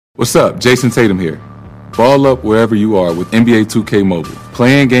What's up? Jason Tatum here. Ball up wherever you are with NBA 2K Mobile.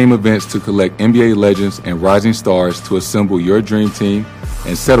 Playing game events to collect NBA legends and rising stars to assemble your dream team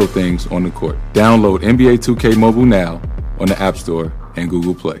and settle things on the court. Download NBA 2K Mobile now on the App Store and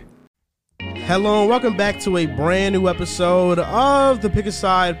Google Play. Hello and welcome back to a brand new episode of the Pick a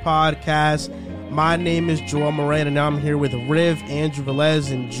Side podcast. My name is Joel Moran and I'm here with Riv, Andrew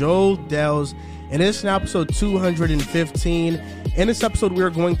Velez, and Joe Dells. And this is episode 215. In this episode, we are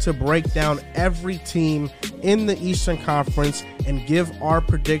going to break down every team in the Eastern Conference and give our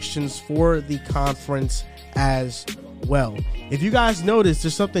predictions for the conference as well. If you guys notice,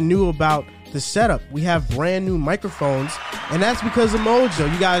 there's something new about the setup. We have brand new microphones, and that's because of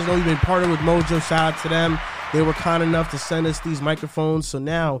Mojo. You guys know we've been partnered with Mojo. Shout out to them. They were kind enough to send us these microphones, so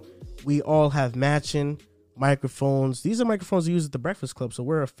now we all have matching microphones. These are microphones we use at the Breakfast Club, so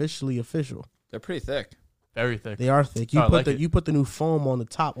we're officially official. They're pretty thick. Very thick. They are thick. You put the new foam on the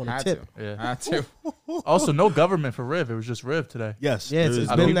top, on the tip. Yeah. Had to. Also, no government for Riv. It was just Riv today. Yes.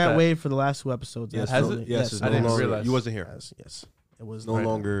 It's been that way for the last 2 episodes. Yes, has it? Yes, I no didn't longer, realize. you wasn't here. Yes. It was No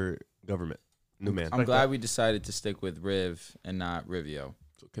longer government. New man. I'm glad we decided to stick with Riv and not Rivio.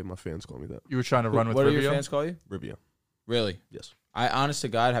 It's okay, my fans call me that. You were trying to run with What do Rivio? your fans call you? Rivio. Really? Yes. I, honest to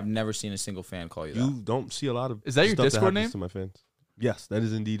God, have never seen a single fan call you that. You don't see a lot of Is that your stuff Discord happens name? to my fans. Yes, that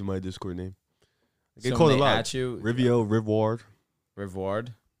is indeed my Discord name. I get So called when a they lot. at you, Rivio, Rivward.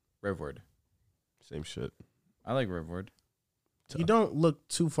 Rivward. Same shit. I like Rivward. You don't look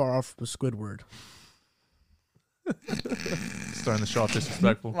too far off from Squidward. Starting the show off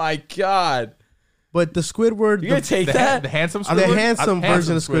disrespectful. My God. But the Squidward, You gonna take that? The handsome the Squidward? handsome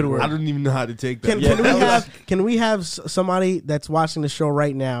version of Squidward. I don't even know how to take that. Can we have somebody that's watching the show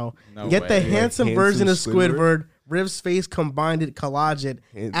right now No get the way. handsome Handsome version of Squidward? Squidward, Riv's face, combined it, collage it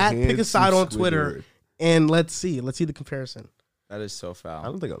at Pick a Handsome Side on Twitter, Squidward. and let's see the comparison. That is so I foul.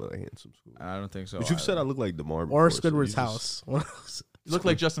 don't think I look like handsome Squidward. I don't think so. But you've said I look like DeMar Or before, so Squidward's you house. You look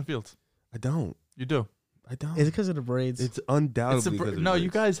like Justin Fields. I don't. You do. I don't. Is it because of the braids? It's undoubtedly It's a because of the no, you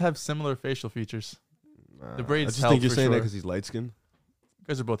braids. guys have similar facial features. The braids I just help think you're for saying that sure. because he's light skinned. You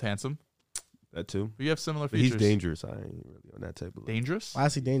guys are both handsome. That too. But you have similar But features. he's dangerous. I ain't really on that type of level. Dangerous? Why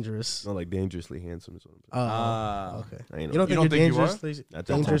is he dangerous? Not like dangerously handsome is what I'm saying. Okay. I ain't You don't You think don't you're think you are? dangerously, Not that type of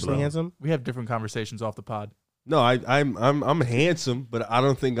dangerously level. handsome? We have different conversations off the pod. No, I'm handsome, but I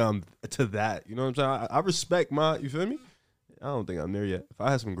don't think I'm to that. You know what I'm saying? I respect my. You feel me? I don't think I'm there yet. If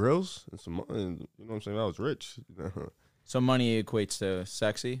I had some grills and some, you know what I'm saying? If I was rich. So money equates to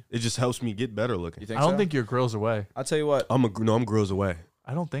sexy. It just helps me get better looking. You think I don't so? think your girls away. I'll tell you what. I'm grills away.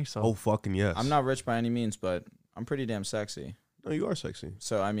 I don't think so. Oh fucking yes. I'm not rich by any means, but I'm pretty damn sexy. No, you are sexy.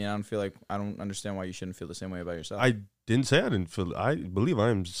 So I mean, I don't understand why you shouldn't feel the same way about yourself. I didn't say I didn't feel. I believe I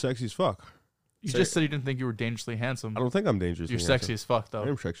am sexy as fuck. You So- just said you didn't think you were dangerously handsome. I don't think I'm dangerous. You're sexy as fuck, I though.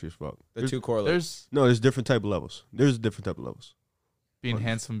 am sexy as fuck. the two correlate. There's different type of levels. There's different type of levels. Being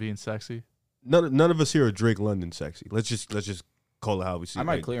handsome, being sexy. None of us here are Drake London sexy. Let's just call it how we see. I it.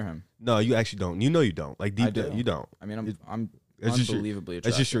 might Like, clear him. No, you actually don't. You know you don't. Like I deep do. down, you don't. I mean, I'm It's just your- unbelievably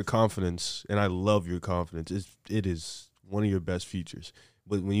That's just your attractive. confidence, and I love your confidence. It is one of your best features.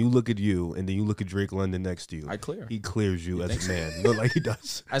 But when you look at you, and then you look at Drake London next to you, I clear. he clears you, You as think a so? man. Look like he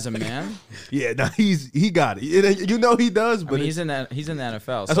does. As a man, Yeah, no, he got it. You know he does. I But mean, he's in the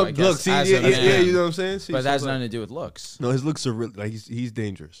NFL. that's So what, I guess look, see, as yeah, a man, you know what I'm saying. See, but that has so nothing to do with looks. no, his looks are really like he's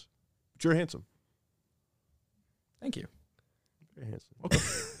dangerous. But you're handsome. Thank you. You're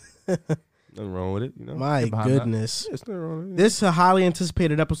handsome. Nothing wrong with it, you know. My behind that. goodness. Yeah, it's nothing wrong with it. This is a highly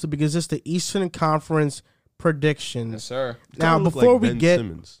anticipated episode because it's the Eastern Conference predictions. Yes, sir. You Now, kinda look before like we Ben get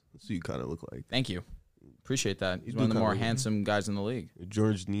Simmons. That's who you kind of look like. Thank you. Appreciate that. He's You one of do the more kinda look- handsome guys in the league.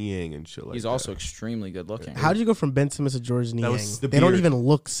 George Niang and shit like He's that. also extremely good looking. How did you go from Ben Simmons to George Niang? was the They don't beard. even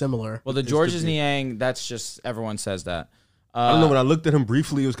look similar. Well, the It's Georges the- Niang, that's just everyone says that. I don't know. When I looked at him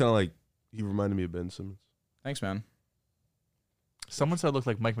briefly, it was kind of like he reminded me of Ben Simmons. Thanks, man. Someone said I look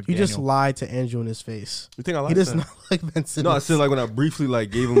like Mike McDaniel. You just lied to Andrew in his face. You think I like He does that? not like Ben Simmons. No, I said like when I briefly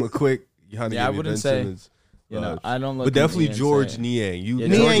like gave him a quick. Yeah, I gave me wouldn't Ben say- Simmons You know, vibes. I don't look. But definitely at me and George say- Niang. You Yeah,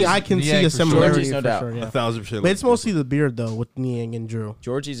 Niang, George's- I can see Niang a for sure. similarity Georgie's no for doubt. sure. Yeah. 1,000%. But it's mostly the beard though with Niang and Drew.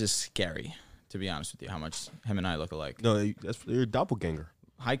 Georgie's is scary, to be honest with you. How much him and I look alike. No, you're a doppelganger.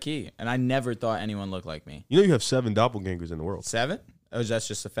 High key, and I never thought anyone looked like me. You know you have 7 doppelgangers in the world. 7? Oh, that's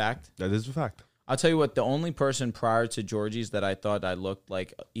just a fact. That is a fact. I'll tell you what. The only person prior to Georgie's that I thought I looked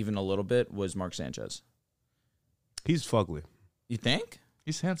like even a little bit was Mark Sanchez. He's fugly. You think?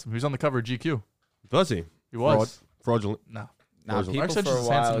 He's handsome. He was on the cover of GQ. Does he? He was. Fraudulent. No. Now Mark people Sanchez for a is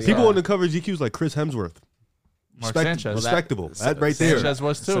while. handsome as Yeah. People on the cover of GQ is like Chris Hemsworth. Mark Sanchez. Respectable. That right there. Sanchez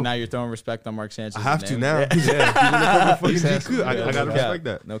was too. So now you're throwing respect on Mark Sanchez. I have to name. now. Yeah. He's on the cover of fucking He's GQ. I No gotta cap. respect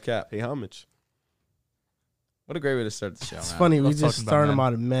that. No cap. Hey, homage. What a great way to start the show. It's man. funny. We Love just talking about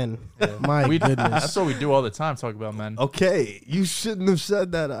started men. about men. My That's goodness. what we do all the time. Talk about men. Okay, you shouldn't have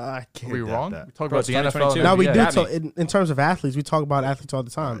said that. I can't. Are we doubt wrong? that. We talk Bro, about the it's NFL. 2022. Now we Yeah. do Got talk me. in terms of athletes. We talk about athletes all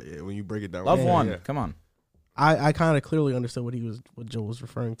the time. Yeah, when you break it down, Love yeah, one. yeah. Come on. I kind of clearly understood what Joe was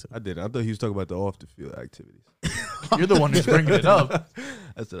referring to. I did. I thought he was talking about the off the field activities. You're the one who's bringing it up.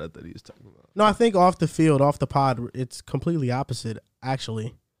 That's what I thought he was talking about. No, I think off the field, off the pod, it's completely opposite.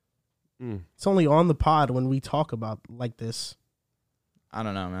 Actually, it's only on the pod when we talk about like this. I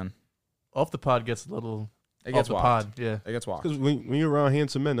don't know, man. Off the pod gets a little. It gets off the walked. pod. Yeah. It gets walked. Because when you're around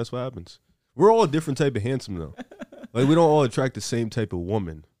handsome men, that's what happens. We're all a different type of handsome though. Like we don't all attract the same type of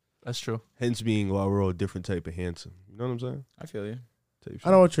woman. That's true. Hence being why we're all a different type of handsome. You know what I'm saying? I feel you. Type shit. I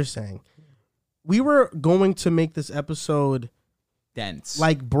know what you're saying. We were going to make this episode Dense.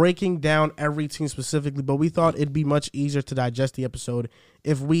 like breaking down every team specifically, but we thought it'd be much easier to digest the episode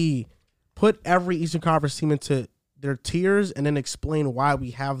if we put every Eastern Conference team into their tiers and then explain why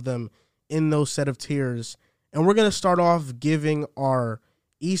we have them in those set of tiers. And we're going to start off giving our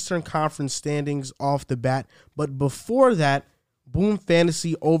Eastern Conference standings off the bat. But before that, Boom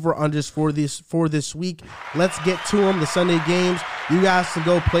Fantasy over-unders for this week. Let's get to them, the Sunday games. You guys can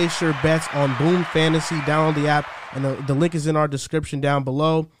go place your bets on Boom Fantasy. Download the app, and the link is in our description down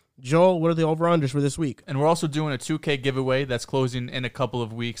below. Joel, what are the over-unders for this week? And we're also doing a 2K giveaway that's closing in a couple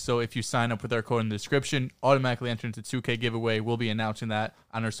of weeks. So if you sign up with our code in the description, automatically enter into 2K giveaway. We'll be announcing that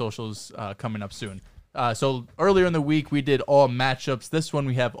on our socials coming up soon. So earlier in the week, we did all matchups. This one,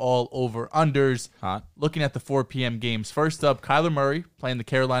 we have all over-unders. Hot. Looking at the 4 p.m. games. First up, Kyler Murray playing the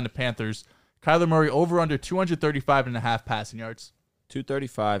Carolina Panthers. Kyler Murray over-under 235.5 passing yards.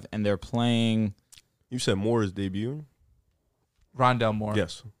 235, and they're playing. You said Moore is debuting? Rondell Moore.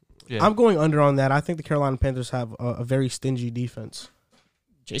 Yes. Yeah. I'm going under on that. I think the Carolina Panthers have a very stingy defense.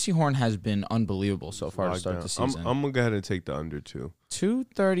 J.C. Horn has been unbelievable so far to start the season. I'm going to go ahead and take the under, too.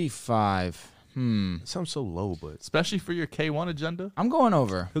 235. It sounds so low, but Especially for your K1 agenda. I'm going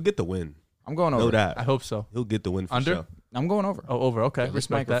over. he'll get the win. I'm going over. Know that. I hope so. He'll get the win for Under? sure. I'm going over. Oh, over. Okay. This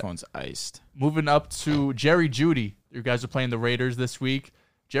Respect that. microphone's iced. Moving up to Jerry Jeudy. You guys are playing the Raiders this week.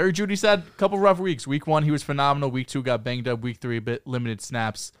 Jerry Jeudy's had a couple rough weeks. Week 1, he was phenomenal. Week 2, got banged up. Week 3, a bit limited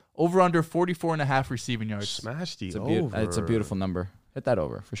snaps. Over under 44.5 receiving yards. Smash the It's a beautiful number. Hit that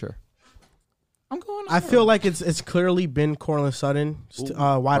over for sure. I'm going over. I feel like it's clearly been Cortland Sutton,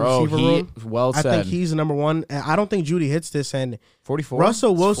 wide receiver room. Well I said. think he's the number one. And I don't think Judy hits this. And 44.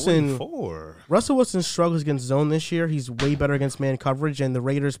 Russell Wilson 44. struggles against zone this year. He's way better against man coverage, and the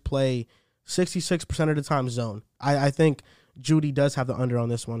Raiders play 66% of the time zone. I think Judy does have the under on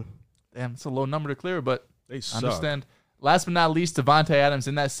this one. Damn, it's a low number to clear, but They I suck. understand. Last but not least, Devontae Adams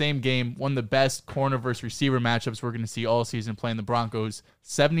in that same game, one of the best corner versus receiver matchups we're going to see all season playing the Broncos.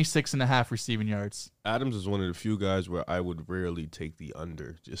 76.5 receiving yards. Adams is one of the few guys where I would rarely take the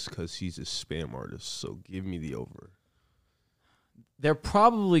under just because he's a spam artist. So give me the over. They're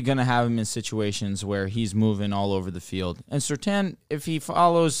probably going to have him in situations where he's moving all over the field. And Surtain, if he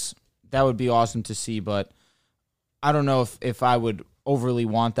follows, that would be awesome to see. But I don't know if I would overly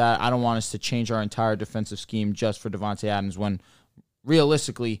want that. I don't want us to change our entire defensive scheme just for Devontae Adams when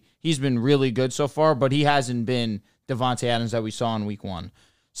realistically he's been really good so far, but he hasn't been Devontae Adams that we saw in week 1.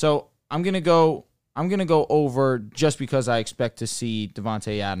 So I'm gonna go over just because I expect to see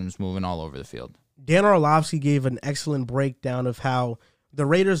Devontae Adams moving all over the field. Dan Orlovsky gave an excellent breakdown of how the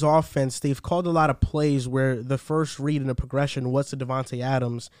Raiders offense, they've called a lot of plays where the first read in the progression was to Devontae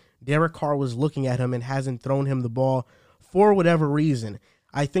Adams. Derek Carr was looking at him and hasn't thrown him the ball for whatever reason.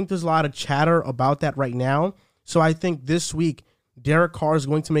 I think there's a lot of chatter about that right now. So I think this week, Derek Carr is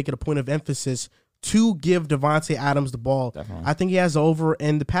going to make it a point of emphasis to give Devontae Adams the ball. Definitely. I think he has over,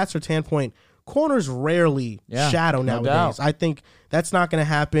 and the Pat Surtain point, corners rarely shadow no nowadays. doubt. I think that's not going to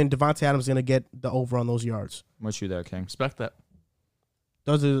happen. Devontae Adams is going to get the over on those yards. What's you there, King? Respect that.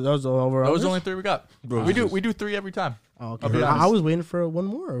 Those are over. Those are only 3 we got. Bro, we do 3 every time. Oh, I'll be okay. honest. I was waiting for one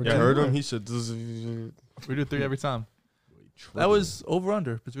more. You heard him? He said, We do 3 every time. That was over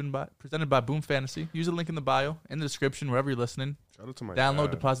under presented by Boom Fantasy. Use the link in the bio, in the description, wherever you're listening. shout out to my Download,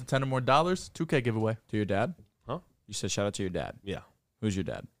 dad. deposit $10 or more, 2K giveaway. To your dad? Huh? You said shout out to your dad. Yeah. Who's your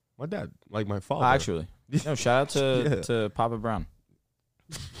dad? My dad, like my father. Actually. No, shout out to Papa Brown.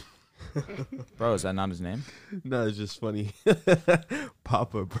 Bro, is that not his name? No, it's just funny.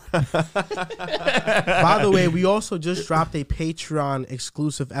 Papa Brown. By the way, we also just dropped a Patreon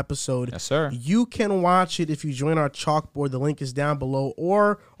exclusive episode. Yes, sir. You can watch it if you join our chalkboard. The link is down below.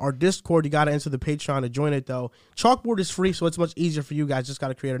 Or our Discord. You got to enter the Patreon to join it, though. Chalkboard is free, so it's much easier for you guys. Just got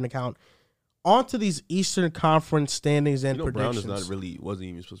to create an account. On to these Eastern Conference standings and predictions. Brown wasn't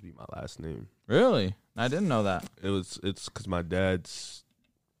even supposed to be my last name. Really? I didn't know that. It's because my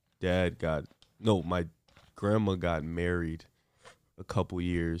my grandma got married a couple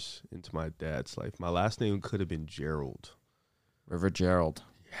years into my dad's life. My last name could have been Gerald. River Gerald.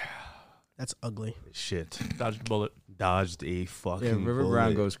 That's ugly. Shit. Dodged a bullet. Dodged a fucking Yeah, River bullet.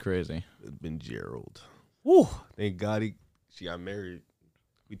 Brown goes crazy. It'd been Gerald. Woo. Thank God she got married.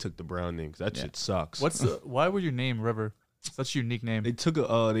 We took the Brown name because that shit sucks. Why would your name River? Such a unique name. They took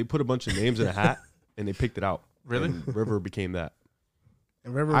they put a bunch of names in a hat and they picked it out. Really? And River became that.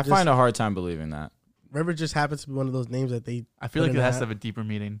 And River I find a hard time believing that. River just happens to be one of those names that they. I feel put like in it a has hat. to have a deeper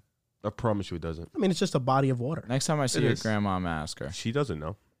meaning. I promise you it doesn't. I mean, it's just a body of water. Next time I see It your is. grandma, I'm gonna ask her. She doesn't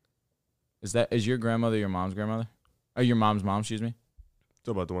know. Is your grandmother your mom's grandmother? Or your mom's mom, excuse me?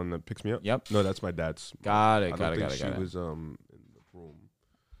 Still about the one that picks me up? Yep. No, that's my dad's. Got it, I got don't it, think got it, she got it. was in the room.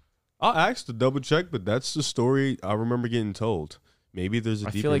 I asked to double check, but that's the story I remember getting told. Maybe there's a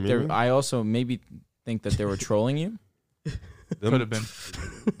I deeper feel like meaning. I also maybe think that they were trolling you. Them- Could have been.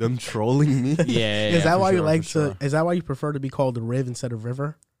 them trolling me. Yeah. Is that for why you sure, like for to? Is that why you prefer to be called Riv instead of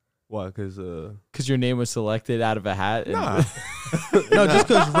River? Why? Because Because your name was selected out of a hat. and- nah. No, just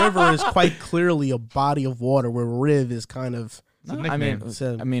because River is quite clearly a body of water, where Riv is kind of. a I mean, nickname. It's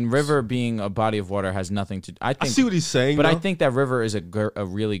a- river being a body of water has nothing to. I I think, see what he's saying, but I though. think that river is a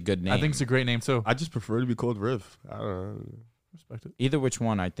really good name. I think it's a great name too. I just prefer to be called Riv. I don't know. Respect it. either which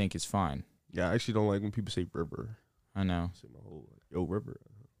one I think is fine. Yeah, I actually don't like when people say River. I know. I say my whole yo River.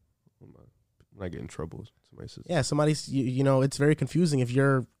 When I get in trouble, somebody says, Yeah, somebody's. You know, it's very confusing if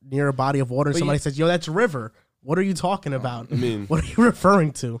you're near a body of water and But somebody says, "Yo, that's River." What are you talking about? I mean, What are you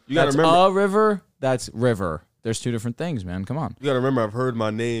referring to? you gotta That's remember. a river. That's river. There's two different things, man. Come on. You gotta remember, I've heard my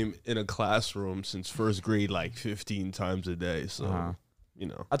name in a classroom since first grade like 15 times a day. So, Uh-huh. you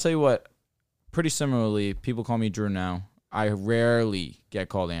know. I'll tell you what. Pretty similarly, people call me Drew now. I rarely get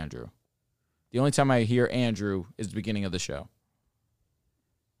called Andrew. The only time I hear Andrew is the beginning of the show.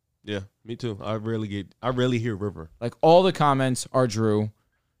 Yeah, me too. I rarely hear River. Like all the comments are Drew.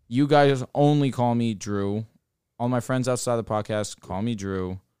 You guys only call me Drew. All my friends outside the podcast call me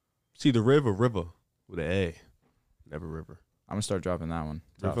Drew. See the River with an A, never River. I'm gonna start dropping that one.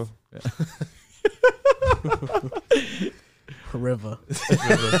 Tough. River. River. That's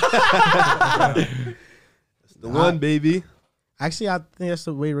the one, baby. Actually, I think that's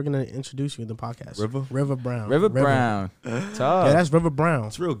the way we're gonna introduce you in the podcast. River? River Brown. River Brown. Tough. Yeah, that's River Brown.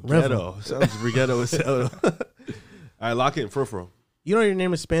 It's real River. ghetto. Sounds ghetto as hell. All right, lock it in. Fro. You know your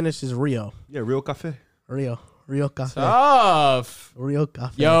name in Spanish is Rio. Yeah, real cafe. Rio Cafe. Tough. Rio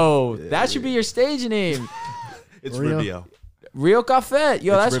Cafe. Yo, that should be your stage name. It's Rio. Rivio. Rio Cafe.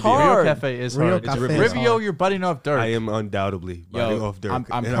 Yo, It's that's Riviera. Rio hard. Cafe is Rio hard. Cafe It's is Rivio, hard. you're butting off dirt. I am undoubtedly biting off Dirk, I'm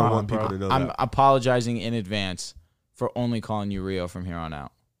and I want people to know I'm that. apologizing in advance for only calling you Rio from here on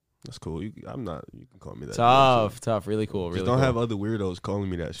out. That's cool. I'm not. You can call me that. Tough. Really cool. Just Really don't cool. have other weirdos calling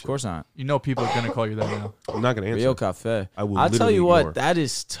me that shit. Of course not. You know people are gonna call you that now. I'm not gonna answer. Rio Cafe. I will I'll tell literally you what, ignore. that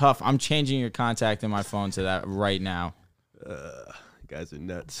is tough. I'm changing your contact in my phone to that right now. You guys are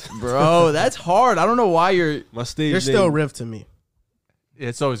nuts. Bro, that's hard. I don't know why you're. My stage You're name. still Riv to me.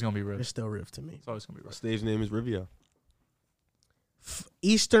 It's always gonna be You're Riv. still Riv to me. It's always gonna be My Riv. stage name is Rivio.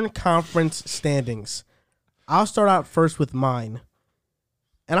 Eastern Conference standings. I'll start out first with mine.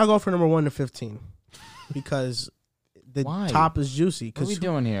 And I'll go for number 1 to 15. Because the Why? top is juicy. What are we Because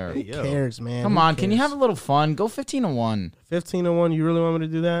doing here? Hey, who yo. cares, man? Come Who on, can you cares? have a little fun? Go 15-1. 15-1? You really want me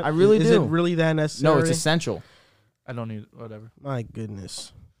to do that? I really is do. it really that necessary? No, it's essential. I don't need whatever. My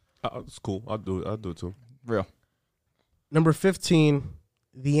goodness. It's cool. I'll do it too. Real. Number 15,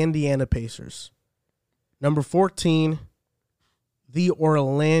 the Indiana Pacers. Number 14, the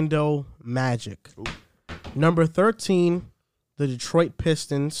Orlando Magic. Ooh. Number 13, the Detroit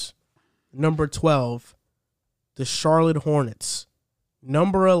Pistons. Number 12, the Charlotte Hornets.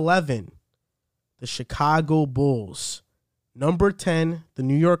 Number 11, the Chicago Bulls. Number 10, the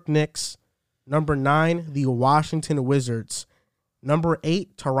New York Knicks. Number 9, the Washington Wizards. Number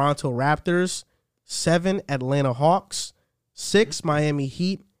 8, Toronto Raptors. 7, Atlanta Hawks. 6, Miami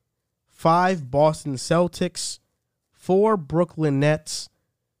Heat. 5, Boston Celtics. 4, Brooklyn Nets.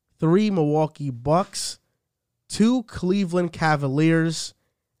 3, Milwaukee Bucks. 2, Cleveland Cavaliers.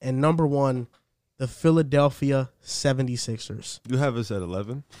 And number 1, the Philadelphia 76ers. You have us at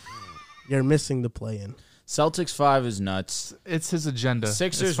 11. You're missing the play-in. Celtics 5 is nuts. It's his agenda.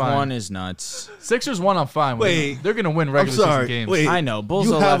 Sixers 1 is nuts. Sixers 1, I'm fine with. Wait. They're going to win regular season games. Wait. I know. Bulls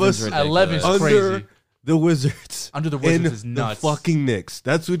You have 11 us is ridiculous. 11 is under crazy. the Wizards. Under the Wizards and is nuts. The fucking Knicks.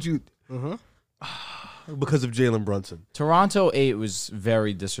 That's what you. Because of Jalen Brunson. Toronto 8 was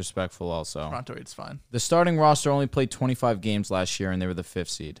very disrespectful also. Toronto 8's fine. The starting roster only played 25 games last year, and they were the 5th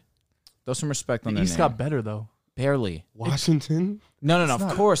seed. Throw some respect on The their East name. got better, though. Barely. Washington? No.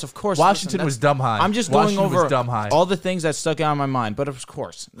 Of course. Washington Listen, was dumb high. I'm just Washington going over was dumb high. all the things that stuck out in my mind. But of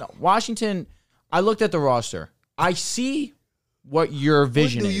course, no. Washington, I looked at the roster. I see what your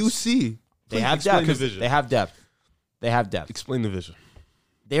vision What do is. you see? They Please have explain depth. the vision. They have depth. They have depth. Explain the vision.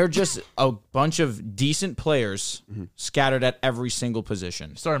 They're just a bunch of decent players scattered at every single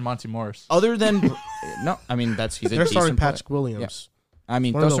position. Starting Monty Morris. Other than no, I mean he's a They're starting decent player. Patrick Williams. I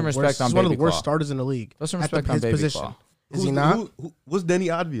mean, One throw of the some respect worst- on he's one of Baby the worst Claw. starters in the league. Throw some at respect on his Baby position. Claw. Is he not? What's Denny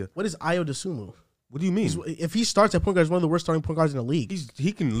Advia? What is Ayo Dosunmu? What do you mean? If he starts at point guard, he's one of the worst starting point guards in the league.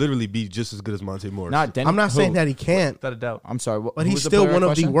 He can literally be just as good as Monte Morris. Not Denny. I'm not saying who? that he can't, Without a doubt. I'm sorry, but who he's was the still player one in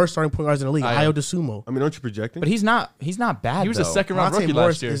of the question? worst starting point guards in the league. Ayo. Ayo Dosunmu. I mean, aren't you projecting? But he's not bad. He was a though. second-round Monte rookie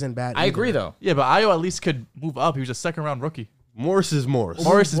Morris last year. isn't bad. I agree either. though. Yeah, but Ayo at least could move up. He was a second-round rookie. Morris is Morris.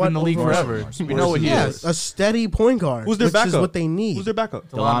 Morris has What been in the league overall? forever. Morris. We know what he Yeah, is. a steady point guard. Who's their which backup? is what they need. Who's their backup?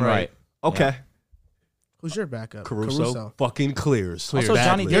 DeLon Wright. Okay. Who's your backup? Caruso. Fucking clears. Also,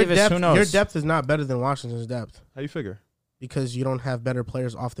 Johnny Badly. Your Davis. depth, Who knows? your depth is not better than Washington's depth How you figure? because you don't have better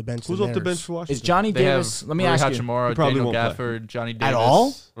players off the bench. Who's than off the theirs. bench for Washington? Is Johnny They Davis? have Let me Rui ask you. Hachimura, He probably Daniel won't play. Gafford, Johnny Davis. At all?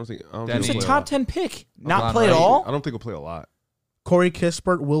 I don't think Danny He's a Play top 10 pick. Not DeLon play at Wright. all. I don't think he'll play a lot. Corey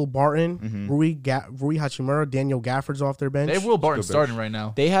Kispert, Will Barton, Mhm. Rui Hachimura, Daniel Gafford's off their bench. They have Will Barton Good bench. starting right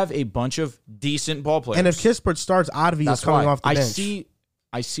now. They have a bunch of decent ball players. and if Kispert starts, Advi That's is coming why off the I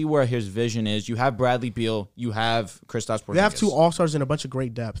bench. see where his vision is. You have Bradley Beal. You have Kristaps Porzingis. They have two All-Stars and a bunch of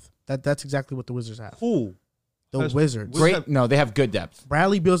great depth. That's exactly what the Wizards have. Who? The That's- Wizards. Great. No, they have good depth.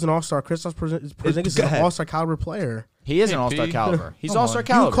 Bradley Beal's an All-Star. Kristaps Porzingis is Go an ahead. All-Star caliber player. He is an Hey, all-star P. caliber. He's Come all-star on.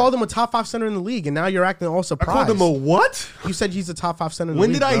 caliber. You called him a top 5 center in the league, and now you're acting all I surprised. called him a what? You said he's a top 5 center in the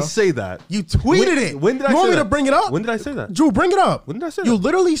When league. did I bro. say that? You tweeted it. When did I You say want me that? to bring it up? When did I say that? Drew, bring it up. When did I say You that?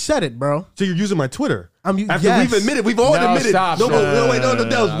 literally said it, bro. So you're using my Twitter. Yes. We've admitted, we've all No, admitted. stop, no, stop. no, wait, no,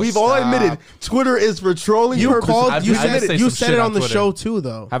 Dels. We've all Stop. admitted Twitter is for trolling You purposes. called. You I did said say you some said shit it on on the Twitter. show too,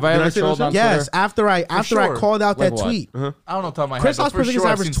 though. Have I Did I ever say trolled that? on Yes, Twitter? after I sure. called out Like that what? tweet. I don't know off the top of my head, Kristaps but for Porzingis sure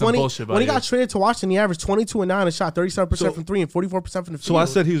I've averaged seen some 20 bullshit about when he you. got traded to Washington. He averaged 22 and 9 and shot 37% So- from 3 and 44% from the field. So I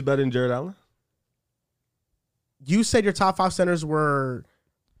said he was better than Jared Allen. you said your top 5 centers were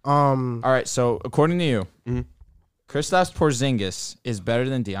All right, so according to you, Mhm. Kristaps Porzingis is better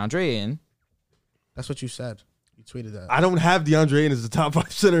than DeAndre Ayton. that's what you said. You tweeted that. I don't have DeAndre Ayton as the top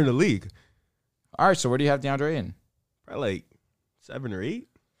 5 center in the league. All right, so where do you have DeAndre Ayton? Probably like 7 or 8.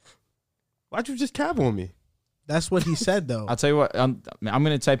 Why'd you just cap on me? That's what he said though. I'll tell you what. I'm going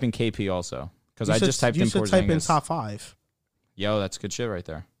to type in KP also because You I should- just typed you in should Porzingis. type in top 5. Yo, that's good shit right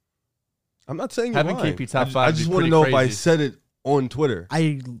there. I'm not saying Having you're lying. KP top I 5 just would be want to pretty know if I crazy. said it on Twitter.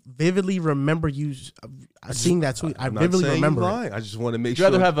 I vividly remember you seeing that tweet. I I'm not vividly saying remember you're it. lying. I just want to make Would you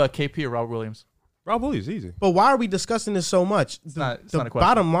sure. rather have a KP or Robert Williams? Rob Williams, easy. But why are we discussing this so much? It's The not a question.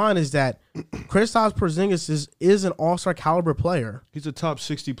 bottom line is that Kristaps Porzingis is an all-star caliber player. He's a top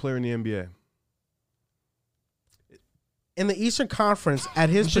 60 player in the NBA. In the Eastern Conference, at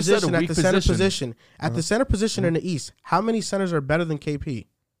his You just said a position, at weak the center position. position, at the center position in the East, how many centers are better than KP?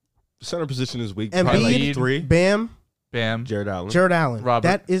 The center position is weak. Embiid, Probably like Embiid, 3. Bam, Bam. Jared Allen. Jared Allen. Robert.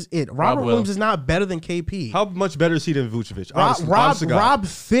 That is it. Robert Will. Williams is not better than KP. How much better is he than Vucevic? Honestly, honest to God. Rob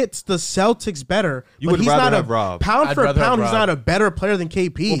fits the Celtics better. You but would he's rather not have a Rob. pound I'd for rather have pound. He's Rob. not a better player than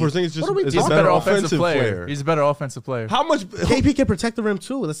KP. Well, Porzingis just what are we is He's a a talking better about? offensive player. player. He's a better offensive player. How much? KP can protect the rim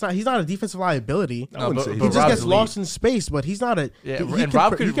too. That's not. He's not a defensive liability. I wouldn't say He he's just Rob's gets elite. lost in space, but he's not a. Yeah, he and can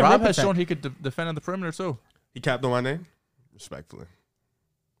Rob, pr- he can Rob rim has protect. shown he could defend on the perimeter too. He capped on my name? Respectfully.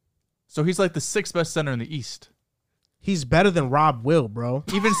 So he's like the 6th best center in the East. He's better than Rob Will, bro.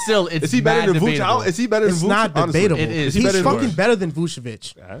 Even still, it's Is he better mad than Vucevic? debatable. Is he better than It's Vucevic? not Honestly. debatable. It is. He's better than fucking Vucevic. better than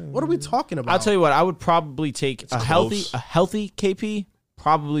Vucevic. What are we talking about? I'll tell you what. I would probably take a healthy close. KP.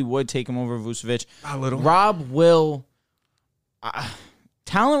 Probably would take him over Vucevic. A little. Rob will.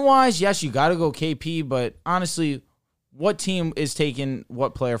 Talent wise, yes, you got to go KP. But honestly, what team is taking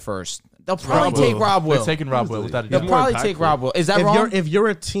what player first? They'll probably Rob take Will. Rob They're Will. taking Rob Will without a They'll doubt. more probably take impactful. Rob Will. Is that wrong? If you're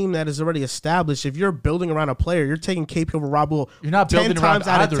a team that is already established, if you're building around a player, you're taking KP over Rob Will. You're not 10 building around times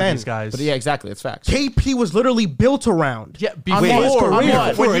out of either 10. of these guys. But yeah, exactly. It's facts. KP was literally built around. Yeah, On what? before On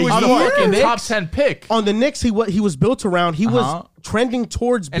what? when he was On the what? fucking Knicks? top 10 pick. On the Knicks, he was built around. He was trending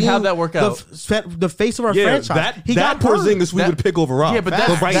towards And being how'd that work out? the face of our franchise. He got Porzingis we That- would pick over Rob. Yeah, but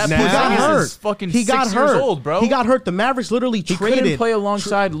that right that now, He got Porzingis hurt. is fucking He got 6 hurt. years old, bro. He got hurt. The Mavericks literally He traded. couldn't play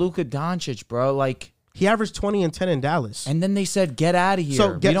alongside Luka Doncic, bro. Like, He averaged 20 and 10 in Dallas. and then they said, "Get out of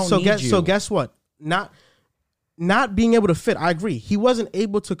here. We don't need you." So guess what? Not being able to fit. I agree. He wasn't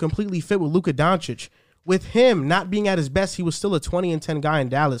able to completely fit with Luka Doncic. With him not being at his best, he was still a 20 and 10 guy in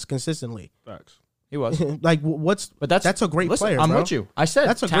Dallas consistently. Facts. He was. Like But that's a great listen, player. I'm bro. with you. I said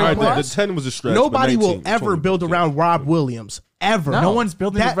That's a great talent player. The wise. 10 was a stretch. Nobody but will 19, ever 20, build around Rob Williams. Ever. No one's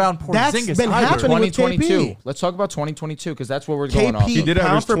building around That's Porzingis been either. happening with 2022. KP. Let's talk about 2022 because that's what we're going off. KP He did Pound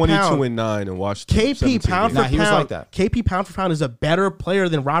average for 22 pound. and 9 and Washington. KP 17 pound games. for he was pound. like that. KP pound for pound is a better player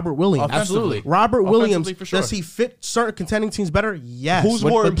than Robert Williams. Offensively. Robert Williams, Offensively, for sure. does he fit certain contending teams better? Yes. Who's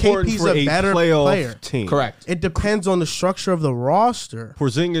more but important KP's for a better playoff player. team? Correct. It depends on the structure of the roster.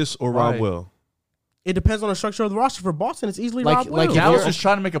 Porzingis or Rob Right. Will? It depends on the structure of the roster. For Boston, it's easily Like- Rob like Williams. Dallas you're- is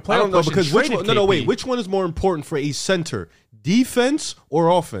trying to make a playoff I don't know push and because which traded one? No, KP. wait. Which one is more important for a center? Defense or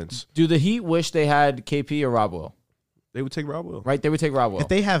offense? Do the Heat wish they had KP or Rob Will? They would take Rob Will. Right? They would take Rob Will. If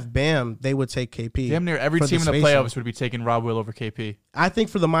they have Bam, they would take KP. Damn near every for team in the spacing. playoffs would be taking Rob Will over KP. I think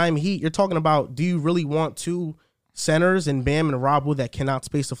for the Miami Heat, you're talking about, do you really want two centers and Bam and Rob Will that cannot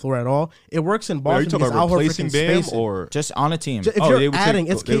space the floor at all? It works in Are Boston you talking because about Al Horford replacing can Bam space it. or? Just on a team. If Oh, they you're would adding,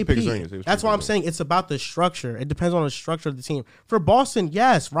 take- it's they would pick KP. Porzingis. They would That's pick why I'm Porzingis. saying it's about the structure. It depends on the structure of the team. For Boston,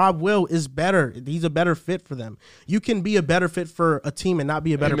 yes, Rob Will is better. He's a better fit for them. You can be a better fit for a team and not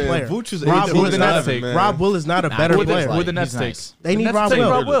be a better man, player. Vooch is Rob 18 Will and is not 11, man. Rob Will is not a better Who player. the- Who the Nets He's take? nice. They The need Nets Rob take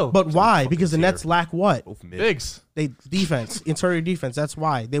Will. Rob Will. But why? Fucking Because the tier. Nets lack what? Both mid. Bigs. They defense, interior defense. That's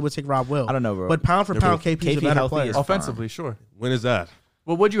why they would take Rob Will. I don't know, bro. But pound for pound, KP is a KP better healthy player. is Offensively, sure. When is that?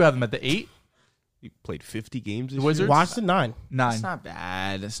 Well, would you have them at the 8? He played 50 games. This The Wizards? year? Washington 9. 9. It's not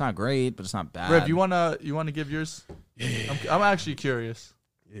bad. It's not great, but it's not bad. Rev, you wanna give yours? I'm actually curious.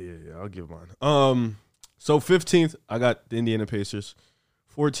 Yeah. I'll give mine. So 15th, I got the Indiana Pacers.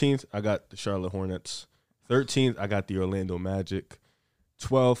 14th, I got the Charlotte Hornets. 13th, I got the Orlando Magic.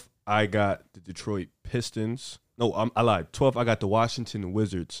 12th, I got the Detroit Pistons. No, I lied. 12th, I got the Washington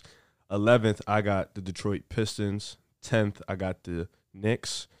Wizards. 11th, I got the Detroit Pistons. 10th, I got the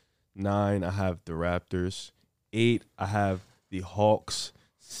Knicks. 9, I have the Raptors. 8, I have the Hawks.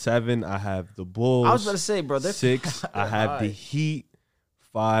 7, I have the Bulls. I was about to say, bro. 6, I have the Heat.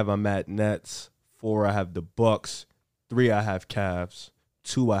 5, I'm at Nets. 4, I have the Bucks. 3, I have Cavs.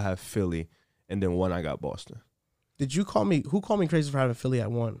 2, I have Philly. And then 1, I got Boston. Did you call me? Who called me crazy for having Philly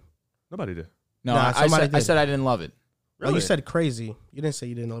at 1? Nobody did. No, Nah, I somebody said I did. said I didn't love it. Well, you said crazy. You didn't say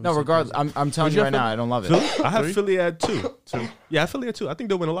you didn't love it. No, You said regardless, crazy. I'm telling Who'd you you right have now, I don't love it. Philly? I have 3? Philly at 2. Yeah, I have Philly at 2. I think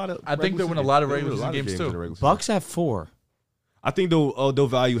they'll win a lot of. I think they'll win a regular lot of season- regular they'll win a season lot of games, too. in the regular season. Bucks have 4. I think they'll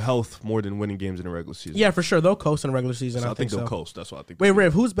value health more than winning games in the regular season. Yeah, for sure. They'll coast in the regular season. So I think they'll so. coast. That's what I think. Wait,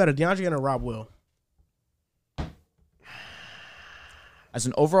 Riv, who's better, DeAndre Ayton or Rob Will? As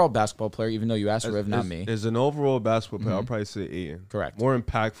an overall basketball player, even though you asked Riv, not me. As an overall basketball player, I'll probably say Ayton. Correct. More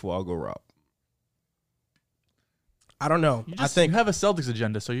impactful, I'll go Rob. I don't know. You I just think you have a Celtics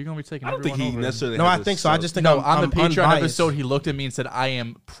agenda, so you're gonna be taking. I don't think everyone he over. necessarily. no. has I a think so. I self- just think No, I'm, on I'm the Patreon unbiased. episode, he looked at me and said, "I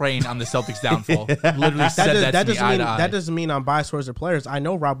am praying on the Celtics' downfall." Literally That, said does, that, that to me doesn't eye mean to eye. that doesn't mean I'm biased towards the players. I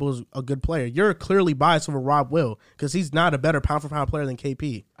know Rob Will's a good player. You're clearly biased over Rob Will because he's not a better pound for pound player than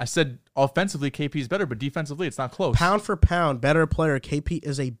KP. I said offensively, KP is better, but defensively, it's not close. Pound for pound, better player. KP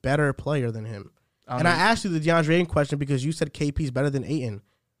is a better player than him. And I asked you the DeAndre Ayton question because you said KP is better than Ayton.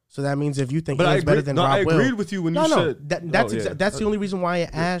 So that means if you think But I Ayton's better agreed, than no, Rob I Will, agreed with you when you no, said that's Oh, yeah. that's the only reason why I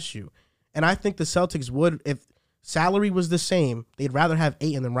asked you. And I think the Celtics would, if salary was the same, they'd rather have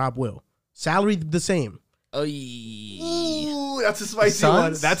Ayton than Rob Will. Salary the same. Ooh, that's a spicy Suns?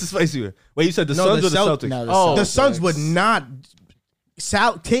 one. That's a spicy one. Wait, you said the No, Suns the or the Celt- Celtics? No, Oh. The Suns would not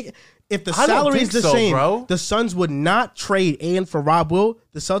take if the I don't salary is think the so, same. bro. The Suns would not trade Ayton for Rob Will.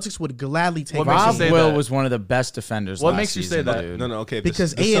 The Celtics would gladly take What makes you Rob say Ayton Will that? was one of the best defenders. What last makes you say season, that? dude. No, okay.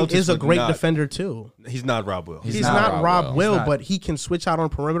 because the Ayton Celtics is a would great not- defender too. He's not Rob Will. He's not not Rob Rob Will. Will, He's not. but he can switch out on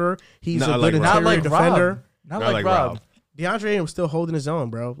perimeter. He's Not a like good Rob. interior Not like defender. Rob. Not like Rob. DeAndre Ayton was still holding his own,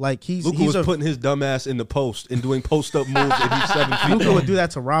 bro. Like he's Luka was putting his dumb ass in the post and doing post up moves, and he's 7 feet. Luka tall. would do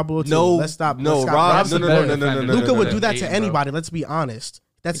that to Rob Will too. No, Let's stop. no, let's stop. Rob. Rob's No, the no, better no, no, no, defender. no, no, Luka no, would no. do that Ayton, to bro. anybody. Let's be honest.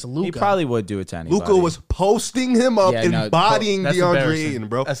 That's Luka. He probably would do it to anybody. Luka was posting him up, Yeah, no, embodying that's DeAndre embarrassing. Ayton,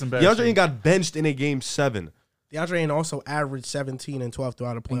 bro. That's embarrassing. DeAndre Ayton got benched in a game 7. DeAndre Ayton also averaged 17 and 12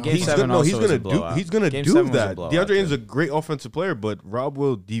 throughout a playoff. Game He's seven gonna, no, he's also was gonna a do. blowout. He's gonna Game do 7 was a that. blowout, DeAndre Ayton's too. a great offensive player, but Rob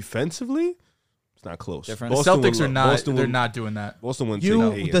Will defensively, it's not close. Different. The Boston Celtics will- are not. Boston They're will- not doing that. Boston wouldn't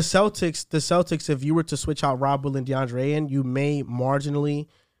You, take Ayton. the Celtics. If you were to switch out Rob Will and DeAndre Ayton, you may marginally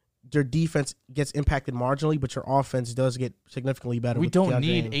their defense gets impacted marginally, but your offense does get significantly better. We with don't DeAndre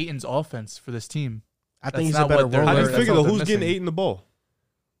need Ayton. Ayton's offense for this team. I think That's he's a not better what they're- roller. How do you That's figure what though? they're Who's getting missing. 8 in the ball?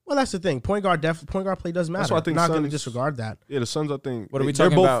 Well, that's the thing. Point guard play does matter. That's why I think I'm not going to Suns- disregard that. Yeah, the Suns. I think. What are we they're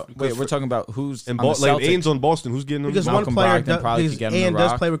talking both- about? Wait, because we're talking about who's And on the like Celtics. Aiden's on Boston. Who's getting them? Because Malcolm one player Brogdon probably because could get him the Aiden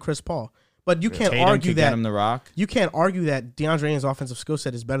does rock. play with Chris Paul. But you can't Tatum argue could get that him the rock. you can't argue that DeAndre Ayton's offensive skill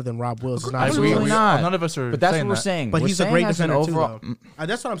set is better than Rob Will's. It's not Absolutely true. not. None of us are But that's saying what we're that. saying. But We're he's a saying great as an defender overall. too, though.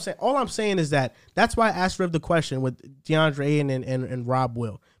 That's what I'm saying. All I'm saying is that's why I asked Riv the question with DeAndre Ayton and Rob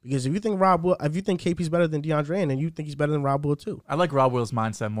Will. Because if you think KP's better than DeAndre Ayton, then you think he's better than Rob Will too. I like Rob Will's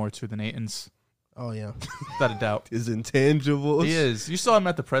mindset more too than Ayton's, Oh yeah. without a doubt. His intangibles. He is. You saw him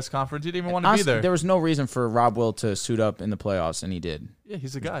at the press conference. He didn't even want to be Honestly, there. there was no reason for Rob Will to suit up in the playoffs, and he did. Yeah,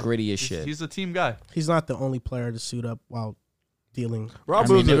 he's a guy. Gritty as He's- shit. He's a team guy. He's not the only player to suit up while dealing. Rob I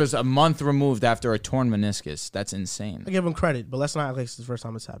mean, Will's it a- was a month removed after a torn meniscus. That's insane. I give him credit, but let's not act like it's the first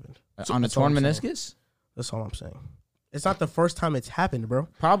time it's happened. On a that's all torn I'm saying. meniscus? That's all I'm saying. It's not the first time it's happened, bro.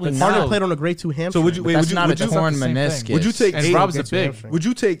 Probably Harden not. played on a grade 2 hamstring. So would you wait? That's Would you, not would a you, torn the same thing. meniscus. would you take And Ayton? Rob's a Grade 2 big. hamstring. Would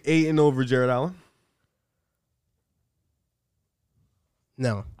you take Ayton over Jared Allen?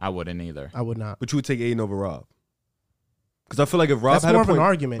 No, I wouldn't either. I would not. But you would take Ayton over Rob? Because I feel like if Rob That's had more a of an point,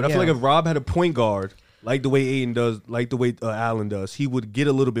 argument. but I feel yeah. like if Rob had a point guard like the way Ayton does, like the way Allen does, he would get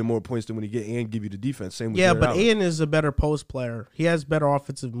a little bit more points than when he get and give you the defense. Same with Yeah, Jared but Allen. Ayton is a better post player. He has better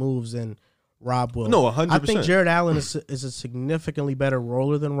offensive moves than Rob Will. No, 100%. I think Jared Allen is a significantly better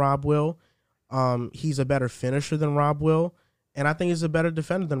roller than Rob Will. He's a better finisher than Rob Will, and I think he's a better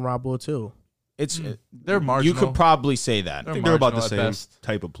defender than Rob Will too. It's They're marginal. You could probably say that. I think they're about the marginal at same best.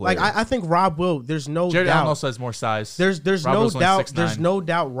 type of player. Like I think Rob Will. There's no Jared Allen doubt. also has more size. There's Rob no Will's only doubt. 6'9". There's no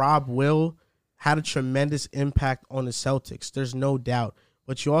doubt. Rob Will had a tremendous impact on the Celtics. There's no doubt.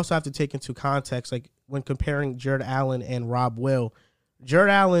 But you also have to take into context, like when comparing Jared Allen and Rob Will. Jared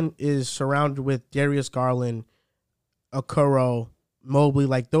Allen is surrounded with Darius Garland, Okoro, Mobley.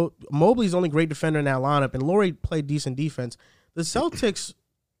 Like Mobley's the only great defender in that lineup, and Laurie played decent defense. The Celtics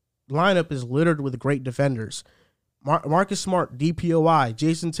lineup is littered with great defenders. Marcus Smart, DPOI,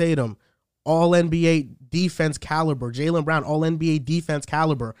 Jason Tatum, all NBA defense caliber. Jaylen Brown, all NBA defense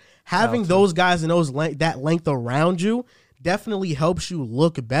caliber. Having those guys and that length around you definitely helps you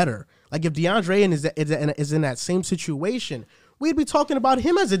look better. Like if DeAndre Ayton is in that same situation, we'd be talking about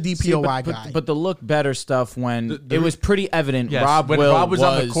him as a DPOI guy. But the look better stuff when it was pretty evident Yes, Rob when Will Rob was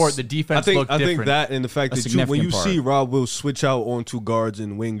on the court, the defense looked I different. think that and the fact A that when you significant see part. Rob Will switch out onto guards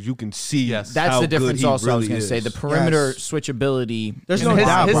and wings, you can see Yes. That's how the good difference he also I was really going to say. is. The perimeter Yes. switchability. There's in no the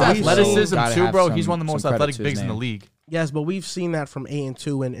doubt, his bro. lineup We've athleticism gotta too, have bro. some- He's one of the most some credit athletic to his bigs in the name. league. Yes, but we've seen that from Ayton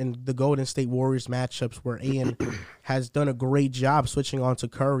too, in the Golden State Warriors matchups where Ayton has done a great job switching on to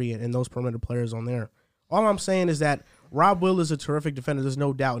Curry and those perimeter players on there. All I'm saying is that Rob Will is a terrific defender. There's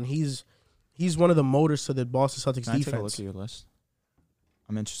no doubt, and he's one of the motors to the Boston Celtics Can I take a look defense. at your list?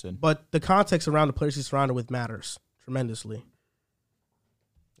 I'm interested. But the context around the players he's surrounded with matters tremendously.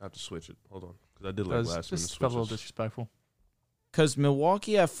 I have to switch it. Hold on, because I did That like was last minute just felt a little switches. disrespectful. Because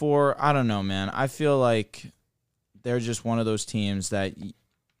Milwaukee at 4, I don't know, man. I feel like they're just one of those teams that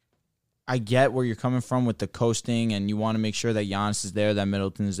I get where you're coming from with the coasting, and you want to make sure that Giannis is there, that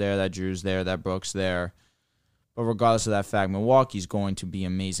Middleton's there, that Drew's there, that Brooks there. But regardless of that fact, Milwaukee's going to be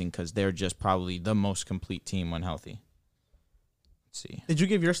amazing because they're just probably the most complete team when healthy. Let's see. Did you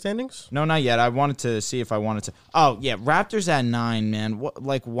give your standings? No, not yet. I wanted to see if I wanted to. Oh, yeah. Raptors at 9, man. What?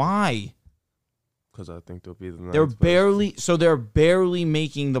 Like, why? Because I think they'll be the ninth. They're barely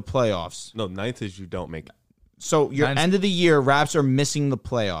making the playoffs. No, ninth is you don't make it. So your Nine's- end of the year, Raps are missing the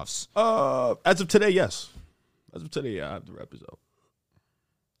playoffs. As of today, yes. As of today, yeah, I have the Raptors out.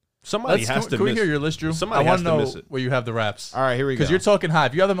 Somebody has to Can we miss hear it. your list, Drew? Somebody I want has to to know miss it. where you have the Raps. All right, here we go. Because you're talking high.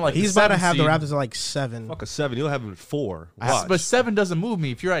 If you have them like He's the about to 7th have the seed- Raptors at like 7. Fuck a 7. You'll have him at 4. Watch. But 7 doesn't move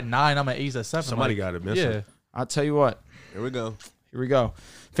me. If you're at 9, I'm at 8 at 7. Somebody like, got to miss yeah. it. I'll tell you what. Here we go. Here we go.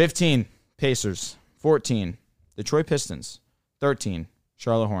 15, Pacers. 14, Detroit Pistons. 13,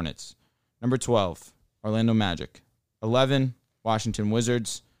 Charlotte Hornets. Number 12, Orlando Magic. 11, Washington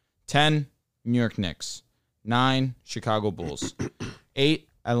Wizards. 10, New York Knicks. 9, Chicago Bulls. 8,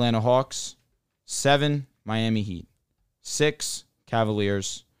 Atlanta Hawks. 7, Miami Heat. 6,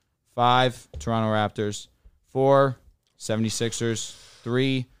 Cavaliers. 5, Toronto Raptors. 4, 76ers.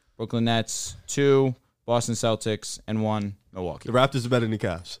 3, Brooklyn Nets. 2, Boston Celtics. And 1, Milwaukee. The Raptors are better than the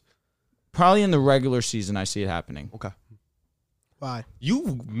Cavs. Probably in the regular season, I see it happening. Okay. Why?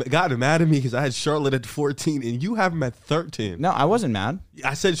 You got mad at me because I had Charlotte at 14 and you have them at 13. No, I wasn't mad.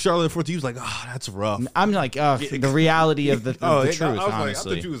 I said Charlotte at 14. You was like, oh, that's rough. I'm like, the reality of the truth, I was like,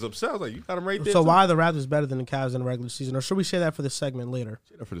 honestly. I thought you was upset. I was like, you got them right there. So too? why are the Raptors better than the Cavs in the regular season? Or should we say that for this segment later?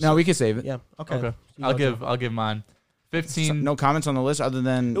 No, we can save it. Yeah. Okay. Okay. I'll give mine. 15. So, no comments on the list other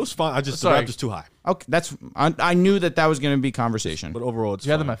than It was fine. The Sorry. Raptors too high. okay. I knew that was going to be conversation. But overall, it's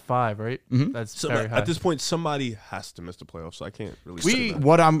You had fine. them at 5, right? Mm-hmm. That's So very high. at this point, somebody has to miss the playoffs, so I can't really say that.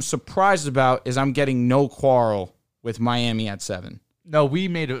 What I'm surprised about is I'm getting no quarrel with Miami at 7. No, we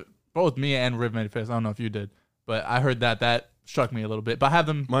made it. Both me and Riv made it face. I don't know if you did, but I heard that struck me a little bit. But I have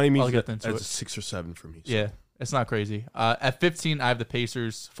them. Miami's I'll get as into a it. 6 or 7 for me. So. Yeah, it's not crazy. At 15, I have the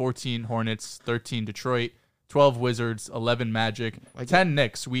Pacers. 14, Hornets. 13, Detroit. 12, Wizards. 11, Magic. 10,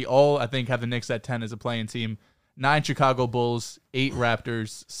 Knicks. We all, I think, have the Knicks at 10 as a playing team. 9, Chicago Bulls. 8,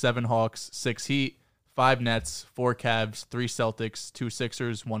 Raptors. 7, Hawks. 6, Heat. 5, Nets. 4, Cavs. 3, Celtics. 2,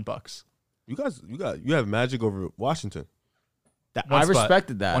 Sixers. 1, Bucks. You have Magic over Washington. I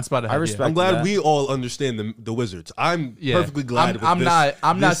respected that. One spot ahead, I yeah. respected I'm glad that. we all understand the Wizards. I'm Yeah. perfectly glad. I'm with not.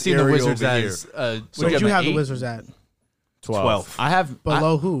 I'm not this seeing the area Wizards over as. So what you have the eight? Wizards at? 12. I have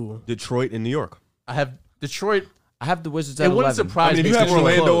Below who? Detroit and New York. I have Detroit. I have the Wizards It at wouldn't 11. surprise I mean, me. if you have It's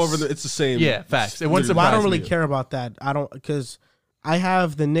really Orlando close. over it's the same. Yeah, facts. It wouldn't Well, I surprise don't really me. care about that. I don't because I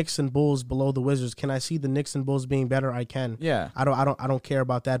have the Knicks and Bulls below the Wizards. Can I see the Knicks and Bulls being better? I can. Yeah. I don't care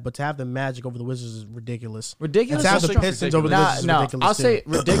about that. But to have the Magic over the Wizards is ridiculous. Ridiculous. And to have the Also- Pistons over the Nah, Wizards is no, ridiculous. I'll too. say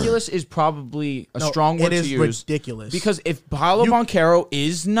ridiculous is probably a strong word It is to use. ridiculous Because if Paolo Banchero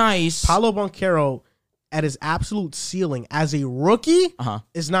is nice, Paolo Banchero at his absolute ceiling as a rookie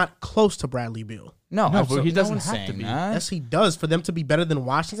is not close to Bradley Beal. no, but he doesn't one's have saying to be. that. Yes, he does. For them to be better than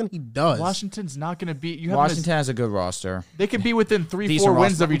Washington, he does. Washington's not going to be. You have Washington has a good roster. They could be within 3-4 Decent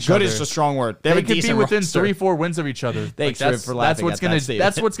wins roster. of each Good other. is a strong word. They, They have a could be decent within roster. 3-4 wins of each other. Thanks, that's, Riv, for that's laughing what's at gonna. that statement.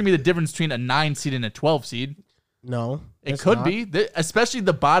 That's what's gonna be the difference between a 9 seed and a 12 seed. No, It it's could not. be, especially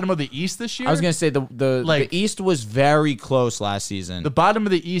the bottom of the East this year. I was gonna say the East was very close last season. The bottom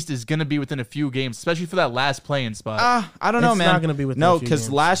of the East is gonna be within a few games, especially for that last play-in spot. I don't know, It's man. not gonna be within a no, few because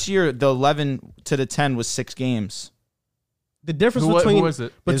games. last year the 11 to the 10 was 6 games. The difference Who between was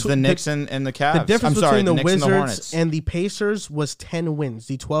it? Is the Knicks and the Cavs? the difference I'm sorry, between the Knicks and the Wizards Hornets. and the Pacers was 10 wins,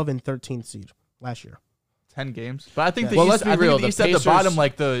 the 12 and 13th seed last year. 10 games. But I think the Well, East, let's be I think real, the the East at the Pacers- bottom,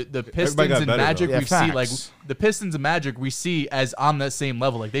 like the Pistons got and better, Magic, though. we Yeah, see like facts. the Pistons and Magic we see as on that same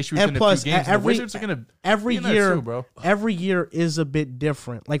level. Like they should be And within plus, a few games. And the every Wizards are gonna every be in there year, too, bro. every year is a bit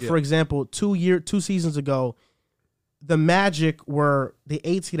different. Like for example, 2 seasons ago, the Magic were the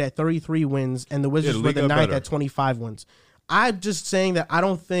 8th seed at 33 wins, and the Wizards the were league the got 9th better. at 25 wins. I'm just saying that I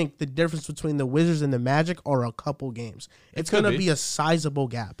don't think the difference between the Wizards and the Magic are a couple games. It's could going to be. be a sizable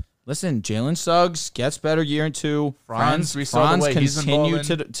gap. Listen, Jalen Suggs gets better year in 2. Franz, we saw the Franz way he's been continue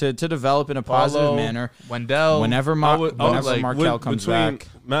balling. to develop in a positive Paulo, manner. Wendell. Whenever like, Markel comes between back,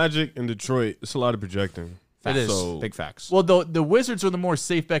 Magic and Detroit, it's a lot of projecting. It is. So, big facts. Well, the Wizards are the more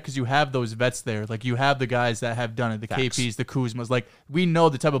safe bet because you have those vets there. Like you have the guys that have done it, the Facts. KPs, the Kuzmas. Like we know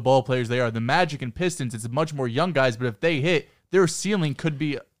the type of ball players they are. The Magic and Pistons, it's much more young guys, but if they hit, their ceiling could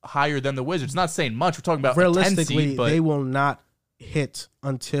be higher than the Wizards. Not saying much. We're talking about a 10 Realistically, seed, but they will not hit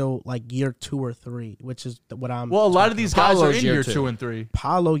until like year 2 or 3, which is what I'm. well, a lot of these guys are Paulo's in year year two. 2 and 3.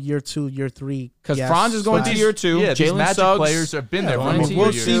 Paulo year 2, year 3, Because Franz is going to year 2. Yeah, these Jalen Magic Suggs players have been there for going multiple into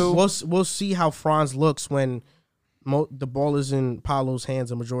We'll year years. see. two. We'll see how Franz looks when the ball is in Paulo's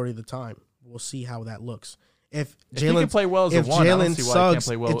hands a majority of the time. We'll see how that looks. If If he can play well as a if one, I don't Jalen see why he can't Suggs,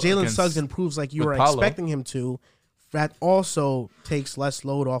 play well if Jalen against- Suggs improves like you with were Paolo. expecting him to, that also takes less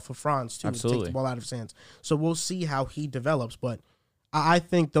load off of Franz too. Takes Absolutely. the ball out of his hands. So we'll see how he develops. But I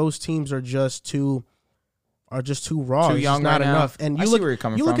think those teams are just too raw. Too It's just young not right now. enough. And I you see look, where you're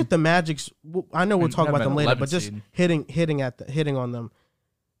coming you look from. at the Magic's. I know we'll And talk have about them an later, 11 but just seed. hitting on them.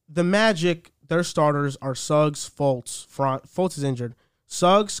 The Magic, their starters are Suggs, Fultz. Fultz is injured.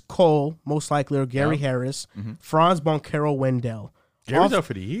 Suggs, Cole, most likely, or Gary Harris. Franz, Banchero, Wendell. Gary's Off- out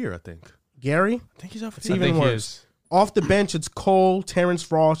for the year, I think. Gary? I think he's out for It's the year. even think he worse. is. Off the bench, it's Cole, Terrence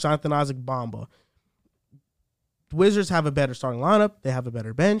Frost, Jonathan Isaac, Bamba. The Wizards have a better starting lineup. They have a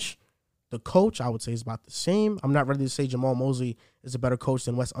better bench. The coach, I would say, is about the same. I'm not ready to say Jamal Mosley is a better coach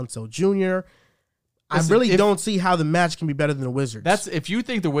than Wes Unseld Jr. I Listen, really if- don't see how the Magic can be better than the Wizards. That's if you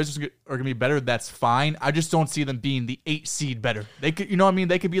think the Wizards are gonna be better, that's fine. I just don't see them being the 8 seed better. They could, you know what I mean?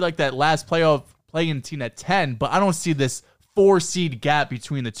 They could be like that last play-in team at 10, but I don't see this 4 seed gap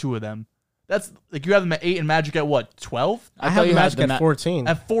between the two of them. That's like you have them at 8 and Magic at what, 12? I have the Magic at 14.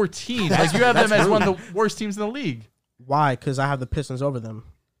 At 14. Like you have them as one of the worst teams in the league. Why? Because I have the Pistons over them.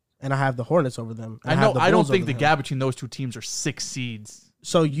 and I have the Hornets over them. I have know. the I don't Bulls think over the them. gap between those two teams are 6 seeds.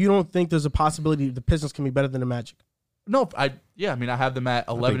 So you don't think there's a possibility the Pistons can be better than the Magic? No, I have them at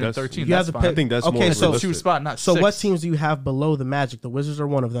 11 and that's- 13. You have That's the fine. I think that's Okay, more so- realistic. 2 spot, not So 6. what teams do you have below the Magic? The Wizards are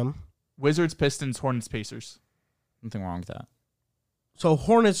one of them. Wizards, Pistons, Hornets, Pacers. Nothing wrong with that. So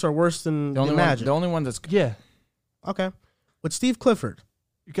Hornets are worse than the Magic. The only one that's Yeah, Okay. With Steve Clifford.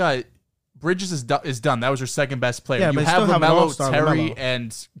 you got Bridges is done. That was your second best player. Yeah, you but have still have an LaMelo, all-star Terry, LaMelo.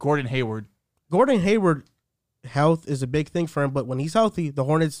 and Gordon Hayward. Gordon Hayward, health is a big thing for him, but when he's healthy, the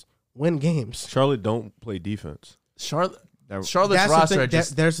Hornets win games. Charlotte don't play defense. Charlotte's That's roster. the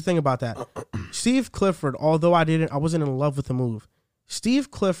thing. There's the thing about that. Steve Clifford, although I wasn't in love with the move. Steve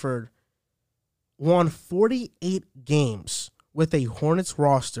Clifford won 48 games with a Hornets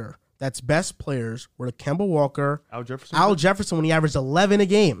roster that's best players were Kemba Walker, Al Jefferson when he averaged 11 a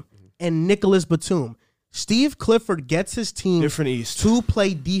game, and Nicholas Batum. Steve Clifford gets his team Different East. to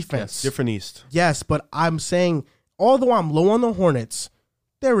play defense. Different East. Yes, but I'm saying, although I'm low on the Hornets,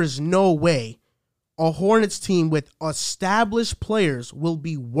 there is no way a Hornets team with established players will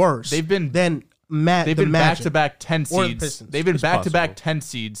be worse They've been- than They've the been Magic. back-to-back 10 Or the seeds. Pistons. They've been It's back-to-back possible. 10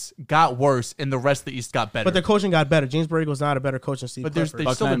 seeds, got worse, and the rest of the East got better. But their coaching got better. James Borrego's not a better coach than Steve But Clifford.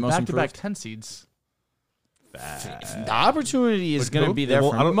 they've still Buckner been most back-to-back improved. 10 seeds. the opportunity is But going to who? be there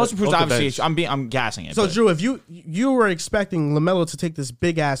Well, for I him. don't- Most improved, off the obviously. bench. I'm gassing it. So, but- Drew, if you were expecting LaMelo to take this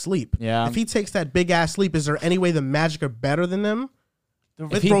big-ass leap, Yeah. if he takes that big-ass leap, is there any way the Magic are better than them?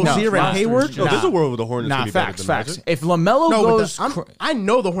 With he- no, Rozier and nah. Hayward? No, there's a world where the Hornets Nah, can be better facts, than facts. Magic. If LaMelo No, goes, but I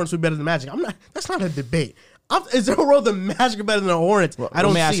know the Hornets will be better than the Magic. That's not a debate. Is there a world the Magic are better than the Hornets? I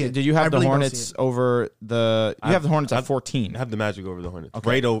don't let me ask see you, it. did you I have the really don't Hornets see it. over the? You have the Hornets at 14. I have the Magic over the Hornets.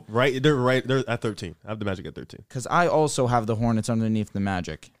 Okay. They're at 13. I have the Magic at 13. Because I also have the Hornets underneath the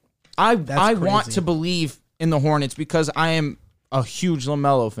Magic. I That's want crazy. to believe in the Hornets because I am a huge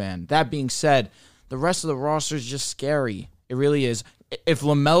LaMelo fan. That being said, the rest of the roster is just scary. It really is. If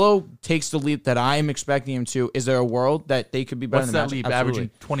LaMelo takes the leap that I am expecting him to, is there a world that they could be better What's than that the leap? Magic? Absolutely.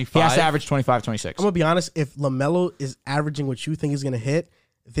 Averaging 25? He has to average 25, 26. I'm gonna be honest. If LaMelo is averaging what you think he's gonna hit,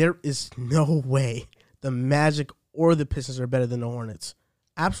 there is no way the Magic or the Pistons are better than the Hornets.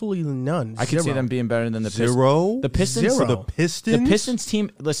 Absolutely none. I can see Zero. them being better than the Pistons. Zero? The Pistons. Zero. The Pistons? The Pistons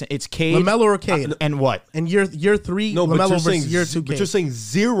team. Listen, it's Cade, LaMelo or Cade. and what? And year 3, No, but LaMelo you're versus saying year 2, but Cade. you're saying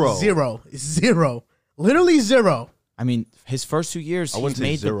zero. Zero. Literally zero. I mean, his first 2 years, I wouldn't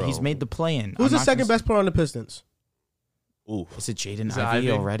say zero. he's made the play-in. Who's I'm the not second gonna- best player on the Pistons? Ooh. Is it Jaden Is it Ivey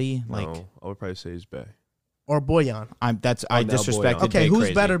Ivy? already? Like, No, I would probably say he's Bay. Or Boyan? I now disrespected. Boyan. Okay, Bay who's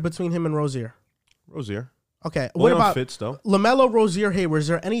crazy. better between him and Rozier? Rozier. Okay, what Boyan about fits though? LaMelo, Rozier, Hayward? Is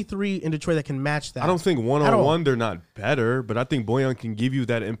there any three in Detroit that can match that? I don't think At all. one-on-one they're not better, but I think Boyan can give you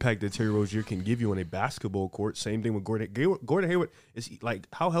that impact that Terry Rozier can give you on a basketball court. Same thing with Gordon. Gordon Hayward is like,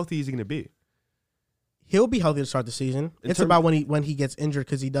 how healthy is he going to be? He'll be healthy to start the season. It's about when he gets injured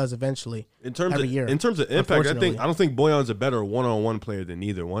because he does eventually. In terms Every of year, impact, unfortunately. I don't think Boyan's a better one-on-one player than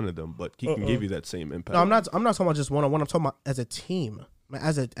either one of them, but he can give you that same impact. No, I'm not talking about just one-on-one. I'm talking about as a team.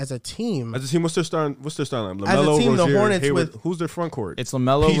 As a team. As a team, what's their starting line? As a LaMelo, team, the Rozier, Hornets Hayward. with- Who's their front court? It's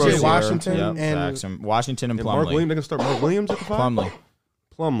LaMelo, PJ Rozier, Washington yep, and- facts, and Washington and And Mark Plumlee. Williams. They're gonna start Mark Williams at the 5.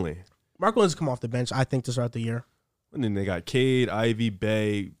 Plumlee. Mark Williams come off the bench, I think, to start the year. And then they got Cade, Ivy,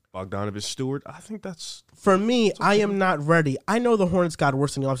 Bay, Bogdanovich, Stewart. I think that's For me, I am not ready. I know the Hornets got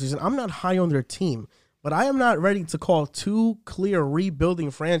worse in the offseason. I'm not high on their team, but I am not ready to call two clear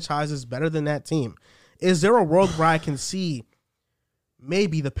rebuilding franchises better than that team. Is there a world where I can see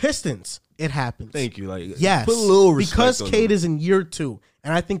maybe the Pistons? It happens. thank you. Like Yes, put a little respect because on Cade them. is in year 2,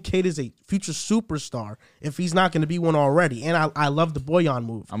 and I think Cade is a future superstar if he's not going to be one already. And I love the Boyan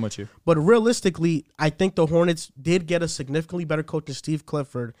move. I'm with you. But realistically, I think the Hornets did get a significantly better coach than Steve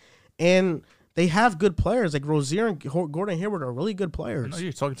Clifford, and they have good players. Like Rozier and Gordon Hayward are really good No, players.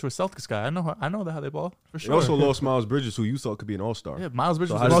 you're talking to a Celtics guy. I know how they ball for They sure. also lost Miles Bridges, who you thought could be an all-star. Yeah, Miles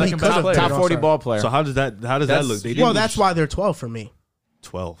Bridges So was how the does second that- best Top player. Top 40 sorry. ball player. So how does that That's- look? They well, didn't Well, that's lose why they're 12 for me.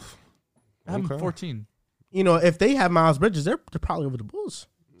 12. I have him Okay. 14. You know, if they have Miles Bridges, they're probably over the Bulls.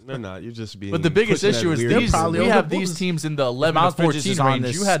 They're not. You're just being. But the biggest pushing that issue is weird- these. probably We over have the these Bulls. teams in the 11 Miles to Bridges 14 is on range.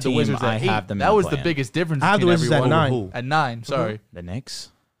 this You had the team, Wizards I at have 8. them in That the was the plan. biggest difference I have the between Wizards at everyone. 9. Who? At 9, sorry. The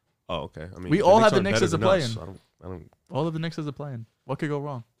Knicks. Oh, okay. I mean, We all have the aren't Knicks better as a than us. play-in. I don't. All of the Knicks as a plan. What could go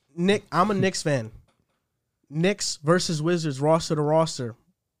wrong? Nick, I'm a Knicks fan. Knicks versus Wizards, roster to roster.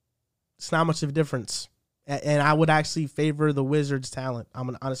 It's not much of a difference. And I would actually favor the Wizards' talent. I'm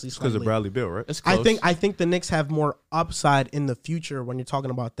gonna honestly Because of slightly. Bradley Beal, right? It's close. I think the Knicks have more upside in the future when you're talking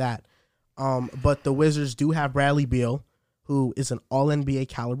about that. But the Wizards do have Bradley Beal, who is an All NBA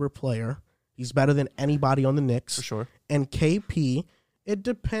caliber player. He's better than anybody on the Knicks. for sure. And KP It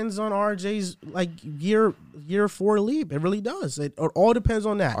depends on RJ's year 4 leap. It really does. It all depends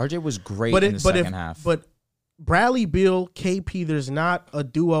on that. RJ was great in the second half. But Bradley Beal, KP, there's not a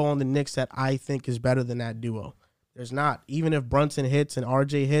duo on the Knicks that I think is better than that duo. There's not. Even if Brunson hits and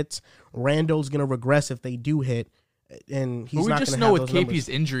RJ hits, Randall's gonna regress if they do hit, and he's not gonna have those numbers. We just know with KP's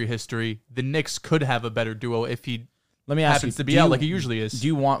injury history, the Knicks could have a better duo if he happens to be out like he usually is. Do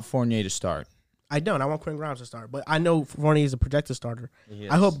you want Fournier to start? I don't. I want Quentin Grimes to start, but I know Fournier is a projected starter.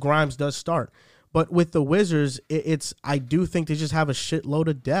 I hope Grimes does start. But with the Wizards, I do think they just have a shitload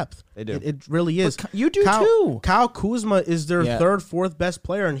of depth. They do. It really is. But you do too. Kyle Kuzma is their third, fourth best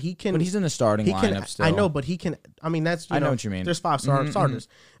player, and he can. But he's in the starting lineup still. I know, but he can. I mean, I know what you mean. There's 5 starters. Mm-hmm.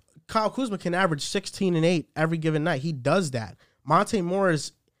 Kyle Kuzma can average 16 and 8 every given night. He does that. Monte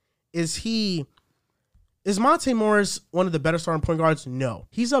Morris, is Monte Morris one of the better starting point guards? No.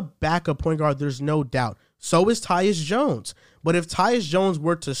 He's a backup point guard, there's no doubt. So is Tyus Jones. But if Tyus Jones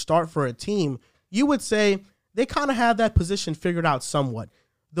were to start for a team, you would say they kind of have that position figured out somewhat.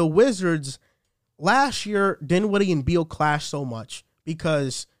 The Wizards, last year, Dinwiddie and Beal clashed so much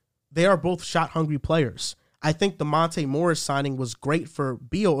because they are both shot-hungry players. I think the Monte Morris signing was great for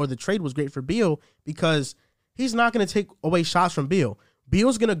Beal, or the trade was great for Beal, because he's not going to take away shots from Beal.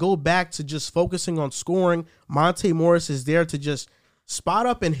 Beal's going to go back to just focusing on scoring. Monte Morris is there to just spot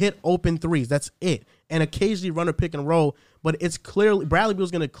up and hit open threes. That's it. And occasionally run a pick and roll. But it's clearly, Bradley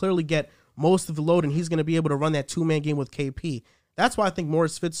Beal's going to clearly get most of the load, and he's going to be able to run that 2-man game with KP. That's why I think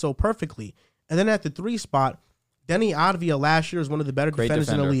Morris fits so perfectly. And then at the 3 spot, Denny Advia last year is one of the better defenders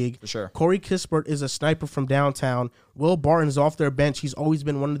in the league. For sure. Corey Kispert is a sniper from downtown. Will Barton's off their bench. He's always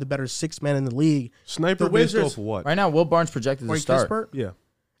been one of the better 6 men in the league. Sniper based off what? Right now, Will Barton's projected to start. Kispert? Yeah.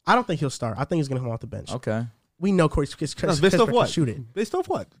 I don't think he'll start. I think he's going to come off the bench. Okay. We know Corey Kispert based off what? can shoot it. Based off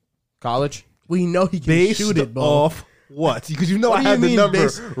what? College? We know he can shoot it, bro. Off what? Because you know I have the number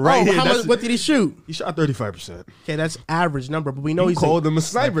right here. What did he shoot? He shot 35%. Okay, that's average number, but we know he called him a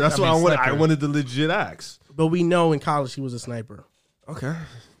sniper. That's why I wanted the legit axe. But we know in college he was a sniper. Okay.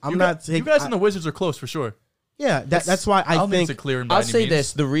 You guys and the Wizards are close for sure. Yeah, that's why I think it's a clear. I'll say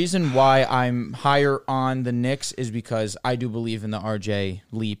this: the reason why I'm higher on the Knicks is because I do believe in the RJ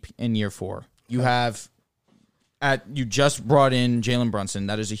leap in year 4. You just brought in Jalen Brunson.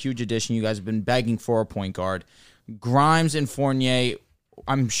 That is a huge addition. You guys have been begging for a point guard. Grimes and Fournier.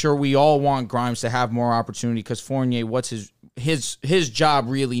 I'm sure we all want Grimes to have more opportunity because Fournier, what's his job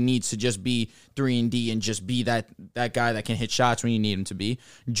really needs to just be 3-and-D and just be that guy that can hit shots when you need him to be.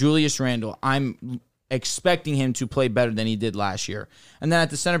 Julius Randle, I'm expecting him to play better than he did last year. And then at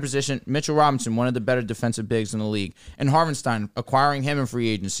the center position, Mitchell Robinson, one of the better defensive bigs in the league. And Harvenstein, acquiring him in free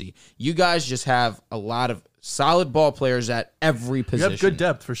agency. You guys just have a lot of solid ball players at every position. You have good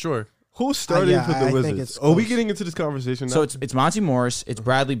depth for sure. Who's starting for the Wizards? Are we getting into this conversation now? So it's Monty Morris, it's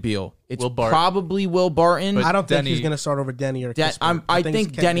Bradley Beal, it's probably Will Barton. But I don't think he's going to start over Denny or Kispert. I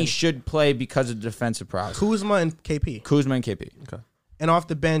think Denny should play because of defensive prowess. Kuzma and KP. Okay. And off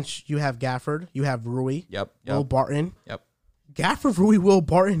the bench, you have Gafford, you have Rui, Will Barton. Yep. Gafford, Rui, Will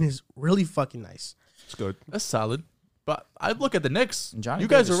Barton is really fucking nice. It's good. That's solid. But I look at the Knicks. You guys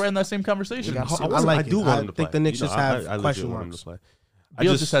Davis. are right in that same conversation. I want him to play. Think the Knicks just have question marks.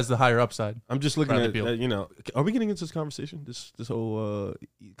 Beal just has the higher upside. I'm just looking at are we getting into this conversation? This whole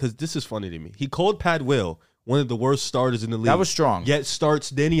because this is funny to me. He called Pat Will one of the worst starters in the league. That was strong. Yet starts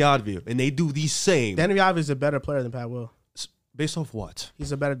Denny Advia, and they do the same. Denny Advia is a better player than Pat Will. Based off what?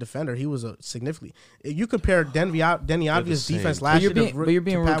 He's a better defender. He was a significantly. If you compare Denny Advia's defense last year, but you're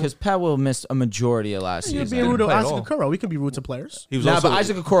being rude because Pat Will missed a majority of last season. You're being rude to Isaac Okoro. We can be rude to players. But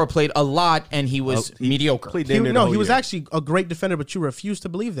Isaac Okoro played a lot, and he was mediocre. He was actually a great defender, but you refuse to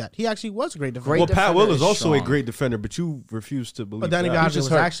believe that. He actually was a great defender. Pat Will is also a great defender, but you refuse to believe that. But Denny Advia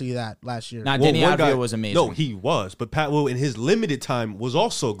was actually that last year. Denny Advia was amazing. No, he was. But Pat Will, in his limited time, was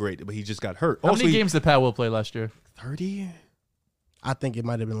also great, but he just got hurt. How many games did Pat Will play last year? 30? I think it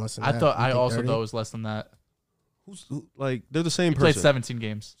might have been less than that. I also thought it was less than that. They're the same person. Played 17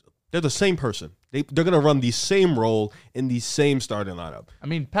 games. They're the same person. They're going to run the same role in the same starting lineup. I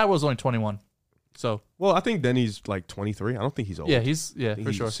mean, Pat was only 21. So, I think Denny's like 23. I don't think he's old. Yeah, he's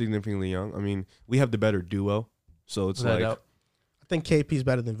for sure significantly young. I mean, we have the better duo, so it's I think KP's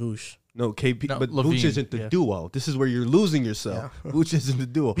better than Vooch. No, KP, but Vooch isn't the duo. This is where you're losing yourself. Yeah. Vooch isn't the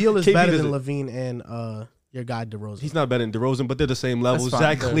duo. Beal is better than Levine and your guy DeRozan. He's not better than DeRozan, but they're the same level.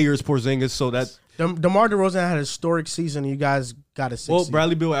 Zach clears Porzingis, so that DeMar DeRozan had a historic season. You guys got a 6 seed.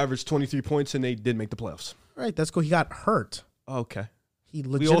 Bradley Beal averaged 23 points, and they did make the playoffs. Right, that's cool. He got hurt. Okay. He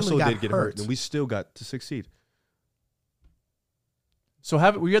legitimately got hurt, and we still got to 6 seed.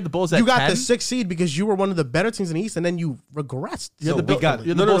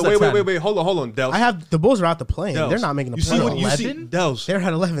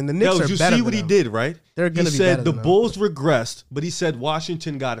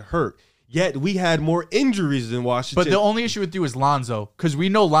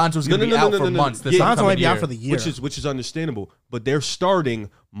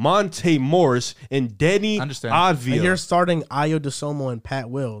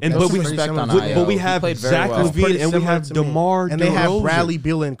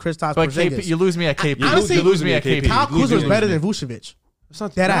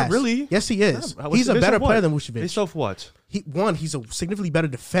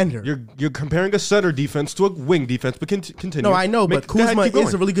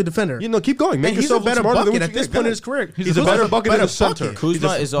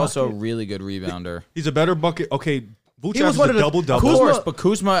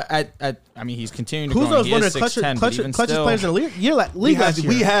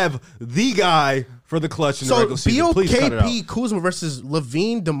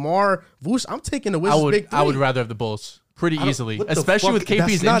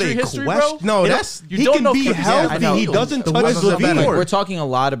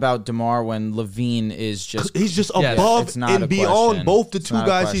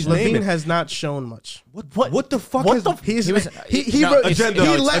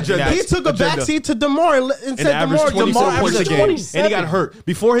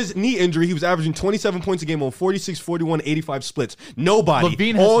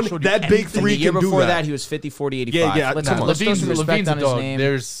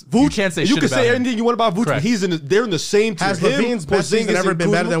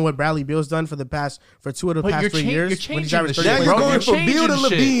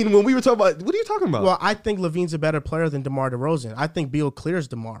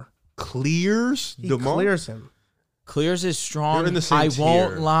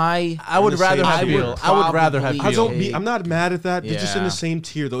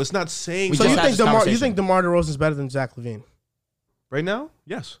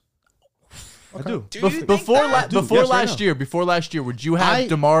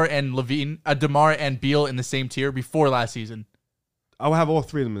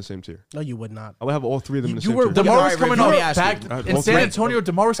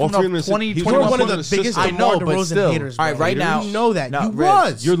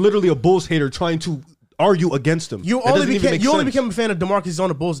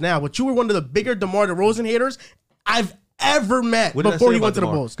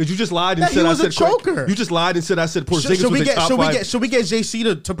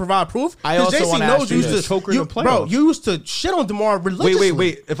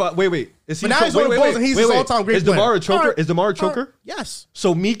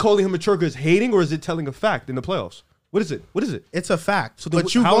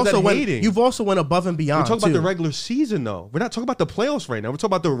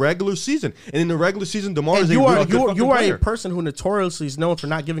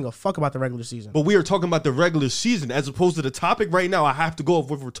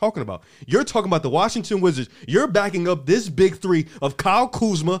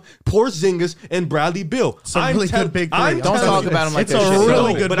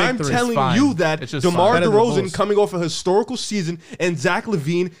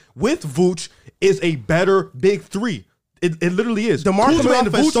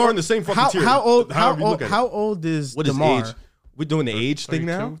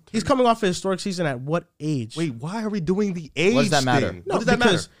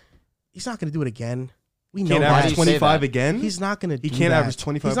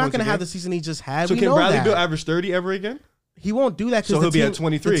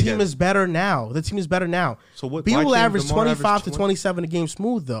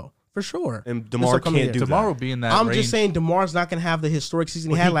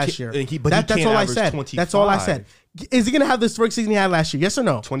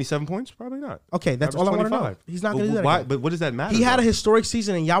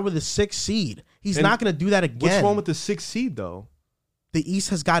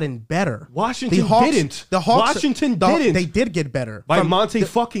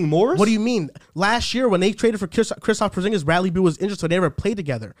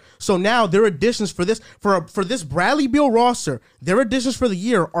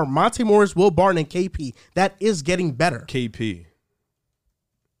 are Monte Morris, Will Barton, and KP. That is getting better. KP.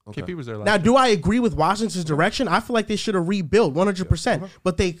 KP was there last Now, year. do I agree with Washington's direction? I feel like they should have rebuilt 100%,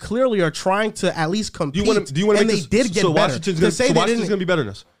 but they clearly are trying to at least compete. Do you want to and make they this, did get so better. Washington's To gonna, say so they Washington's didn't- going to be better than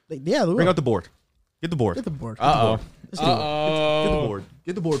us. Yeah, they will. Bring out the board. Get the board. Get the board. Uh-oh. Let's do it. Get the board.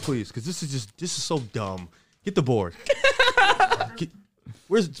 Get the board, please, because this is so dumb. Get the board.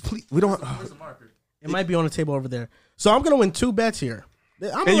 Please, we don't. Where's the marker? It might be on the table over there. So I'm gonna win 2 bets here.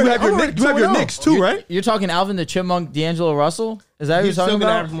 And you have your Knicks too, right? You're talking Alvin the Chipmunk, D'Angelo Russell? Is that who you're He's still talking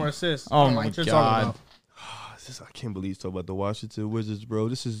gonna about? average more assists. Oh I don't know my what you're talking God. about. I can't believe talking about the Washington Wizards, bro.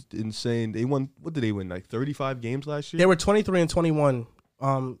 This is insane. They won. What did they win? Like 35 games last year. They were 23 and 21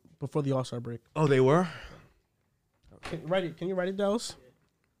 before the All-Star break. Oh, they were. Can you write it, Dallas?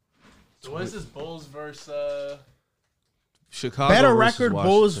 So what is this Bulls versus? Chicago. Better versus record,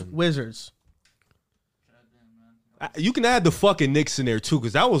 Washington. Bulls, Wizards. You can add the fucking Knicks in there too,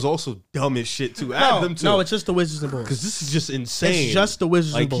 because that was also dumb as shit too. Add them too. No, it's just the Wizards and Bulls. Because this is just insane. It's just the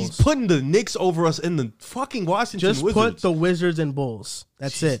Wizards and like Bulls. he's putting the Knicks over us in the fucking Washington Just Wizards. put the Wizards and Bulls.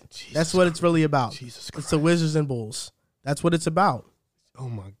 That's it. Jesus That's what it's really about. Jesus It's the Wizards and Bulls. That's what it's about. Oh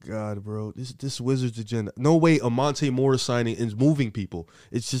my God, bro! This Wizards agenda. No way, a Monte Morris signing is moving people.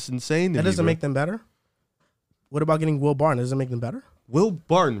 It's just insane. That doesn't make them better. What about getting Will Barton? Does it make them better? Will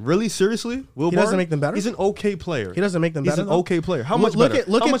Barton, really? Seriously? Will He Barton? doesn't make them better? He's an okay player. He doesn't make them He's better. an though? okay player. How Look- much look better? at-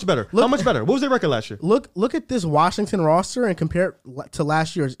 look How at- much better? look- How much better? What was their record last year? Look at this Washington roster and compare it to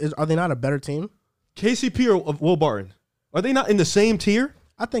last year's. Are they not a better team? KCP or Will Barton? Are they not in the same tier?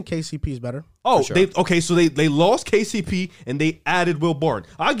 I think KCP is better. Oh, sure. so they lost KCP and they added Will Barton.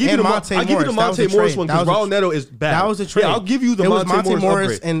 I'll give And you the Monte I'll give you the Morris. That was Monte a Morris trade. one That because was a Raul Neto is bad. That was a trade. Yeah, I'll give you the It was Monte Monte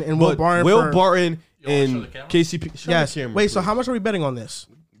Morris upgrade. and Will But Barton Will for- Barton You wanna show and the camera? KCP. Show Yes. the camera, Wait. So please. how much are we betting on this?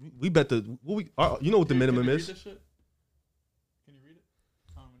 We bet the you know what the minimum Can you is? read this shit? Can you read it?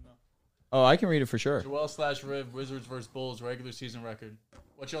 I don't even know. Oh, I can read it for sure. Joel/Riv Wizards versus Bulls regular season record.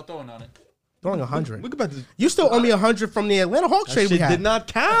 What y'all throwing on it? Throwing 100. Look about this. You still owe me 100 from the Atlanta Hawks trade we Shit had. did not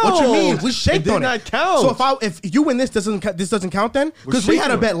count. What you mean? We shaped it on did it. not count. So if you win this doesn't count then? Because we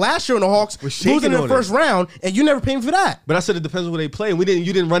had a shaking bet last year on the Hawks We're shaking losing in the on first it. round, and you never paid me for that. But I said it depends on where they play, and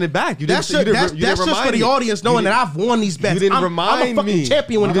you didn't run it back. You didn't. That's you didn't, just, you didn't that's just for remind the me. audience knowing You that I've won these bets. You didn't I'm remind a fucking me.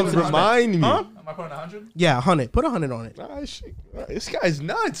 champion when you it comes didn't to this bet. remind me. Huh? Am I putting 100? Yeah, 100. Put 100 on it. Ah, shit. This guy's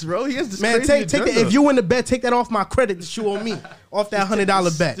nuts, bro. He has this Man, crazy take agenda. that. If you win the bet, take that off my credit that you owe me, off that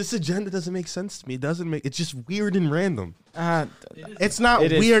 $100 bet. This agenda doesn't make sense to me. It doesn't make. It's just weird and random. It's not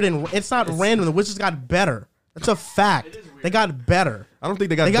It is. weird and it's not random. The Wizards got better. That's a fact. They got better. I don't think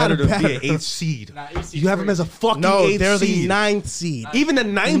they got They got better to be better. an 8th seed. Nah, 8th seed's You have them as a fucking No, 8th they're the seed. 9th seed. Even the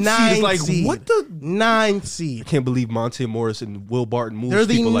 9th seed is like, seed. what the? 9th seed. I can't believe Monte Morris and Will Barton moves They're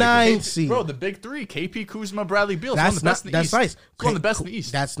the people like 9th this. seed. Bro, the big three: KP, Kuzma, Bradley Beal. It's one of That's the best in the that's East. nice. It's one of the best in the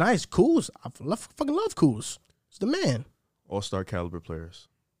East. That's nice. Kuz. Fucking love Kuz. It's the man. All-star caliber players.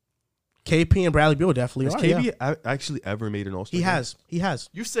 KP and Bradley Beal definitely Has are. KB yeah. actually ever made an All-Star? He game? has. He has.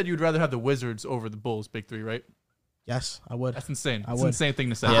 You said you'd rather have the Wizards over the Bulls, big three, right? Yes, I would. That's insane. I It's would. an insane thing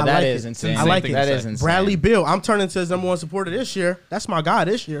to say. Yeah, I that like is it. insane. I like it. That is insane. Bradley Beal. I'm turning to his #1 supporter this year. That's my guy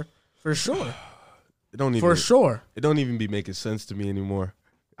this year. For sure. It don't even. For sure. It don't even be making sense to me anymore.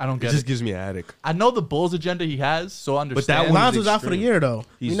 I don't It get just it. gives me a headache. I know the Bulls agenda he has, so I understand. that one- Lonzo's out for the extreme. year though.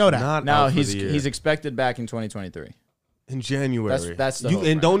 He's we know that. not No, out for he's the year. he's expected back in 2023. in January. That's the hope,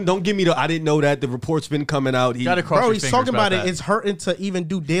 and right? don't give me the. I didn't know that the report's been coming out. He Gotta cross Bro, your he's fingers talking about it. that. It's hurting to even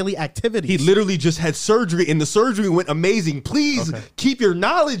do daily activities. he literally just had surgery, and the surgery went amazing. Please keep your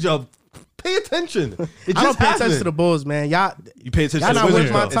knowledge of. Pay attention. It I don't just pay attention happened. to the Bulls, man. Y'all, You pay attention y'all to the not worth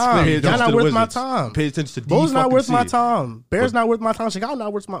Wizards. my though. time. Pay Y'all attention not to the worth my Wizards. time. Pay attention to Bulls not fucking worth my seed. time. Bears not worth my time. Chicago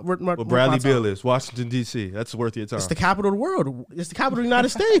not worth my But Bradley Beal is Washington D.C. That's worth your time. It's the capital of the world. It's the capital of the United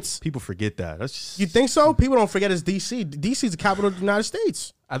States. People forget that. That's just, You think so? People don't forget it's DC. DC is the capital of the United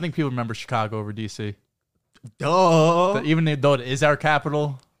States. I think people remember Chicago over DC. duh. Even though it is our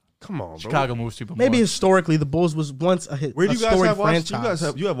capital, Come on, bro. Chicago moves people Maybe more. historically, the Bulls was once a hit. Where do a you guys storied have Washington?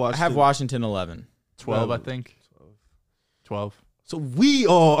 franchise. You have I Washington. have Washington 11. 12, I think. 12. So we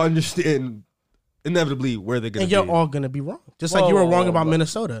all understand inevitably where they're going And to be. you're all gonna be wrong, just Whoa, like you were whoa, wrong whoa, about whoa.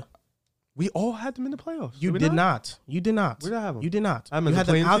 Minnesota. We all had them in the playoffs. You did not. You did not. Where did I have 'em? You did not. I have 'em You as a had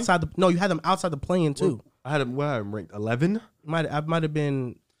them play-in team? outside the. No, you had them outside the play-in too. I had them ranked 11. I might have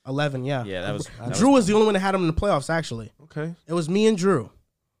been 11. Yeah. Yeah, that was Drew was the only one that had them in the playoffs. Actually, Okay. it was me and Drew.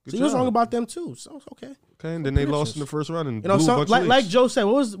 Good So he was job. wrong about them too. So it's okay. Okay, and then they lost in the first round and You know, blew a some, bunch like of like leads. Joe said,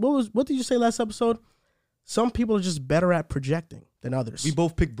 what did you say last episode? Some people are just better at projecting than others. We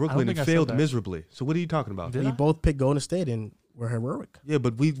both picked Brooklyn think and I said failed that. miserably. So what are you talking about? Did we I? both picked Golden State and we're heroic. Yeah,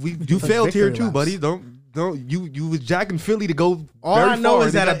 but you failed here victory too, laps. buddy. Don't you was jacking Philly to go All very I know far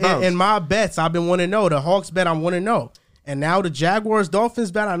is and they that got bounced. in my bets, I've been 1-0. The Hawks bet, I'm 1-0. And now the Jaguars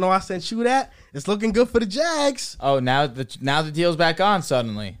Dolphins bet, I know I sent you that. It's looking good for the Jags. Oh, now the deal's back on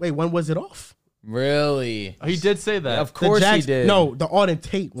suddenly. Wait, when was it off? Really? He did say that. Of course he did. No, the Auden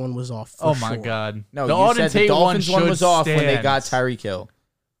Tate one was off. Oh for my sure. God. No, the you Auden said the Tate Dolphins one was off when they stand. got Tyreek Hill.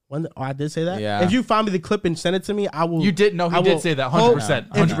 I did say that. Yeah. If you find me the clip and send it to me, I will. You did. No, he I did will say that. whole- 100%.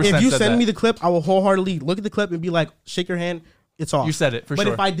 If 100% you said send that. me the clip, I will wholeheartedly look at the clip and be like, "Shake your hand. It's off." You said it, for but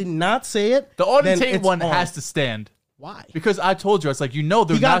sure. if I did not say it, The Auden then Tate it's one on. has to stand. Why? Because I told you, I was like, they're He not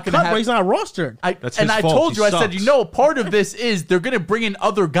got going to cut, have. but he's not rostered. That's and his I fault. told He you, I said, sucks. part of this is they're going to bring in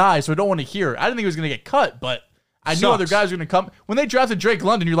other guys, so I don't want to hear. I didn't think he was going to get cut, but I knew other guys were going to come. When they drafted Drake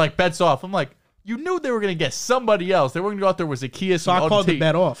London, you're like, bets off. I'm like, you knew they were going to get somebody else. They weren't going to go out there with Zacchaeus. So and I called Auden the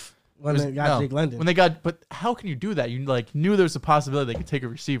bet off when Tate. they got No. Jake London. When they got, but how can you do that? You knew there was a possibility they could take a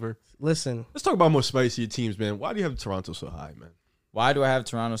receiver. Listen, Let's talk about more spicier teams, man. Why do you have Toronto so high, man? Why do I have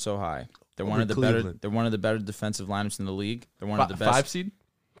Toronto so high? They're one Over of the better. Cleveland. They're one of the better defensive lineups in the league. They're one of the best. 5 seed?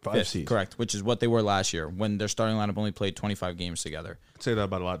 5 Fifth, seeds. correct, which is what they were last year when their starting lineup only played 25 games together. I'd say that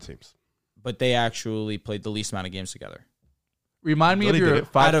about a lot of teams. But they actually played the least amount of games together. Remind me No, of they your didn't.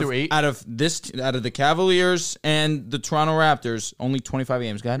 5 out of through 8. out of the Cavaliers and the Toronto Raptors, only 25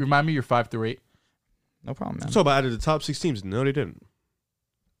 games. Go ahead. Remind me your 5 through 8. No problem, man. So, about out of the top 6 teams, no, they didn't.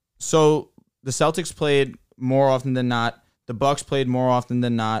 So the Celtics played more often than not. The Bucks played more often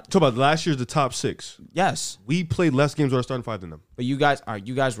than not. Talk about last year's the top 6. Yes, We played less games with our starting 5 than them. but you guys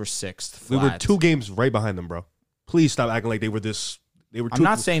were sixth. We were flat. 2 games right behind them, bro. Please stop acting like they were this. They were. I'm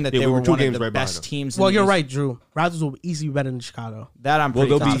not saying that they were two one of games the right behind best them. teams. in well, the you're East. right, Drew. Raptors will easily be better than Chicago. That I'm Well, pretty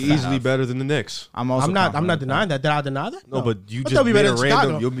they'll be confident easily of. better than the Knicks. I'm also. I'm not confident of denying that. Did I deny that? No, but you But just they'll be made better a than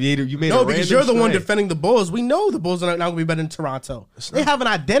random. Chicago. You made No, a because random you're the one trade. defending the Bulls. We know the Bulls are not going to be better than Toronto. They have an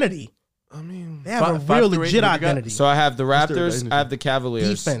identity. I mean, They have a 5 real through 8, legit who you got? identity. So I have the their Raptors. identity? I have the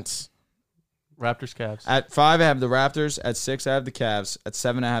Cavaliers. Defense. Raptors, Cavs. At 5, I have the Raptors. At 6, I have the Cavs. At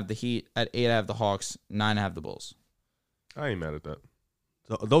 7, I have the Heat. At 8, I have the Hawks. 9, I have the Bulls. I ain't mad at that.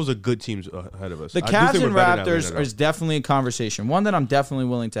 So those are good teams ahead of us. The I do Cavs think and we're better than Raptors Atlanta, is definitely a conversation. One that I'm definitely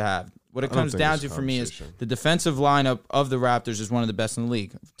willing to have. What it I don't comes think down it's to a for me is conversation. the defensive lineup of the Raptors is one of the best in the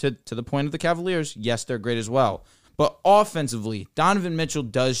league. To the point of the Cavaliers, yes, they're great as well. But offensively, Donovan Mitchell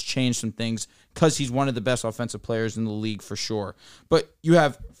does change some things because he's one of the best offensive players in the league for sure. But you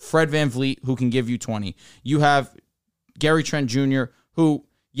have Fred VanVleet, who can give you 20. You have Gary Trent Jr., who,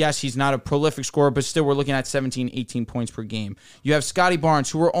 yes, he's not a prolific scorer, but still we're looking at 17, 18 points per game. You have Scotty Barnes,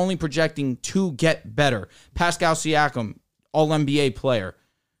 who are only projecting to get better. Pascal Siakam, all-NBA player.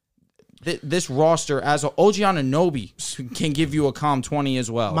 This roster, as OG Anunoby, can give you a calm 20 as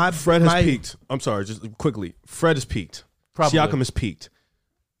well. Fred has peaked. I'm sorry, just quickly. Fred has peaked. Probably. Siakam has peaked.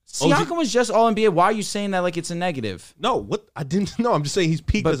 Siakam was just all-NBA. Why are you saying that like it's a negative? No, what I didn't know. I'm just saying he's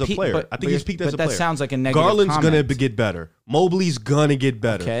peaked as a player. I think he's peaked as a player. But that sounds like a negative Garland's comment. gonna get better. Mobley's gonna get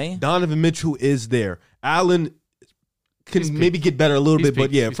better. Okay. Donovan Mitchell is there. Allen can maybe get better a little He's bit, but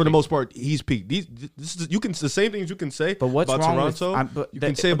peaked. yeah, He's for the peaked. most part, he's peaked. The same things you can say But what's about wrong with- Toronto. You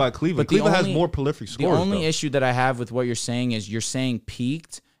can say about Cleveland. but the Cleveland has only- more prolific The scorers. only though. issue that I have with what you're saying is you're saying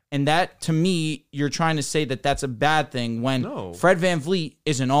peaked, and that to me, you're trying to say that that's a bad thing when No. Fred VanVleet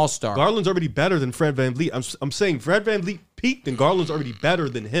is an all-star. Garland's already better than Fred VanVleet. I'm saying Fred VanVleet peaked and Garland's already better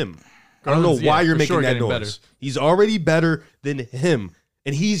than him. I don't know Garland's, why yeah, you're for making sure that getting noise. better. He's already better than him,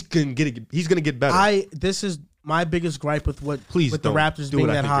 and he's gonna get better. This is my biggest gripe with Please with the don't Raptors do being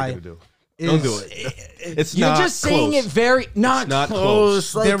what I that think high. they're gonna do. Don't do it. It's You're not just saying close. it very not, It's not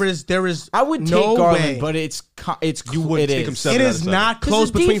close. close. Like, There is. I would take no Garland, way. but it's You would it take is. him seven It out is of seven. not 'Cause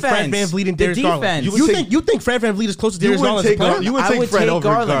close the between Fred defense. VanVleet and The Darius Garland. defense. You think Fred VanVleet is close to You Darius would Garland as a take player? Gar- you would I take would Fred take over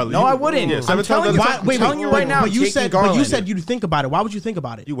Garland. No, I wouldn't. Yeah, I'm seven telling times you, out of why- seven. wait, telling you right now, But you taking said, Garland. you'd think about it. Why would you think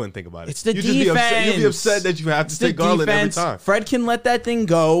about it? You wouldn't think about it. It's the You'd just be upset. You'd be defense. upset that you have to It's the take Garland defense. every time. Fred can let that thing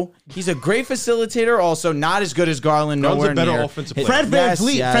go. He's a great facilitator. Also, not as good as Garland. Garland's a Nowhere better near. offensive His- player. Fred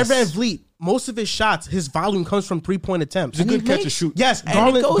VanVleet. Yes. Fred VanVleet. Most of his shots, his volume comes from 3-point attempts. He's a good he catch and makes- shoot. Yes,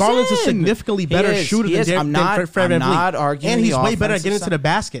 And it goes Garland's a in. significantly He better is. shooter He is. than Fred I'm VanVleet. not arguing and he's the way better at offensive getting to side. the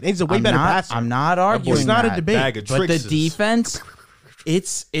basket. And he's a way I'm better not, passer. I'm not arguing. It's not a that. debate. Bag of But the tricks is- defense,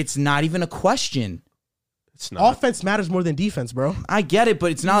 it's not even a question. It's not. Offense matters more than defense, bro. I get it,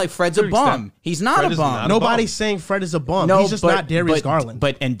 but it's not like Fred's a To an bum. extent. He's not Fred a is bum. not a Nobody's bum. saying Fred is a bum. No, He's just but, not Darius but, Garland.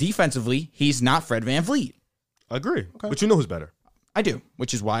 But and defensively, he's not Fred VanVleet. I agree. But you know who's better. I do,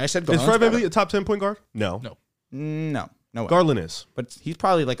 which is why I said Is Garland's Fred better. VanVleet a top 10 point guard? No. No way. Garland is. But he's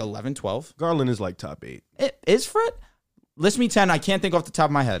probably like 11, 12. Garland is like top 8. Is Fred? List me 10. I can't think off the top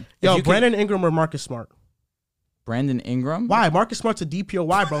of my head. If Yo, you could- Brandon Ingram or Marcus Smart? Brandon Ingram? Why? Marcus Smart's a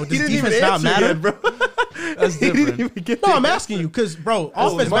DPOY, bro. He Does didn't even defense not answer matter? yet, bro. That's He didn't different. even get No, there. I'm asking you because, bro,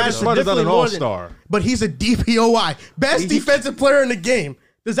 Oh, offense Marcus matters Smart is not significantly an more than. all-star. But he's a DPOY, best defensive player in the game.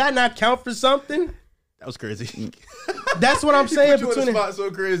 Does that not count for something? That was crazy. That's what I'm saying. Put you on the spot so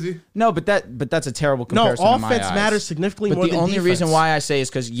crazy. No, but that's a terrible No, comparison. in my offense eyes. matters significantly But more the than only defense. reason why I say is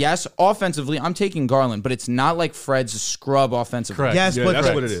because yes, offensively, I'm taking Garland, but it's not like Fred's scrub offensively. Correct. Yes, Yeah, but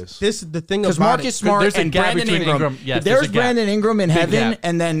that's what it is. This is the thing Because about Marcus it. Smart There's a and gap Brandon between Ingram. Ingram. Yes, there's there's a gap. Brandon Ingram in heaven, gap.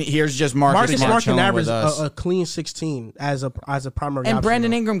 and then here's just Marcus Marcus Smart Smart can chilling average with us. a clean 16 as a primary And option, Brandon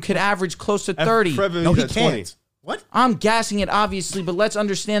though. Ingram could average close to 30. Fred No, he at 20. can't. What? I'm gassing it, obviously, but let's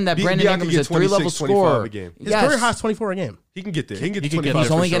understand that B- Brandon B.I. Ingram could is a get 26, 3-level 25 scorer. a game. His career high is 24 a game. He can get there. He can get He to can get 25 He's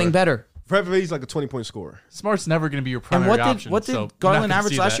there. only for getting sure. better. Fred VanVleet's like a 20-point scorer. Smart's never going to be your And primary what option. did so we're not Garland gonna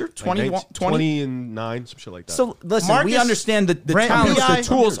average see last that. year? Like 20? 20 and 9, some shit like that. So listen, we Marcus- understand the Brand- talents, B.I. the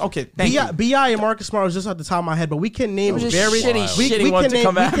tools. Okay, thank you. B.I. and Marcus Smart was just at the top of my head, but we can name It was just very shitty one to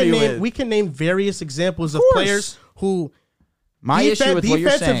come at me with. we can name various examples of course. players who My issue with what you're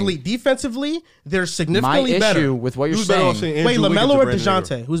saying. defensively, they're My significantly issue better. with what you're Who's better off saying. saying Wait, Andrew LaMelo Wiggins or Brandon Ingram?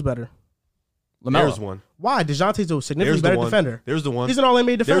 DeJounte? Who's better? There's LaMelo. one. Why? DeJounte's a significantly There's the better one. defender. There's the one. He's an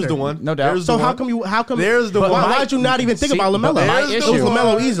all-NBA defender. There's the one. No doubt. There's So the how one. come How come? There's the why, one. Why'd you not even think See, about but LaMelo? my It issue- was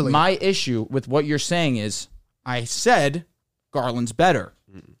LaMelo easily. My issue with what you're saying is, I said Garland's better.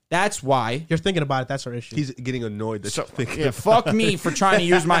 That's why. You're thinking about it. That's our issue. He's getting annoyed that you're thinking. Yeah, fuck me for trying to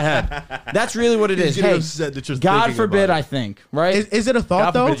use my head. That's really what it is. He's getting Hey, upset that you're God thinking forbid, about I it. think, right? Is it a thought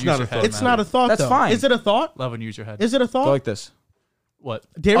God though? forbid you use not your a thought. head, It's man. not a thought. That's though. fine. Is it a thought? Love when you use your head. Is it a thought? Go like this. What?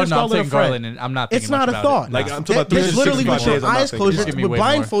 Darius I'm Garland taking and Fred. Garland, and I'm not thinking It's much not a about thought. it. Like, No. I'm talking about That's literally 365 with your days. I'm not eyes thinking closed, about Just give it. me with way more.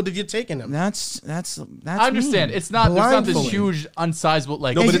 blindfolded, you're taking him. That's I understand. mean. It's not. There's not this Blindfolded. huge, unsizable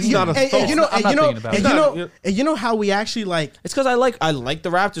like. No, but it's not a and thought. you know, I'm and not you know, thinking about and it. you It's know, not- and you know how we actually like, It's because I like the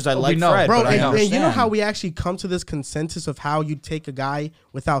Raptors. I like know, Fred, bro, but I and you know understand. how we actually come to this consensus of how you take a guy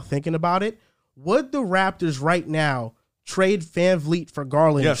without thinking about it. Would the Raptors right now trade VanVleet for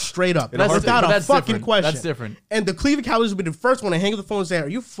Garland Yes. straight up That's without but a that's fucking different. question? That's different. And the Cleveland Cavaliers would be the first one to hang up the phone and say, "Are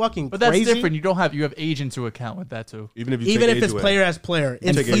you fucking But that's crazy?" different. You have agents to account with that too. Even if you Even take if it's age away. player as player,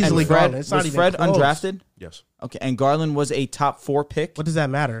 it's take age easily away. Garland. Fred, It's not was even Fred close. undrafted? Yes. Okay, and Garland was a top 4 pick. What does that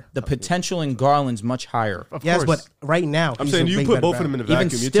matter? The potential in Garland's much higher. Of Yes, course. but right now, I'm he's saying a you big put better both of back. them in a Even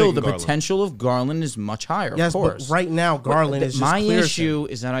vacuum. You're still, taking the Garland. potential of Garland is much higher. Yes, of course. but right now, Garland is just my clear as issue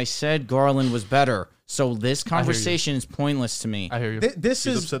is that I said Garland was better. So this you. conversation is pointless to me. I hear you. This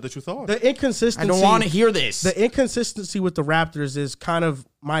He's is upset that you thought. the inconsistency. I don't want to hear this. The inconsistency with the Raptors is kind of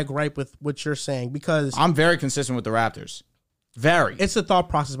my gripe with what you're saying because I'm very consistent with the Raptors. Very. it's the thought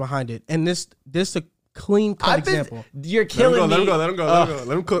process behind it, and this a clean cut example. You're Let him killing go. Let me. him go. Let him go. Let him go.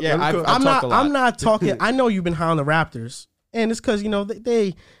 Let him cook. yeah, Let him cook. I've I'm not. talked a lot. I'm not talking. I know you've been high on the Raptors, and it's because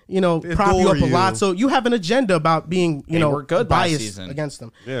they prop you adore up a lot. you. So you have an agenda about being Hey, we're good last biased season. against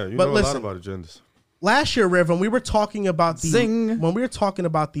them. Yeah, you but know listen, a lot about agendas. last year, Riv, when we were talking about the Zing. when we were talking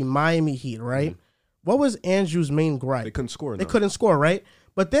about the Miami Heat, right? What was Andrew's main gripe? They couldn't score They enough. couldn't score, right?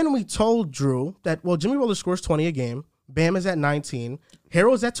 But then we told Drew that Jimmy Butler scores 20 a game. Bam is at 19.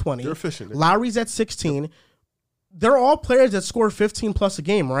 Harrell's at 20. They're efficient. Lowry's at 16. They're all players that score 15 plus a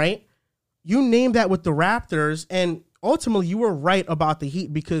game, right? You named that with the Raptors, and ultimately you were right about the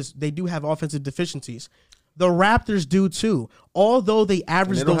Heat because they do have offensive deficiencies. The Raptors do too. Although they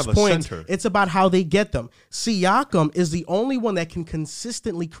average they don't those have a points, center. it's about how they get them. Siakam is the only one that can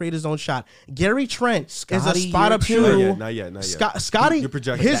consistently create his own shot. Gary Trent is a Scotty, spot up you're shooter. Not yet. Scotty, You're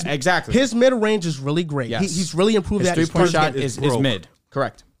projecting. his Exactly. his mid range is really great. Yes. He's really improved His that. 3-point His shot first is broke. mid.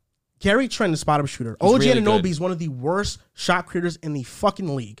 Correct. Gary Trent is spot up shooter. OG really Anunoby good. is one of the worst shot creators in the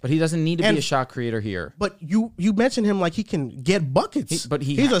fucking league. But he doesn't need to And- be a shot creator here. But you mentioned him like he can get buckets. He's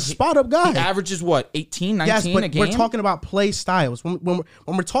a he- spot up guy. He averages what, 18, 19 yes, but a game? we're talking about play styles. When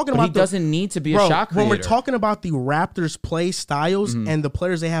we're talking But about he doesn't need to be a shot creator. When we're talking about the Raptors' play styles and the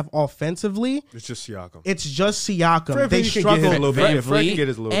players they have offensively, It's just Siakam. it's just Siakam. Fred They VanVleet can get his a struggle. little bit. Van Fred can Vliet get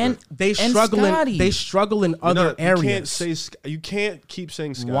his a little and bit. They and struggle. Scotty. They struggle in other You areas. can't say you can't keep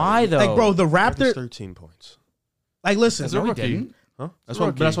saying Scotty. Why though? like, bro, the Raptors Raptor. 13 points. Like, listen, As a No, he rookie. didn't. Huh? That's Rookie.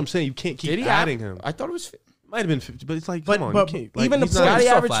 what. But that's what I'm saying. You can't keep Did he adding him. I thought it was. Might have been 50, but it's like, But- come on, but you can't. Like, even the he's points- not Scotty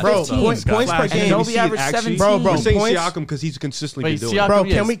stuff averaged like bro, that. 15. points per Flashy. game. And You Nobi see averaged actually- 17. Bro, We're saying points- Siakam because he's consistently Wait, been doing Siakam- it. Bro,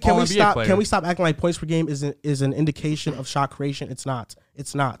 Yes, can we all NBA stop? player. Can we stop acting like points per game is an indication of shot creation? It's not.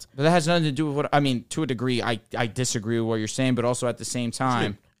 It's not. But that has nothing to do with what I mean. To a degree, I disagree with what you're saying, but also at the same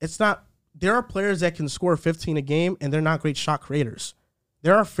time, It's not. There are players that can score 15 a game, and they're not great shot creators.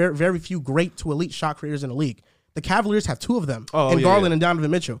 There are very few great to elite shot creators in the league. The Cavaliers have 2 of them, Oh, in yeah, Garland yeah. and Donovan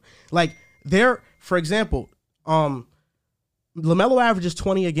Mitchell. Like for example, LaMelo averages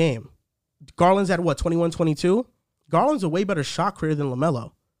 20 a game. Garland's at what, 21, 22? Garland's a way better shot creator than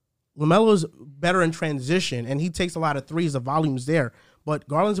LaMelo. LaMelo's better in transition, and he takes a lot of threes. The volume's there, but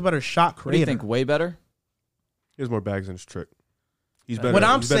Garland's a better shot what do you creator. think? Way better. He has more bags in his trick. He's better. What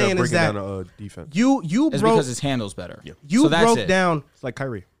I'm he's better at saying is breaking that down defense. you It's broke because his handle's better. Yeah. you So that's broke it. down. It's like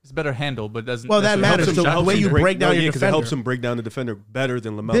Kyrie. It's better handle, but doesn't. Well, that necessarily matters. help The him way shot you defender. break down your because it helps defender. him break down the defender better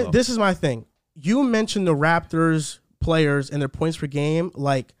than LaMelo. This is my thing. You mentioned the Raptors players and their points per game,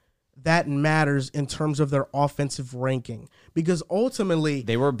 like that matters in terms of their offensive ranking because ultimately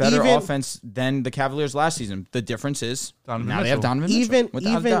They were better even- offense than the Cavaliers last season. The difference is Donovan now they have Mitchell. Donovan Mitchell.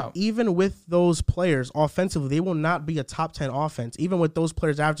 without a doubt. Even with those players offensively, they will not be a top 10 offense. Even with those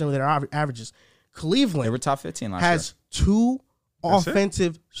players averaging their averages, Cleveland They were top 15 last has two That's it?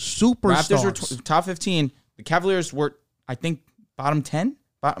 offensive year. superstars. Raptors were top 15. The Cavaliers were, I think, bottom 10.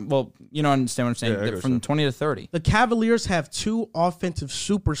 Well, you know, understand what I'm saying. Yeah, I They're get from what 20 to 30. The Cavaliers have two offensive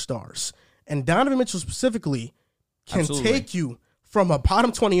superstars, and Donovan Mitchell specifically can Absolutely. take you from a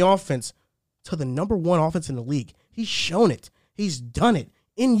bottom 20 offense to the number one offense in the league. He's shown it. He's done it.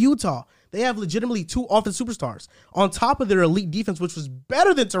 In Utah, they have legitimately two offensive superstars on top of their elite defense, which was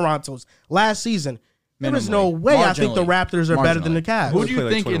better than Toronto's last season. There is no Minimally. way I think the Marginally. Raptors are better than the Marginally. Cavs. Who do you play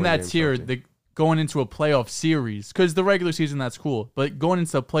like think in 21 that games, tier probably. going into a playoff series? Because the regular season, that's cool, but going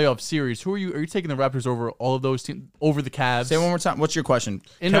into a playoff series, who are you? Are you taking the Raptors over all of those teams, over the Cavs? Say it one more time. What's your question?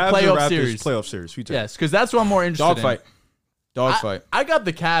 in Cavs a playoff or Raptors series. Playoff series. Who you take? Yes, because that's what I'm more interested Dogfight. in. Dogfight. I got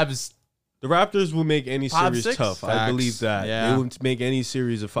the Cavs. The Raptors will make any 5, series 6? tough. I Facts. believe that. Yeah. They will make any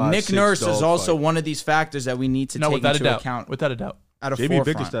series a 5. Nick 6 Nurse is dog also fight. one of these factors that we need to No, take without a into doubt. account. Without a doubt. At a JB forefront.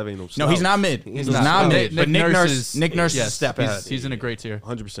 Bickerstaff ain't no No, he's slouch. not mid. He's He's not. not No, mid. But Nick Nurse is yes, a step ahead. He's in a great tier.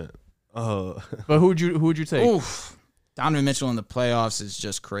 100%. But who would you take? Oof. Donovan Mitchell in the playoffs is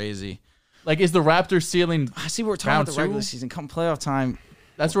just crazy. Like, is the Raptors ceiling? I see we're talking Round about the regular two? season. Come playoff time,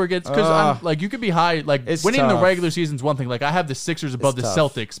 That's where it gets because like you could be high. Like It's winning the tough. regular season is one thing. Like I have the Sixers above It's the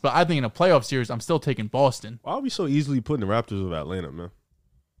tough. Celtics, but I think in a playoff series, I'm still taking Boston. Why are we so easily putting the Raptors with Atlanta, man?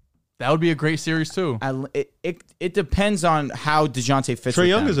 That would be a great series too. it depends on how DeJounte fits. Trae with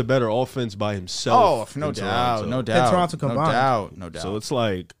Young them. is a better offense by himself. Oh, no in doubt, Toronto. no doubt, Toronto no combined. doubt, no doubt. So it's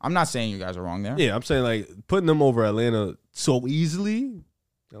like, I'm not saying you guys are wrong there. yeah, I'm saying like putting them over Atlanta so easily.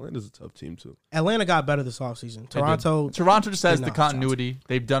 Atlanta's a tough team too. Atlanta got better this offseason. They did. Toronto just has did the not. continuity.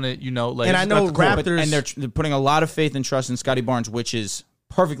 They've done it, like And I know that's cool. Raptors- and they're putting a lot of faith and trust in Scotty Barnes, which is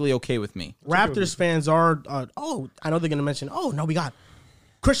perfectly okay with me. Raptors fans are, I know they're going to mention, no, we got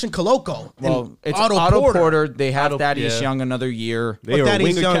Christian Koloko. Well, and it's Otto Otto Porter. Porter. They have Otto- Thaddeus yeah. Young another year. They But are a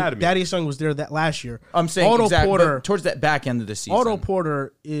Thaddeus wing Young, academy. Thaddeus Young was there that last year. I'm saying Otto exactly Porter, towards that back end of the season. Otto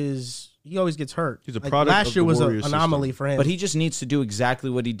Porter he always gets hurt. He's a Like, product last of year the was an Warriors anomaly system. for him. But he just needs to do exactly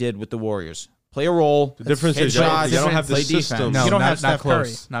what he did with the Warriors. Play a role. The difference hit is y'all shots, don't have the play system. defense. No, You don't not, have Steph not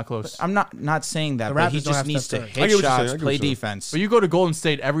close. Curry. Not close. I'm not saying that, The but he Raptors don't just have needs Steph to Curry. I hit get what you're saying. I shots, get what play you're saying. defense. But you go to Golden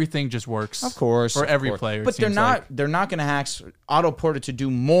State, everything just works. Of course, for every of course. player. it But they're seems not. like. They're not going to ask Otto Porter to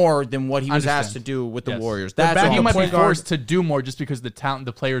do more than what he was Understand. asked to do with the Yes. Warriors. They're That's back all. He in I'm might be point saying. guard. forced to do more just because the talent,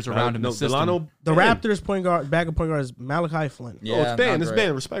 the players around him, the system. Delano, the Ben. Raptors backup point guard is Malachi Flynn. Yeah, Oh, it's Ben. not It's great.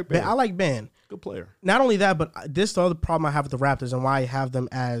 Ben. Respect Ben. I like Ben. Good player. Not only that, but this is the other problem I have with the Raptors and why I have them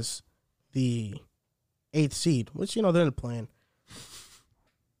as the 8th seed, which, they're in the plan.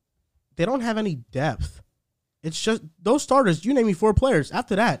 They don't have any depth. It's just those starters, you name me 4 players.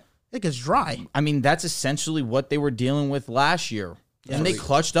 After that, it gets dry. I mean, that's essentially what they were dealing with last year, and they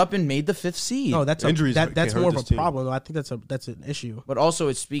clutched up and made the 5th seed. No, that's Injuries that's can't hurt more of this a team. problem. Though. I think that's an issue. But also,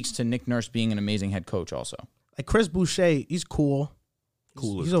 it speaks to Nick Nurse being an amazing head coach. Also, Like Chris Boucher, he's cool.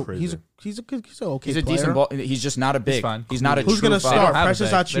 Cool He's is a, crazy. he's an okay he's a player. decent ball. He's just not a big. fine. He's not a Who's true gonna five. start? have a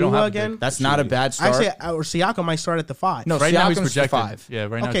Precious big. They don't have Achiuwa a big. again? That's not a bad start. Actually, or Siakam might start at the 5. No, Right now he's Siakam's the projected. 5. Yeah,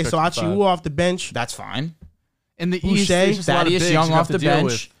 right now. Okay, he's so projected Achiuwa 5. off the bench. That's fine. In the Boucher, East, there's just a lot of Thaddeus bigs Young you have off to the deal bench.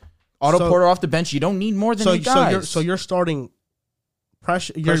 with. Otto So- Porter off the bench. You don't need more than 8 guys. So you're starting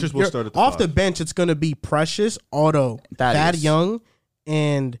Precious. Precious will start at the off 5. the bench. It's going to be Precious, Otto, Thaddeus. Thad Young,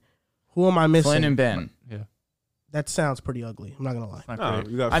 and who am I missing? Flynn and Ben. Yeah, That sounds pretty ugly. I'm not gonna lie. not Nah,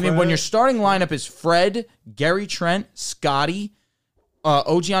 great. you got I mean, when Fred. your starting lineup is Fred, Gary Trent, Scotty,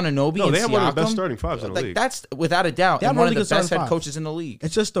 OG Anunoby, No, and they have one of the best Siakam, starting fives in the league. That's without a doubt, They have and one really of the good starting best head five. coaches in the league.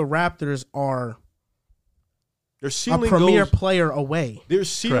 It's just the Raptors are Their a ceiling premier goes, player away. Their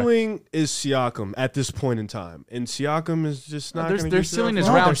ceiling is Siakam at this point in time, and Siakam is just not. Their- gonna their get ceiling there. is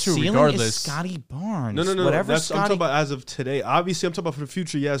No, round their 2 ceiling regardless. is Scotty Barnes. No. Whatever That's I'm Scotty. talking about as of today. Obviously, I'm talking about for the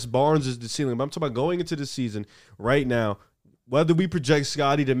future. Yes, Barnes is the ceiling, but I'm talking about going into the season right now. Whether we project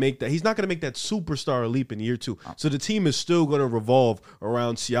Scotty to make that, he's not going to make that superstar leap in year 2. So the team is still going to revolve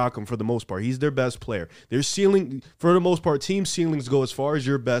around Siakam for the most part. He's their best player. Their ceiling, for the most part, team ceilings go as far as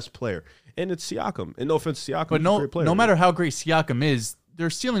your best player, and it's Siakam. And no offense to Siakam, But he's a great player. no matter how great Siakam is, their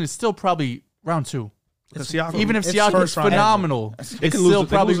ceiling is still probably round 2. Even if It's Siakam's first round. phenomenal, They it's can lose. still They can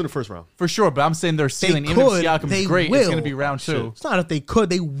probably lose in the first round. for sure. But I'm saying their ceiling, even could, if Siakam they is great, it's will. going to be round 2. It's not if they could.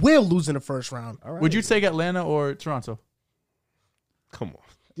 They will lose in the first round. All right. Would you take Atlanta or Toronto? Come on.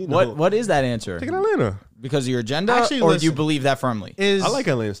 You know, What is that answer? taking Atlanta? Because of your agenda, Actually, or do listen. you believe that firmly? Is I like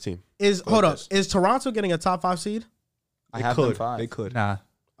Atlanta's team. hold up? this. Is Toronto getting a top 5 seed? I They have them could. 5. They could. Nah,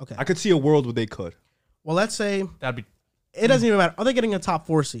 Okay. I could see a world where they could. Well, let's say that'd be it doesn't even matter. Are they getting a top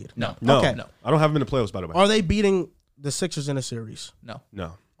 4 seed? no, No, Okay. no, I don't have them in the playoffs. By the way, Are they beating the Sixers in a series? no.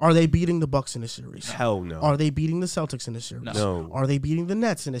 no, Are they beating the Bucks in a series? hell no, Are they beating the Celtics in a series? no. Are they beating the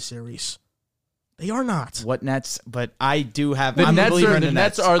Nets in a series? They are not. What Nets? But I do have. The I'm a Nets believer are in the the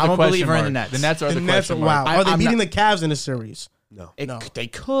Nets Nets. are the I'm a question believer in mark. the Nets. The Nets are the The Nets. question Wow. mark. Are they I'm beating not- the Cavs in a series? No. No. They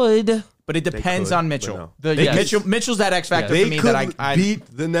could, but it depends could, on but Mitchell. no. Yes. Mitchell's that X factor They for me could that I beat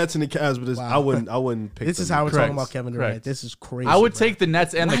the Nets and the Cavs, but Wow. I wouldn't pick. This is them. how we're Correct. talking about Kevin Durant. Correct. This is crazy. I would bro. take the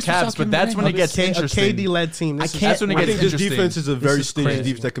Nets and the Why'd you Cavs, talk but Kevin that's when it Durant? gets a interesting. KD led team. This is can't- That's when it I gets think this interesting. defense is a This very is stingy crazy.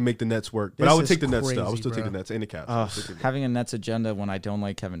 defense that can make the Nets work. But This I would is take the Nets. Still, I crazy, would still take bro. the Nets and the Cavs. Ugh, having a Nets agenda when I don't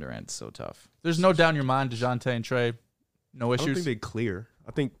like Kevin Durant is so tough. There's no doubt in your mind, DeJounte and Trey, no I don't issues. think they clear.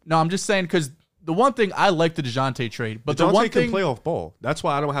 I think No, I'm just saying because the one thing I like the DeJounte trade, but the DeJounte one can thing play off ball. That's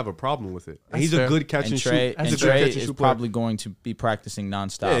why I don't have a problem with it. And That's he's fair. a good catch and, And Trey, shoot. and He's a good Trey catch and is shoot player. probably going to be practicing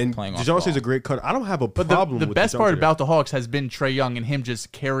nonstop Yeah, and playing off DeJounte's ball. a great cutter. I don't have a But problem the with best DeJounte part there. about the Hawks has been Trey Young and him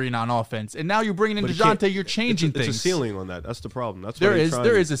just carrying on offense. And now you're bringing in But he can't- DeJounte, you're changing it's things. a ceiling on that. That's the problem. That's why There they're is trying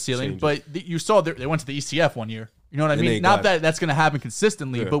there to is a ceiling, change it. but you saw they went to the ECF one year. You know what I And mean? they Not got- that's going to happen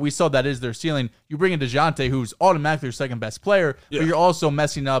consistently, Yeah. but we saw that is their ceiling. You bring in DeJounte, who's automatically your second best player, Yeah. but you're also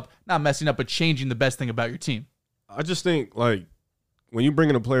not messing up, but changing the best thing about your team. I just think like when you bring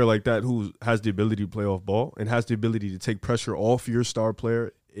in a player like that who has the ability to play off ball and has the ability to take pressure off your star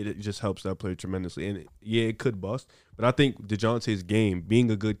player, it just helps that player tremendously. And it could bust, but I think DeJounte's game,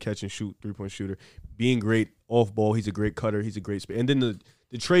 being a good catch and shoot 3-point shooter, being great off ball, he's a great cutter, he's a great and then the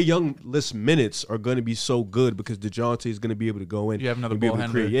Trey Young list minutes are going to be so good because DeJounte is going to be able to go in. You have another and be able to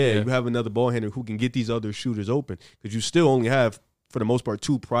ball create. handler. Yeah, Yeah. you have another ball handler who can get these other shooters open because you still only have, for the most part,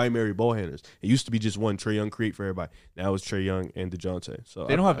 2 primary ball handlers. It used to be just one. Trey Young create for everybody. Now it's Trey Young and DeJounte. So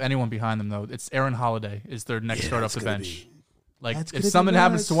They don't have anyone behind them though. It's Aaron Holiday is their next start off the bench. Like That's if gonna be something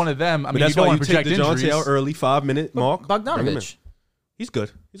happens nuts. to one of them, I But mean, that's you don't why want you to project take DeJounte injuries. out early, 5-minute mark. bring him in. Bogdanovich. He's good.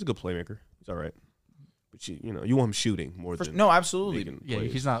 He's a good playmaker. He's all right. But you want him shooting more than No, absolutely. making Yeah,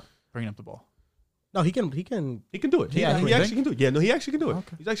 plays. he's not bringing up the ball. No, he can. He can do it. Yeah, he you actually can do it. Yeah, no, he actually can do it.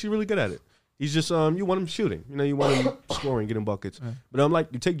 Okay. He's actually really good at it. He's just you want him shooting. You want him scoring, getting buckets. Yeah. But I'm like,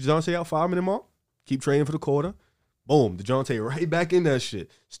 you take DeJounte out 5-minute mark, keep training for the quarter. Boom, DeJounte right back in that shit.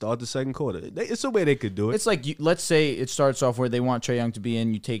 Start the second quarter. It's a way they could do it. It's like let's say it starts off where they want Trey Young to be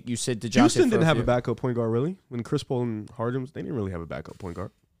in. You sit DeJounte. Houston for didn't have a few- backup point guard really. When Chris Paul and Harden, they didn't really have a backup point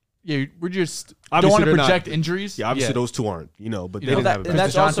guard. Yeah, we're just don't Obviously, want to they're not- project injuries. Yeah, obviously those two aren't. But You they know, didn't Well, have a that, and backup.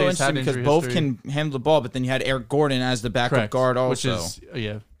 that's DeJounte's also had interesting because injury both history. can handle the ball, but then you had Eric Gordon as the backup Correct. guard which also. is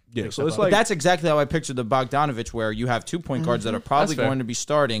yeah. Yeah, Mixed so up it's on. like That's exactly how I pictured the Bogdanovich, where you have 2 point guards that are probably That's fair. going to be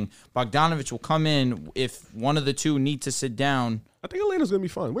starting. Bogdanovich will come in if one of the two need to sit down. I think Atlanta's gonna be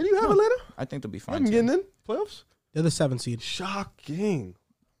fun. Where do you have Atlanta? I think they'll be fine. I'm too. getting in playoffs. They're the 7 seed. Shocking.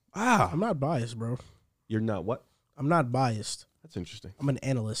 I'm not biased, bro. You're not what? I'm not biased. That's interesting. I'm an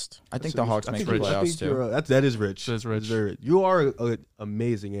analyst. I think the Hawks make the I think playoffs too. you're, that is rich. That is rich. That's very rich. You are an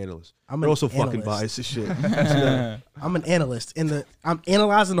amazing analyst. I'm You're an also fucking analyst. biased as shit. I'm an analyst. I'm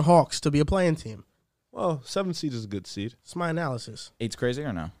analyzing the Hawks to be a playing team. Well, 7 seed is a good seed. It's my analysis. 8's crazy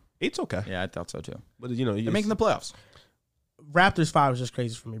or no? 8's okay. Yeah, I thought so too. But They're making the playoffs. Raptors 5 is just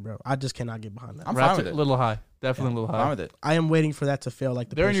crazy for me, bro. I just cannot get behind that. I'm fine Raptors with it. a little high, definitely a little Fine high. with it. I am waiting for that to fail like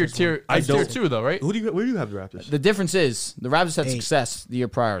the They're in your Pacers tier. one. I tier don't. 2 though, right? where do you have the Raptors? The difference is the Raptors had 8. success the year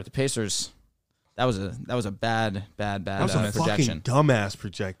prior. The Pacers, that was a bad that was a projection. fucking dumbass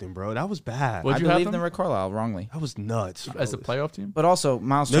projecting, bro. That was bad. What- I Would you have believe them? in Rick Carlisle wrongly. That was nuts. As a bro. playoff team. But also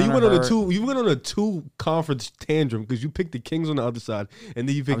Miles No, Turner. you went on a hurt. You went on a 2 conference tantrum because you picked the Kings on the other side, and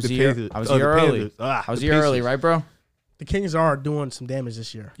then you I picked was the a year, Panthers. I was oh, a year the early. Panthers. I was the a year early, Pacers. right, bro? The Kings are doing some damage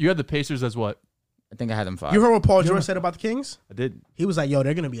this year. You had the Pacers as what? I think I had them 5. You heard what Paul George said about the Kings? I did. He was like, yo,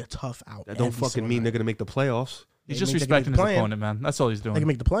 they're going to be a tough out. That don't every fucking single mean night. they're gonna make the playoffs. He's They just mean they can respecting make his the plan. opponent, man. That's all he's They can doing.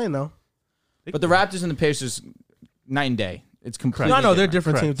 make the play, though. But the Raptors and the Pacers, night and day. It's completely No, they're different.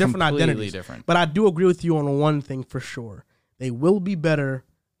 different teams, different Completely identities. different. But I do agree with you on one thing for sure. They will be better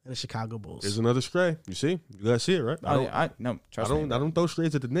than the Chicago Bulls. There's another stray. You see? You guys see it, right? Oh, no, I trust me. don't throw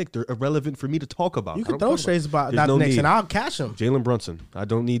strays at the Knicks. They're irrelevant for me to talk about. You I can don't throw talk strays about There's that no Knicks, need. and I'll catch them. Jalen Brunson. I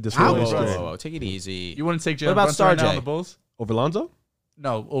don't need this. I Whoa, will. whoa, Stray. whoa, whoa, take it easy. You wouldn't take What Jalen about Brunson right now Star on J? the Bulls? Over Lonzo?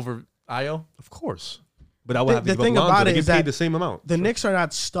 No, over Io. Of course. But I would have to the give thing up Lonzo. about They it get is paid that the same amount. the Knicks are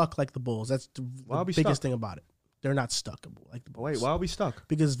not stuck like the Bulls. That's the Why are we biggest stuck? thing about it. They're not stuck like the Bulls. Wait, why are we stuck?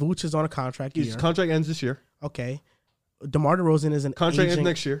 Because Vooch is on a contract His year. contract ends this year. Okay. DeMar DeRozan is an Contract ends aging,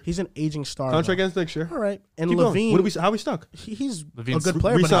 next year. He's an aging star. Contract though. ends next year. All right. And Keep going. Levine, What are we? How are we stuck? he's Levine's a good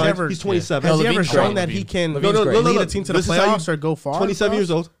player, but Resigned. has He's 27. No, he ever Levine's shown great. that he can Levine's great. lead a team to the This is how playoffs or go far? 27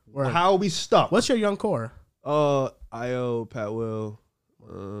 years old. Right. How are we stuck? What's your young core? Io, Pat Will,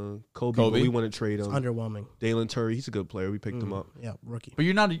 Kobe. But we want to trade him. Underwhelming. Dalen Turry. He's a good player. We picked him up. Yeah, rookie. But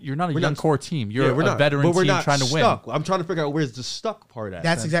you're not a young not- core team. You're Yeah, we're a not, veteran but we're team not trying to stuck. win. I'm trying to figure out where's the stuck part at.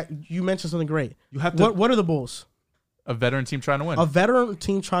 That's exactly. You mentioned something great. You have to. What are the Bulls? A veteran team trying to win. A veteran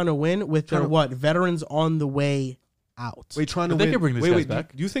team trying to win with their Trying to- what? Veterans on the way out. Wait, trying to But they win. can bring these wait, guys wait.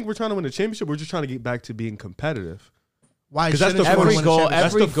 back. Do you think we're trying to win a championship? We're just trying to get back to being competitive. Why? 'Cause that's shouldn't the you first- Every win a goal, championship?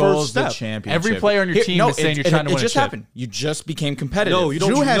 That's every the goal first is the step. championship. Every player on your team is saying you're trying to win It a just chip. happened. You just became competitive. No, you don't.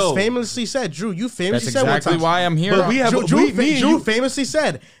 Drew has know. famously said. Drew, you famously That's said one exactly time. why I'm here. But we have. Drew, me and Drew you. famously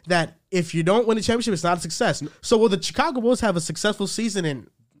said that if you don't win a championship, it's not a success. So will the Chicago Bulls have a successful season in?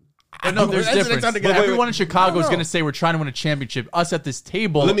 But no, there's That's the difference. next time to But get out. everyone in Chicago is No. going to say we're trying to win a championship. Us at this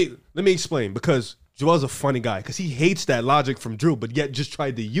table. Let me explain, because Joel's a funny guy because he hates that logic from Drew, but yet just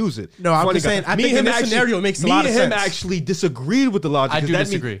tried to use it. No, I'm Funny just saying, I Me think and in him this scenario, it makes a lot of Me and him sense. actually disagreed with the logic. I 'cause do that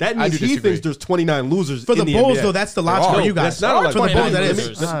disagree. Means, that I means do he disagree. thinks there's 29 losers For the in the Bulls, NBA. though, that's the logic all. for you guys. That's not a For the logic. Bulls, that Let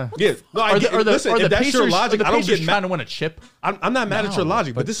is. me- Yeah, no, I Are get the, it. Listen, the if that's Pacers, your logic, are the I don't Pacers get trying mad. to win a chip? I'm not mad at your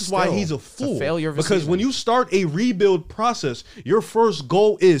logic, but this is why still, he's a it's a fool. failure of a Because season. when you start a rebuild process, your first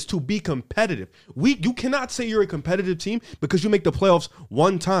goal is to be competitive. You cannot say you're a competitive team because you make the playoffs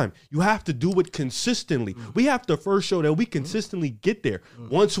one time. You have to do it consistently. We have to first show that we consistently get there.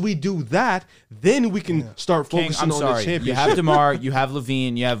 Once we do that, then we can start King, focusing I'm on sorry. the championship. You have DeMar, you have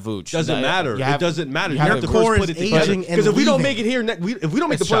Levine, you have Vooch. Doesn't matter. You have- It doesn't matter. You have have a to core first put is it together. aging and Because if we don't leaving. make it here, if we don't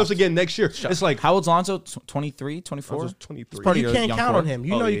make the It's playoffs chopped. again next year, it's like How old's Lonzo? 23, 24? Lonzo's 23. Part of You your can't young count core. on him.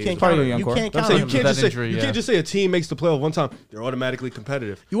 You Oh, know yeah, you can't part count of on your him. young You core. can't I'm count saying on you him. can't That just say injury, you yeah. can't just say a team makes the playoff one time. They're automatically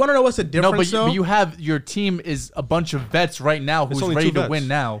competitive. You want to know what's the No, difference, though? but you have your team is a bunch of vets right now who's only ready two to vets. win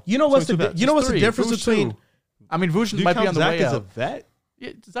now. You know what's the It's only two you know vets. what's the Three. difference Vooch between too. I mean, Vooch Do you might be count on the Zach way as a out. vet? Yeah,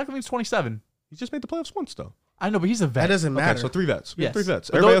 Zach Levine's 27. He just made the playoffs once though. I know, but he's a vet. that doesn't matter. Okay, so three vets. We have Yes. three vets.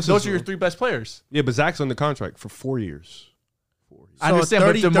 But Everybody those, else those is, are your three best players. Yeah, but Zach's under contract for 4 years. I So understand,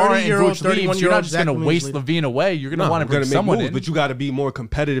 30 but DeMar and 30-year-old, Vooch leaves. You're 31-year-old not just going Zach to Levine's waste leaving. Levine away. You're going to No, want to we're gonna bring make someone moves, in. but you got to be more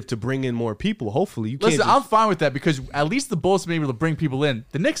competitive to bring in more people. Hopefully, you can't. Listen, I'm fine with that because at least the Bulls have been able to bring people in.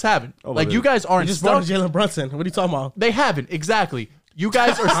 The Knicks haven't. Oh, Like, well, you guys You aren't just brought stuck. in Jalen Brunson. What are you talking about? They haven't. Exactly. You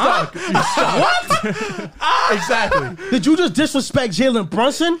guys are stuck. You're stuck. Exactly. Did you just disrespect Jalen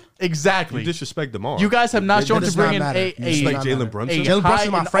Brunson? Exactly. you disrespect Demar. You guys have not That shown to does bring not in matter. a You disrespect Jalen Brunson? Jalen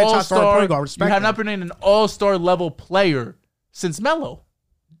Brunson's my franchise starting point guard. Respect You have him. not been in an all-star level player since Melo.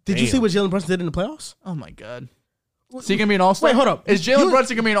 Did you see what Jalen Brunson did in the playoffs? Oh my God. Is he gonna be an all-star? Wait, hold up. Is Jalen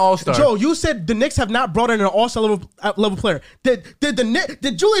Brunson gonna be an all-star? Joe, you said the Knicks have not brought in an all-star level player.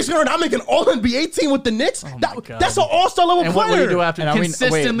 Did Julius Randle not make an All-NBA team with the Knicks? my God. That's an all-star level And player. what will you do after? And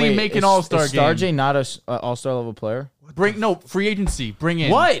Consistently wait, make an is- all-star is game. Starjay not a all-star level player? Free agency. Bring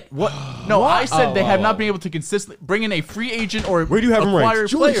in. What? No, I said Oh, they have oh, not oh. been able to consistently bring in a free agent or Where do you have him ranked? acquire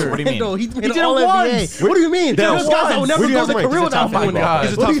Julius player. What do you mean? Randle, he made did an it All-NBA. once. What do you mean? That There's guys that will once. never Where do you build have a him career ranked? without Oh my doing that. God.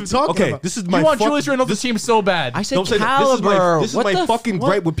 He's a What are top- you talking okay, about? this is my You want fuck- Julius Randle this- team so bad. I said Don't say that. caliber. This is What my the fucking what?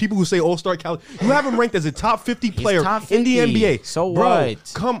 gripe with people who say all-star caliber. You have him ranked as a top 50 player top in the 50. NBA. So Bro,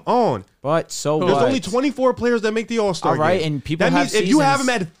 what? come on. But so There's what? only 24 players that make the All-Star All right, game. and people that have means if you have him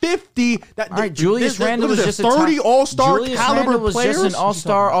seasons. at 50, that All right, Julius Randle was was just a 30 top- All-Star Julius caliber Randle was players. just an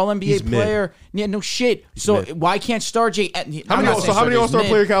All-Star, All-NBA He's mid. player. Yeah, no shit. So mid. why can't Starjay? How many All-Star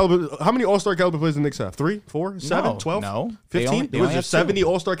player caliber? How many All-Star caliber players the Knicks have? 3, 4, 7, 12, No, 15? There was 70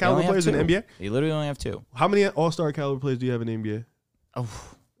 All-Star caliber players in the NBA. They literally only have two. How many All-Star caliber players do you have in the NBA? Oh.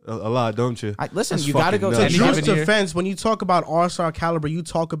 A lot, don't you? Listen, That's you got to fucking go nuts. to To Any Drew's given year. defense, when you talk about all-star caliber, you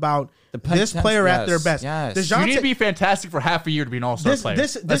talk about The this potential- player at yes, their best. yes. DeJounte- You need to be fantastic for half a year to be an all-star This- player.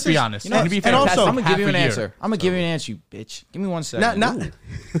 this- Let's this be is- honest. you You know, need to be and fantastic also- I'm gonna half give you a an year. answer. I'm gonna give you an answer, you bitch. Give me 1 second.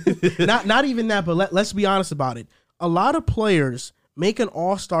 not even that, but let's be honest about it. A lot of players make an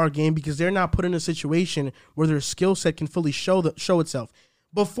all-star game because they're not put in a situation where their skill set can fully show itself.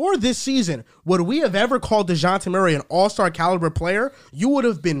 Before this season, would we have ever called DeJounte Murray an all-star caliber player? You would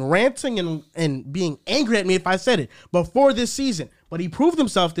have been ranting and being angry at me if I said it before this season. But he proved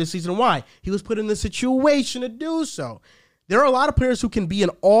himself this season. Why? He was put in the situation to do so. There are a lot of players who can be an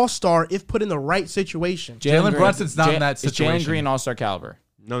all-star if put in the right situation. Jalen Brunson's not in that Is Jalen situation. Green all-star caliber?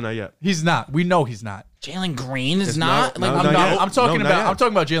 No, not yet. He's not. We know he's not. Jalen Green is It's not. not- Like no, I'm not not. yet. I'm talking No, not about. yet. I'm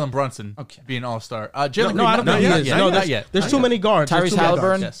talking about Jalen Brunson Okay. being all-star. Jalen Green. No, I don't not think he yet. is. Not No, yet. there's too many guards. Tyrese There's too many guards.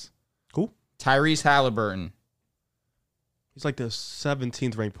 Halliburton? Yes. Cool. Tyrese Halliburton. He's like the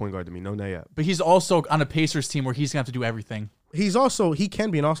 17th ranked point guard to me. No, not yet. But he's also on a Pacers team where he's gonna have to do everything. He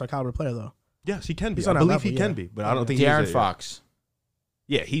can be an all-star caliber player though. Yes, he can be. He's I on that believe level, he can yeah. be, but I don't think De'Aaron he's it, Fox.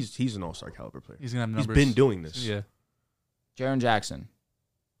 Yeah, he's an all-star caliber player. He's gonna have He's numbers. been doing this. Yeah. Jaren Jackson.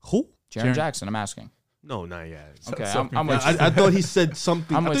 Who? Jaren Jaren- Jackson, I'm asking. No, not yet. Okay, so I'm with you. I thought he said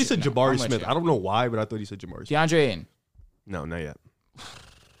something. I'm I thought with he you. said No, Jabari I'm with Smith. you. I don't know why, but I thought he said Jabari Smith. DeAndre Ayton. No, not yet.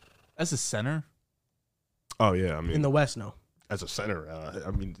 As a center. Oh yeah, I mean, In the West, no. as a center, I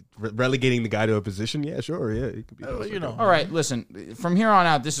mean, relegating the guy to a position. Yeah, sure. Yeah, he could be. All right, listen. From here on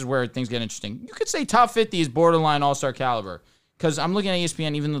out, this is where things get interesting. You could say top 50 is borderline all-star caliber. Because I'm looking at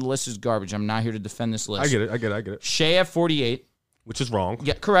ESPN, even though the list is garbage. I'm not here to defend this list. I get it. Shea at 48. Which is wrong.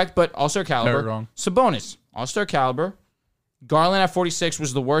 Yeah, correct, but all-star caliber. Very wrong. Sabonis, all-star caliber. Garland at 46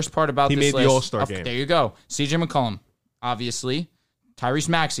 was the worst part about He this made the list. All-Star game. There you go. CJ McCollum, obviously. Tyrese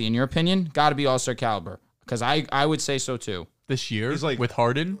Maxey, in your opinion, got to be all-star caliber. Because I would say so too. This year, He's like- with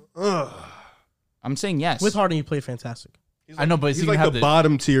Harden. I'm saying yes. With Harden, he played fantastic. I know, but is He's he gonna like have the the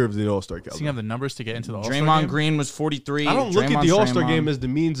bottom tier of the All-Star Is he caliber. gonna have the numbers to get into the All-Star Draymond game? Green was 43. I don't look at the Draymond's All-Star Draymond. game as the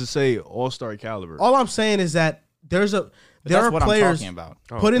means to say All-Star caliber. All I'm saying is that there But are that's what players I'm talking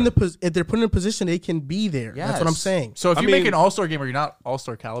about. put in the if they're put in a position they can be there. That's what I'm Yes. saying. So if I you make mean- an All-Star game, are you not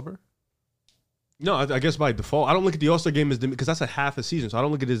All-Star caliber? No, I guess by default, I don't look at the All-Star game as because that's a half a season. So I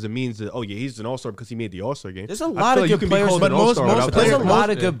don't look at it as a means that he's an All-Star because he made the All-Star game. There's a I lot feel of you good can be players, called but an most All-Star without There's a playing. lot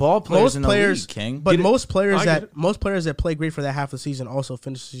of good ball players in the players, league, King. but most players I get it. that play great for that half of the season also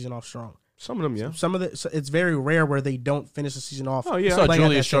finish the season off strong. Some of them, yeah. Some of it's very rare where they don't finish the season off. Oh, yeah. You saw playing at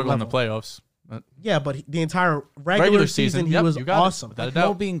Julius that same struggle in the level. playoffs. Yeah, but the entire regular season he yep, was you got it. awesome. Without a No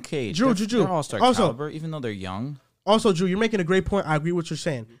doubt. being caged. Drew, They're all-star also- caliber, even though they're young. Also, Drew, you're making a great point. I agree with what you're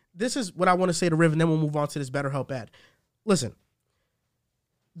saying. This is what I want to say to Riv, and then we'll move on to this better help ad. Listen,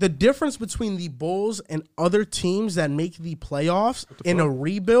 the difference between the Bulls and other teams that make the playoffs in a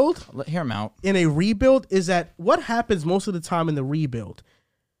rebuild, Hear him out. is that what happens most of the time in the rebuild?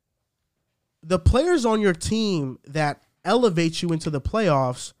 The players on your team that elevate you into the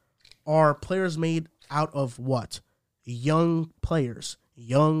playoffs are players made out of what? Young players,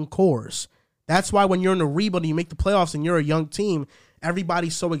 young cores. That's why when you're in a rebuild and you make the playoffs and you're a young team,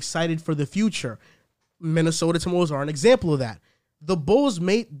 everybody's so excited for the future. Minnesota Timberwolves are an example of that. The Bulls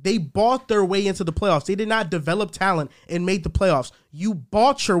they bought their way into the playoffs. They did not develop talent and made the playoffs. You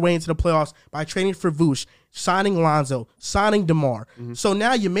bought your way into the playoffs by trading for Vooch, signing Lonzo, signing DeMar. So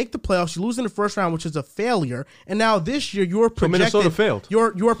now you make the playoffs, you lose in the first round, which is a failure. And now this year you're projected. Minnesota failed. No,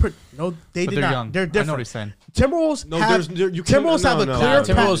 they But did they're not. young. They're I know different. what he's saying. Timberwolves No, have you can't- Timberwolves have a no, clear no, path.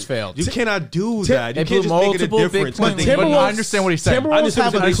 Timberwolves failed. You cannot do that. They You can't blew just make it a multiple big difference. points. But But I understand what he's saying. Timberwolves I understand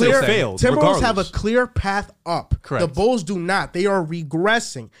have what a he's saying. clear Failed, Timberwolves have a regardless. clear path up. Correct. The Bulls do not. They are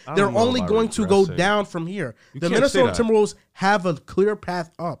regressing. I They're don't know only about going to go regressing. down from here. The can't Minnesota say that. Timberwolves have a clear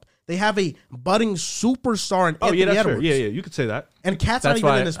path up. They have a budding superstar in Oh Anthony yeah, that's Edwards. fair. Yeah, you could say that. And Cat's not That's even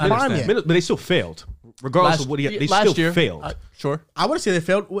why in his I prime understand. yet. But they still failed, regardless of what they last still year, failed. Sure. I would say they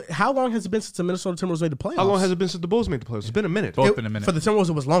failed. How long has it been since the Minnesota Timberwolves made the playoffs? How long has it been since the Bulls made the playoffs? It's been a minute. Both been a minute. For the Timberwolves,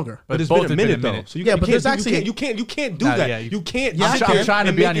 it was longer. But it's both been a have minute though. So Yeah, but there's actually- you can't do Nah, that. yeah, you can't. Yeah, sit I'm there trying to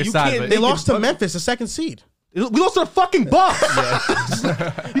and be make on it- your you side, can't but- They make lost it- to Memphis, the second seed. We lost to the fucking Bucks.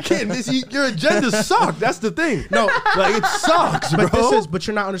 You can't. Your agenda sucks. That's the thing. No, Like it sucks, bro. but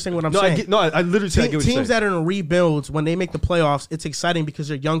you're not understanding what I'm no, saying. I literally said I get what you're Teams saying. that are in rebuilds, when they make the playoffs, it's exciting because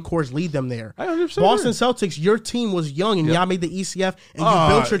their young cores lead them there. I understand. Boston Celtics, your team was young and y'all made the ECF and you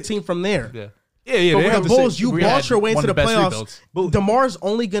built your team from there. Yeah. Yeah, yeah. But they with have the the Bulls, same- you we bought had your way one into the of the best playoffs. rebuilds. DeMar's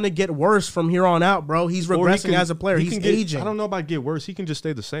only going to get worse from here on out, bro. He's or he regressing can- as a player. he He's can get- aging. I don't know about get worse. He can just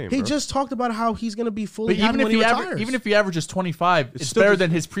stay the same. He bro. just talked about how he's going to be fully But happy even if when he he retires. even if he averages 25, it's still better just-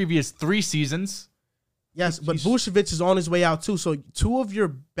 than his previous 3 seasons. Yes, but Vucevic is on his way out too. So two of your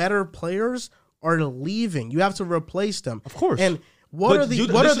better players are leaving. You have to replace them. Of course. And what But are the you-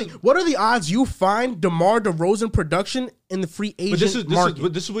 what this are is- the what are the odds you find DeMar DeRozan production in the free agent market?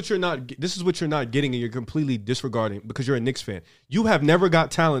 But this is what you're not. This is what you're not getting, and you're completely disregarding because you're a Knicks fan. You have never got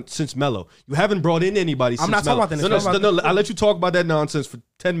talent since Melo. You haven't brought in anybody. I'm since not talking Melo. about the Knicks. I'm talking No, I'll let you talk about that nonsense for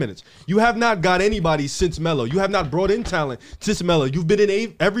 10 minutes. You have not got anybody since Melo. You have not brought in talent since Melo. You've been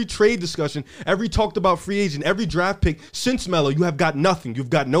in every trade discussion, every talked about free agent, every draft pick since Melo. You have got nothing. You've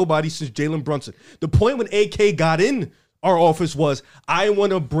got nobody since Jalen Brunson. The point when AK got in our office was, I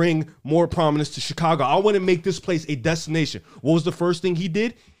want to bring more prominence to Chicago. I want to make this place a destination. What was the first thing he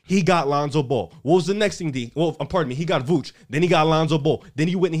did? He got Lonzo Ball. What was the next thing? He got Vooch. Then he got Lonzo Ball. Then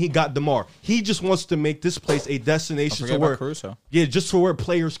he went and he got DeMar. He just wants to make this place a destination to where, just for where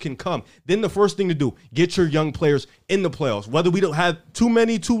players can come. Then the first thing to do, get your young players in the playoffs. Whether we don't have too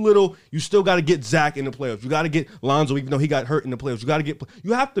many, too little, you still got to get Zach in the playoffs. You got to get Lonzo, even though he got hurt in the playoffs.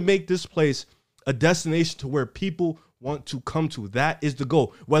 You have to make this place a destination to where people want to come to. That is the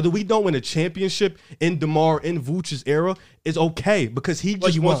goal. Whether we don't win a championship in DeMar, in Vooch's era, is okay because he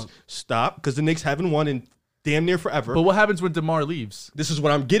just wants to stop because the Knicks haven't won in damn near forever. But what happens when DeMar leaves? This is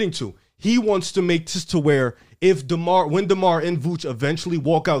what I'm getting to. He wants to make this to where when DeMar and Vooch eventually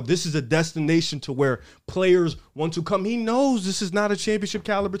walk out, this is a destination to where players want to come. He knows this is not a championship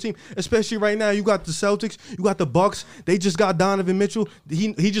caliber team, especially right now. You got the Celtics, you got the Bucks. They just got Donovan Mitchell.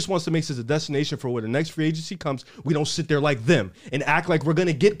 He just wants to make this a destination for where the next free agency comes. We don't sit there like them and act like we're going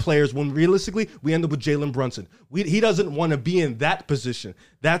to get players when realistically we end up with Jalen Brunson. He doesn't want to be in that position.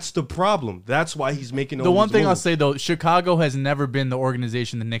 That's the problem. That's why he's making all the one these thing moves. I'll say, though, Chicago has never been the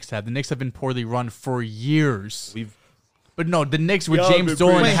organization the Knicks have. The Knicks have been poorly run for years. But no, the Knicks with James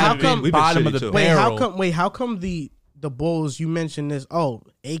Dolan have been bottom of the barrel. How come the Bulls, you mentioned this,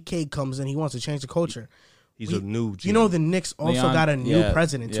 AK comes in, he wants to change the culture. He's a new GM. You know the Knicks also got a new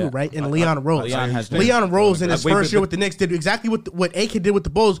president too, right? And Leon Rose. Leon Rose in his first year with the Knicks did exactly what AK did with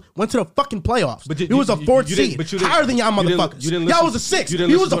the Bulls. Went to the fucking playoffs. But it was a fourth seed, higher than y'all motherfuckers. Y'all was a sixth.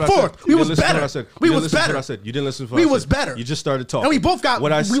 He was a fourth. We was better. We was better. You didn't listen to what I said. We was better. You just started talking. And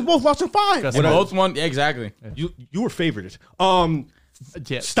we both lost in five. And both won. Yeah, exactly. You were favorited.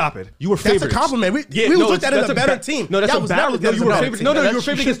 Stop it. You were favored. That's a compliment. We was looked at as a better team. No, that's a bad. No, you were favored. No, you were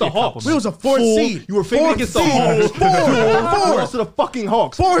favored against the Hawks. We was a fourth seed. You were favored against the Hawks. The rest of the fucking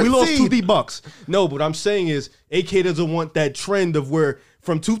Hawks. We lost to the Bucks. No, but what I'm saying is AK doesn't want that trend of where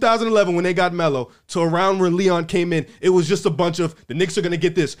from 2011 when they got Melo to around where Leon came in, it was just a bunch of the Knicks are going to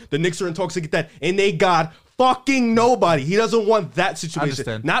get this. The Knicks are in talks to get that. And they got fucking nobody. He doesn't want that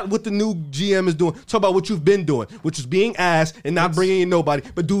situation. Not what the new GM is doing. Talk about what you've been doing, which is being ass and not bringing in nobody,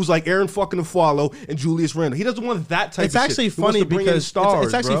 but dudes like Aaron fucking Aflalo and Julius Randle. He doesn't want that type of shit. Actually funny because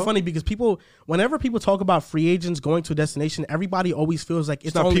it's actually funny because whenever people talk about free agents going to a destination, everybody always feels like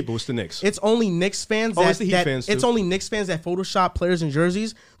it's not only people, it's the Knicks. It's only Knicks fans it's only Knicks fans that Photoshop players in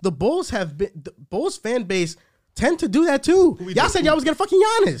jerseys. The Bulls fan base tend to do that too. Y'all said y'all was getting fucking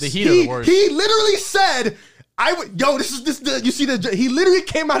Giannis. The Heat are the worst. He literally said, he literally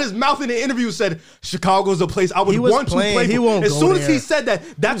came out his mouth in the interview and said, Chicago's a place I would want to play for. As soon as he said that,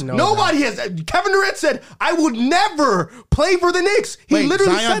 nobody has. Kevin Durant said, I would never play for the Knicks. He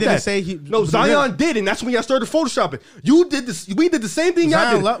literally said that. Zion did, and that's when y'all started photoshopping. You did this. We did the same thing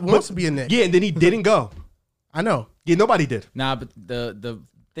y'all did. Zion wants to be a Knick. Yeah, and then he didn't go. I know. Yeah, nobody did. Nah, but the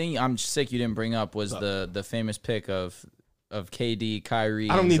thing I'm sick you didn't bring up was the famous pick of KD, Kyrie.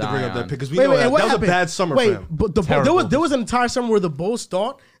 I don't need Zion. to bring up that pick because we know that was a bad summer for him. But there was an entire summer where the Bulls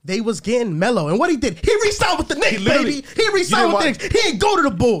thought they was getting Melo, and what he did, he re-signed with the Knicks, baby. He re-signed with the Knicks. He ain't go to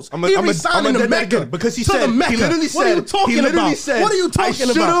the Bulls. He re-signed in the Mecca because he said he literally said. What are you talking about? What are you talking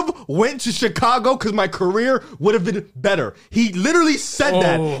about? I should have went to Chicago because my career would have been better. He literally said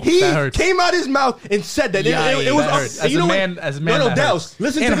that. He came out his mouth and said that. It was as a man. No, Dallas.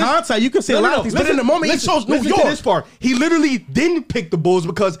 Listen to in hindsight, you can say a lot of things, but in the moment, he chose New York. Listen to this part. He literally didn't pick the Bulls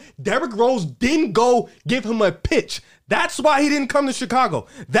because Derrick Rose didn't go give him a pitch. That's why he didn't come to Chicago.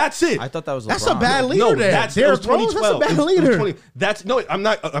 That's it. I thought that was LeBron. That's a bad leader. No, there. that was 2012. That's a bad leader. I'm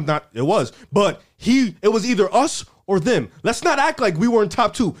not. It was, but it was either us or them. Let's not act like we were in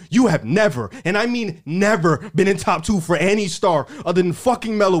top two. You have never, and I mean never, been in top two for any star other than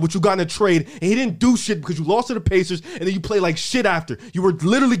fucking Melo, which you got in a trade, and he didn't do shit because you lost to the Pacers, and then you play like shit after. You were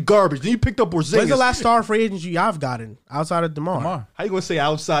literally garbage. Then you picked up Porzingis. When's the last star free agent y'all gotten outside of DeMar? How you gonna say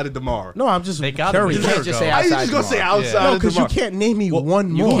outside of DeMar? No, I'm just curious. You can't just say How outside. you just gonna say outside of DeMar? No, because you can't name me one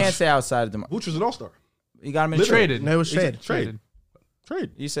more. You can't say outside of DeMar. Vooch was an all-star. You got him in traded. No, it was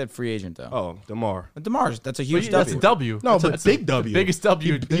Trade. You said free agent though. Oh, DeMar. But DeMar's that's a huge That's W. a W. No, That's but a big W. Biggest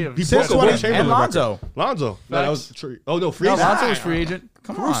W. He broke a Wilt Chamberlain And Lonzo. record. Lonzo. No, that was free No, agent. Lonzo was free agent.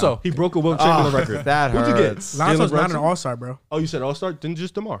 Come Caruso. on. He broke a Wilt Chamberlain record. That Who'd you get? hurts. Lonzo's Jalen not an Brunson? all-star, bro. Oh, you said all-star? Then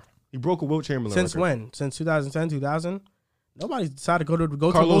just DeMar. He broke a Wilt Chamberlain Since record. when? Since 2010, 2000? Nobody decided to go to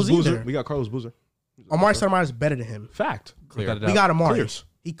Carlos Bulls Boozer. either. We got Carlos Boozer. Amari Stoudemire is better than him. Fact. Clear. We got Amari. Clears.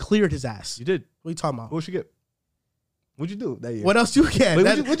 He cleared his ass. You did. What are you talking about? What'd you get? What'd you do that year? What else you get? Wait,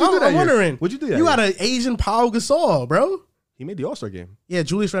 what'd you do that I'm year? wondering. What'd you do that You year? got an Asian Paul Gasol, bro. He made the All-Star game. Yeah,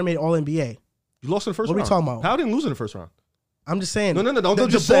 Julius Randle made All NBA. You lost in the first What are round. we talking about? Powell didn't lose in the first round. I'm just saying. No. Don't the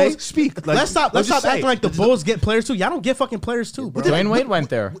just Bulls, say. Speak. Like, let's stop acting like the Bulls get players too. Y'all don't get fucking players too, bro. Dwayne Wade went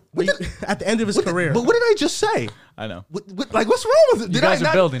there. At the end of his career. But what did I just say? I know. Like, what's wrong with it? You guys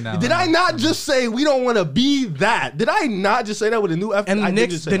are building now. Did I not just say we don't want to be that? Did I not just say that with a new F? And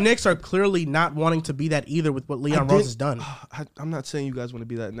the Knicks are clearly not wanting to be that either with what Leon Rose has done. I'm not saying you guys want to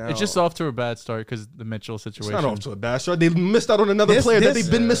be that now. It's just off to a bad start because the Mitchell situation. It's not off to a bad start. They missed out on another player that they've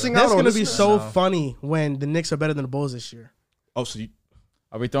been missing out on. It's going to be so funny when the Knicks are better than the Bulls this year. Oh, so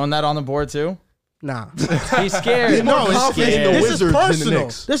Are we throwing that on the board too? Nah. He's scared. No, it's scared. This is Wizards than the personal.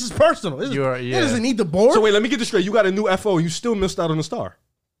 Knicks. This is personal. This is, yeah. It doesn't need the board. So wait, let me get this straight. You got a new FO and you still missed out on the star.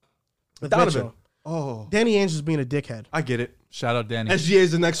 With Donovan. Mitchell. Oh, Danny Ainge is being a dickhead. I get it. Shout out Danny. SGA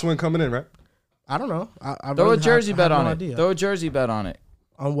is the next one coming in, right? I don't know. I Throw really a jersey have bet no on it. idea. Throw a jersey bet on it.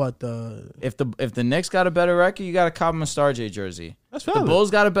 On what the? If the Knicks got a better record, you got to cop him a Star J jersey. That's The valid. Bulls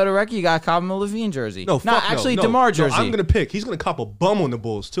got a better record, you got to cop him a Levine jersey. No, fuck actually, no. DeMar jersey. No, I'm gonna pick. He's gonna cop a bum on the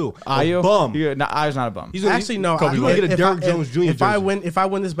Bulls too. Are you? Bum. No, I was not a bum. He's gonna, Actually, no. Kobe, you gonna get a Derrick Jones Jr. If I jersey. if I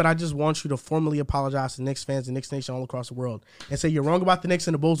win this, but I just want you to formally apologize to Knicks fans and Knicks Nation all across the world and say you're wrong about the Knicks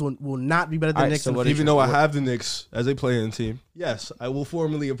and the Bulls will not be better than All right, the Knicks. so in the what future. Even though I have the Knicks as a playing team, yes, I will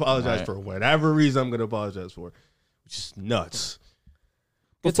formally apologize Right. for whatever reason I'm gonna apologize for, which is nuts.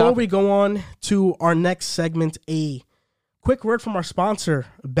 Good Before topic. we go on to our next segment, a quick word from our sponsor,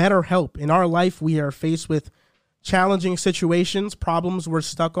 BetterHelp. In our life, we are faced with challenging situations, problems we're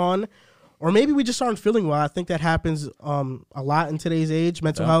stuck on, or maybe we just aren't feeling well. I think that happens a lot in today's age.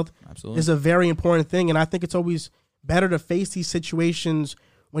 Mental health absolutely. is a very important thing, and I think it's always better to face these situations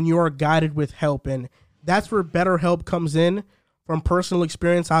when you are guided with help, and that's where BetterHelp comes in. From personal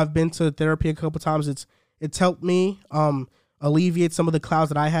experience, I've been to therapy a couple times. It's helped me alleviate some of the clouds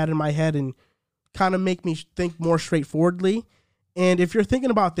that I had in my head and kind of make me think more straightforwardly. And if you're thinking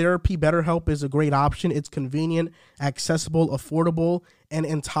about therapy, BetterHelp is a great option. It's convenient, accessible, affordable, and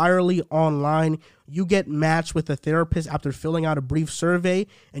entirely online. You get matched with a therapist after filling out a brief survey,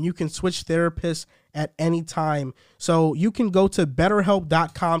 and you can switch therapists at any time. So you can go to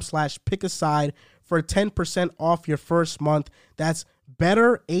betterhelp.com/pickaside for 10% off your first month. That's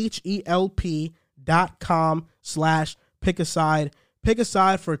betterhelp.com/pickaside. Pick a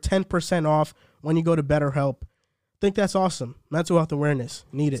side for 10% off when you go to BetterHelp. I think that's awesome. Mental health awareness.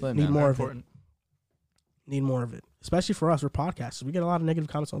 Need it. Need more of it. Need more of it. Especially for us. We're podcasters. We get a lot of negative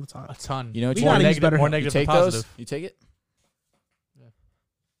comments all the time. A ton. You know what We you gotta want? use better more help. You negative take than positive. those? You take it? Yeah.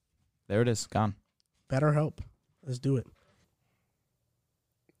 There it is. Gone. BetterHelp. Let's do it.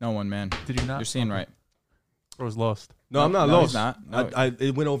 No one, man. Did you not? You're seeing right. Or was lost? No, I'm not no, lost. he's not. No.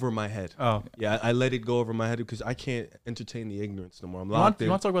 It went over my head. Oh. Yeah, I let it go over my head because I can't entertain the ignorance no more. I'm You want locked to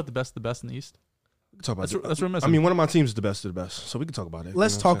in. talk about the best in the East? We can talk about That's what we're missing. I mean, one of my teams is the best of the best, so we can talk about it.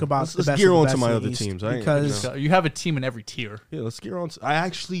 Let's You know what talk I'm about saying? the Let's best gear of the on best to my in the other East teams. because- You have a team in every tier. Yeah, let's gear on. I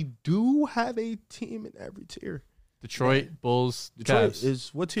actually do have a team in every tier. Detroit, Bulls, Detroit Cavs.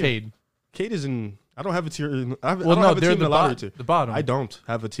 is what tier? Cade. Cade is in. I don't have a tier. I don't Well, no, have a they're team in the the lottery bottom. tier. The bottom. I don't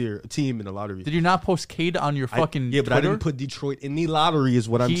have a team in the lottery. Did you not post Cade on your fucking Yeah, but I Twitter? didn't put Detroit in the lottery. Is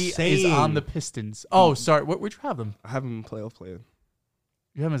what I'm He saying. is on the Pistons. Oh, sorry. Where'd you have them? I have them in playoff playing.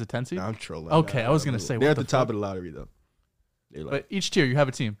 You have them as a 10 seed? Nah, I'm trolling. Okay, I was gonna say, they're what at the the top fuck? of the lottery though. They're like, But each tier, you have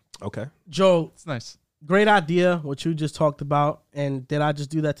a team. okay. Joe, It's nice. great idea, what you just talked about. And did I just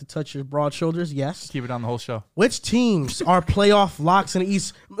do that to touch your broad shoulders? Yes. Keep it on the whole show. Which teams are playoff locks in the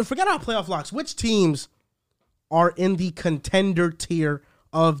East? Forget about playoff locks. Which teams are in the contender tier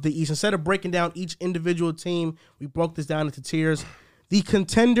of the East? Instead of breaking down each individual team, we broke this down into tiers. The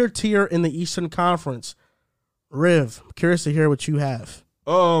contender tier in the Eastern Conference. Riv, I'm curious to hear what you have.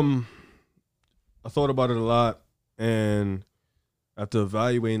 I thought about it a lot, and after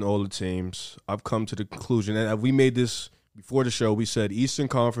evaluating all the teams, I've come to the conclusion, and we made this before the show. We said Eastern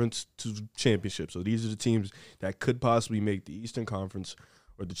Conference to championship. So these are the teams that could possibly make the Eastern Conference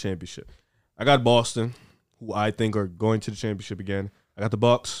or the championship. I got Boston, who I think are going to the championship again. I got the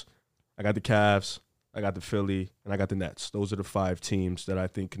Bucks, I got the Cavs, I got the Philly, and I got the Nets. Those are the 5 teams that I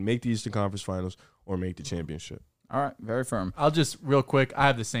think can make the Eastern Conference Finals or make the championship. All right. Very firm. I'll just, real quick, I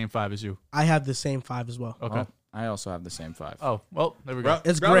have the same 5 as you. I have the same 5 as well. Okay. Oh, I also have the same 5. Oh, well, there we go.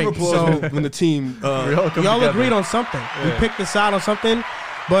 It's Round of great. applause So- when the team We all come Y'all together. agreed on something. We picked this out on something.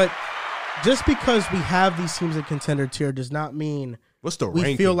 But just because we have these teams in contender tier does not mean what's the we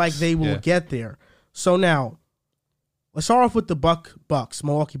rankings? feel like they will Yeah. get there. So now, let's start off with the Bucks,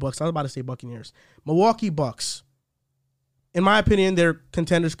 Milwaukee Bucks. I was about to say Buccaneers. Milwaukee Bucks. In my opinion, they're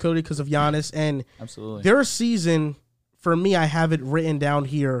contenders clearly because of Giannis. And Absolutely. their season, for me, I have it written down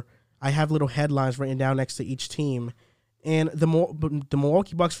here. I have little headlines written down next to each team. And the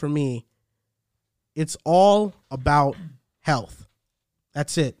Milwaukee Bucks, for me, it's all about health.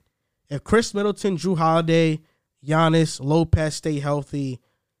 That's it. If Chris Middleton, Drew Holiday, Giannis, Lopez stay healthy,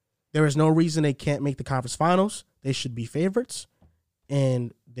 there is no reason they can't make the conference finals. They should be favorites,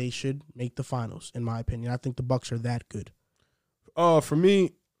 and they should make the finals, in my opinion. I think the Bucks are that good. For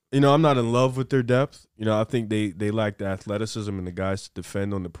me, I'm not in love with their depth. I think they lack the athleticism and the guys to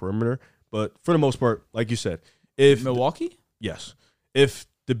defend on the perimeter. But for the most part, like you said, if Milwaukee? Yes. If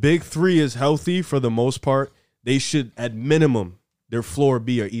the big three is healthy for the most part, they should, at minimum, their floor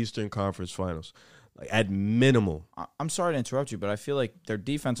be a Eastern Conference Finals. Like, at minimum. I'm sorry to interrupt you, but I feel like their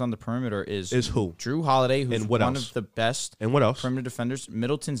defense on the perimeter is who? Drew Holiday, who's And what one else? of the best And what else? perimeter defenders.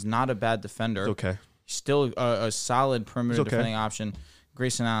 Middleton's not a bad defender. It's okay. He's still a solid perimeter It's okay. defending option.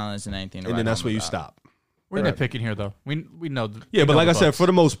 Grayson Allen isn't anything to And write then that's home where you about. stop. We're Right. nitpicking here, though. We know. Yeah, but like I said, for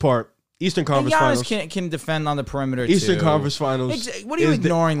the most part, Eastern And Conference Giannis Finals. can defend on the perimeter Eastern too. Conference Finals. What are you is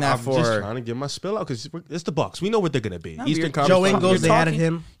ignoring that I'm for? just trying to get my spill out because it's the Bucks. We know what they're going to be. No, Eastern you're- Conference Joe Finals. Ingles, they You're added talking-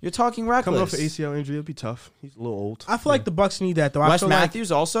 him. You're talking reckless. Coming off an ACL injury, it'll be tough. He's a little old. I feel like the Bucks need that, though. I Wes feel like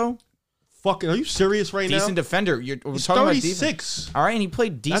Matthews also Fucking, are you serious right decent now? defender. We're He's talking about 36. defense. All right, and he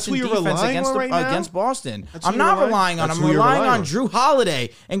played That's decent who you're defense relying against on right now? against Boston. That's I'm who you're not relying- relying on. that's I'm who you're relying relying on on. Drew Holiday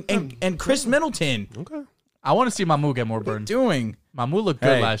and Chris Middleton. Okay. I want to see Mamu get more What are you burn. doing? Mamu looked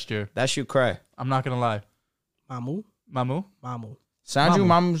good Hey. last year. That's you, cray. I'm not gonna lie. Mamu. Mamu. Sandro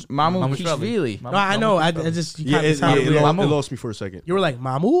Mamu Shravely. Kishvili. No, I know. I just you Yeah, kinda sounded weird. Mamu. it lost me for a second. You were like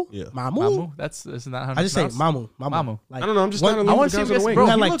Mamu. Yeah. Mamu. Isn't that how I just say it's pronounced? Mamu. Mamu. Like, I don't know. I'm just what- trying to I leave want the to guys see on him the get wing. bro. You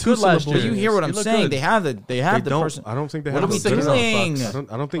had He like looked two good last syllables. year. But you hear what I'm He looked saying? good. They have the They person. I don't think they What have are we a good enough doing?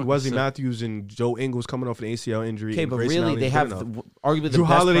 Bucks. I don't think Wesley Matthews and Joe Ingles coming off an ACL injury. Okay, and but Grayson really, Allen they is have good enough. arguably the Drew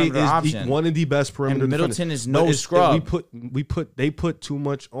best Holiday perimeter is option. one of the best perimeter And Middleton defenders. is no But it's- scrub. They put too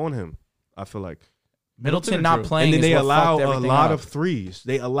much on him. I feel like. Middleton not Drew? playing, And then is they what allow fucked a everything lot up. of threes.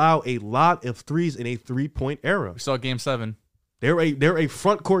 They allow a lot of threes in a 3-point era. We saw Game 7. They're a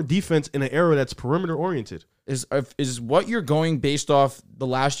front court defense in an era that's perimeter oriented. Is what you're going based off the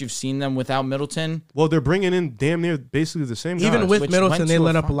last you've seen them without Middleton? Well, they're bringing in damn near basically the same guys. Even with Which Middleton, went they to a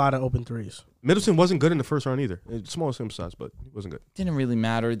let up a fin- lot of open threes. Middleton wasn't good in the first round either. It's small sample size, but he wasn't good. Didn't really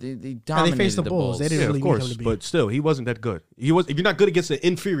matter. They And dominated they faced the Bulls. They didn't Yeah, really of need him course, to be. but still, he wasn't that good. He was. If you're not good against an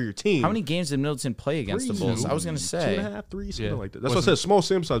inferior team, How many games did Middleton play against the Bulls? I was going to say. 2.5, 3, something Yeah. like that. That's what I said. Small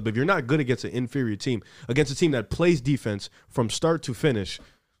sample size, but if you're not good against an inferior team, against a team that plays defense from start to finish,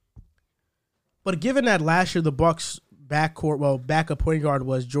 But given that last year the Bucks backup point guard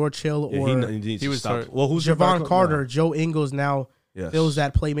was George Hill yeah, or he needs he to was stop. hurt. Well, who's your Javon backup Carter, now? Joe Ingles now Yes. fills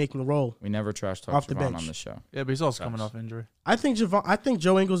that playmaking role. We never trash talk Off the Javon bench. on the show. Yeah, but he's also coming off injury. I think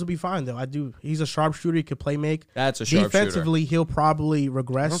Joe Ingles will be fine though. I do. He's a sharpshooter. He could play make. That's a sharpshooter. Defensively, he'll probably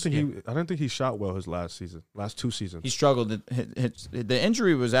regress. I don't think he shot well his last 2 seasons. He struggled. The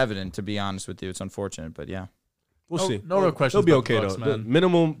injury was evident, to be honest with you. It's unfortunate, but yeah. We'll see. No real questions. He'll be about the okay Bucks, though. man. The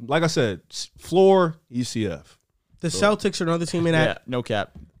minimum, like I said, floor ECF. The Celtics are another team in that. no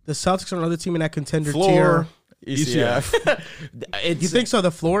cap. The Celtics are another team in that contender Floor tier. ECF. You think so?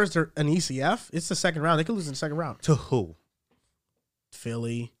 The floors are an ECF. It's the second round. They could lose in the second round. To who?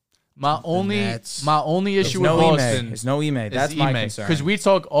 Philly. My only Nets. issue with no Boston There's no Ime. That's my concern. because we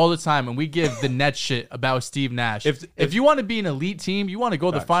talk all the time and we give the Nets shit about Steve Nash. If you want to be an elite team, you want to go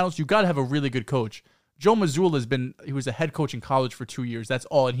to the finals, you got to have a really good coach. Joe Mazzulla he was a head coach in college for 2 years. That's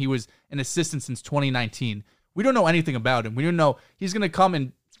all, and he was an assistant since 2019. We don't know anything about him. We don't know he's going to come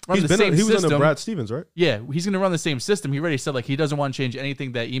and run the same He was system. under Brad Stevens, right? Yeah, he's going to run the same system. He already said he doesn't want to change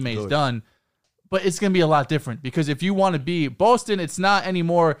anything that Ime's done. But it's going to be a lot different because if you want to be Boston, it's not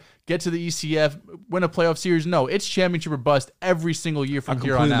anymore get to the ECF, win a playoff series. No, it's championship or bust every single year I from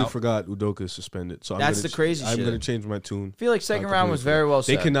here on completely out. forgot Udoka is suspended. So That's the crazy I'm shit. going to change my tune. I feel like second I round completely was very forgot. well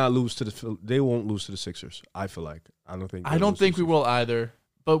They set. cannot lose to they won't lose to the Sixers. I feel like I don't think We will either.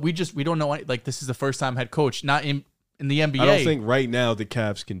 But we don't know. This is the first time head coach, not in the NBA. I don't think right now the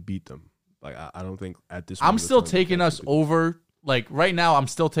Cavs can beat them. I don't think at this. I'm moment still in time the taking Cavs us can beat them. over. Right now, I'm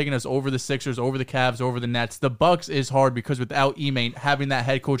still taking us over the Sixers, over the Cavs, over the Nets. The Bucks is hard because without Ime having that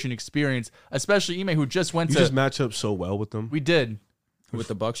head coaching experience, especially Ime who just went You to. just match up so well with them. We did. With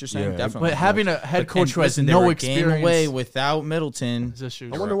the Bucks, you're saying? Yeah. Definitely. But having a head coach who has Listen, they no were a game experience away without Middleton is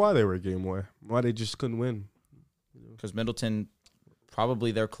issues. I wonder why they were a game away. Why they just couldn't win. because Middleton,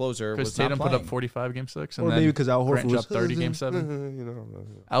 probably their closer, Because was not Tatum put playing. up 45 game 6, and Or then maybe because Al Grant Horford was dropped 30 game 7. You know,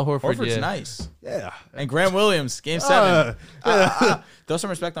 Al Horford, Horford's yeah. nice. yeah. And Grant Williams, game 7. Throw some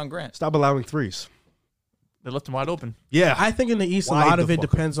respect on Grant. Stop allowing threes. They left him wide open. Yeah, I think in the East, Why a lot the of it fuck?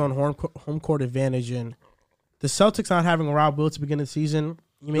 depends on home court advantage. And the Celtics not having Rob Will to begin the season,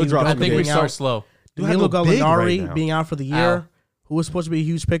 you may drop I him think we big. start slow. You have Danilo no big Gallinari right now. being out for the year, Al. who was supposed to be a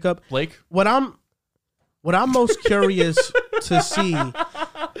huge pickup. Blake? What I'm What I'm most curious to see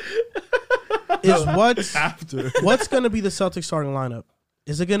is what's going to be the Celtics starting lineup.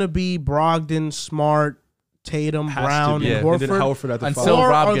 Is it going to be Brogdon, Smart, Tatum, Brown, and And then Horford? Horford at the Until five.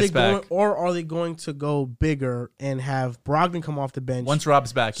 Rob gets back. Or are they going to go bigger and have Brogdon come off the bench? Once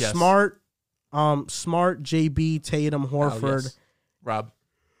Rob's back, yes. Smart, JB, Tatum, Horford, yes. Rob.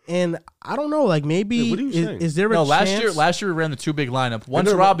 and I don't know. Like maybe What are you saying? is there a No, chance? last year we ran the 2 big lineup. Once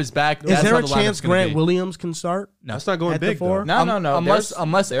no, Rob is back, is that's there how a the chance lineup's gonna Grant be. Williams can start? No. That's not going At the big, four? though. No. Unless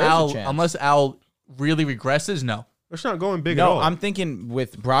There's a chance. unless Al really regresses, no. That's not going big at No, all. I'm thinking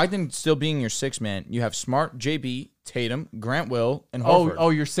with Brogdon still being your 6th man, you have Smart, JB, Tatum, Grant Will, and Horford. Oh,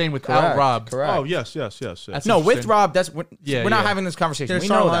 you're saying without Correct, Rob. Correct. Oh, yes. That's No, with interesting. Rob, Yeah, we're not yeah. having this conversation. Their We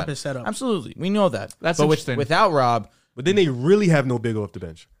starting know lineup that. is set up. Absolutely, we know that. That's but interesting. without Rob, But then they really have no big off the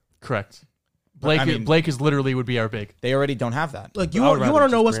bench. Correct. Blake Blake is literally would be our big. they already don't have that. Like I you would want rather to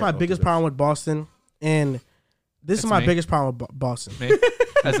know just what's Grant my off biggest the bench. problem with Boston, and this is It's my me. biggest problem with Boston. Me,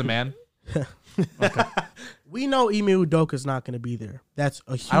 as a man. We know Ime Udoka's not going to be there. That's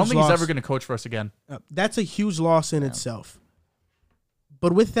a huge. I don't think loss. he's ever going to coach for us again. That's a huge loss in itself.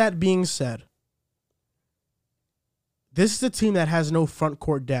 But with that being said, this is a team that has no front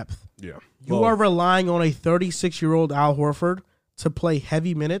court depth. Yeah. You are relying on a 36-year-old Al Horford to play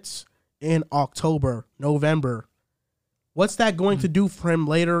heavy minutes in October, November. What's that going to do for him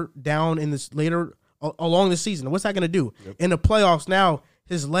later along the season? What's that going to do? In the playoffs now,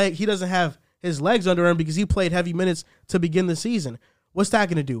 he doesn't have his legs under him because he played heavy minutes to begin the season. What's that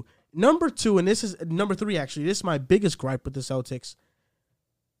going to do? Number 2, and this is number 3 actually. This is my biggest gripe with the Celtics.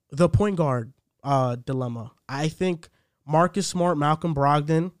 The point guard dilemma. I think Marcus Smart, Malcolm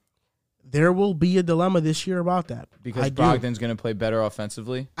Brogdon, there will be a dilemma this year about that. Because I do. Brogdon's going to play better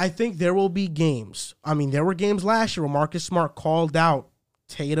offensively. I think there will be games. I mean, there were games last year where Marcus Smart called out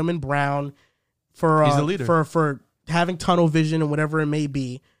Tatum and Brown for He's the leader. for having tunnel vision and whatever it may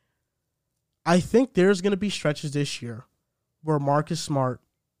be. I think there's going to be stretches this year where Marcus Smart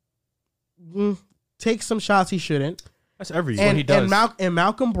takes some shots he shouldn't. That's every year. And, he does. and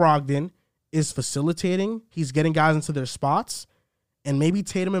Malcolm Brogdon is facilitating. He's getting guys into their spots. And maybe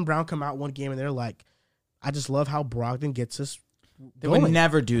Tatum and Brown come out one game and they're like, I just love how Brogdon gets us They going. would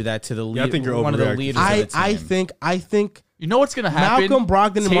never do that to the lead. I think you're one of the overreacting. leaders of the team. I think You know what's going to happen? Malcolm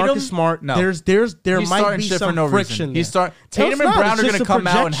Brogdon and Tatum? Marcus Smart, No. there He's might starting be shit some for no friction reason. there. Tatum it's and not. Brown It's are going just to a come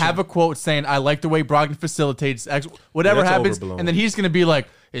out and projection. have a quote saying, I like the way Brogdon facilitates X, whatever That's happens. overblown. And then he's going to be like,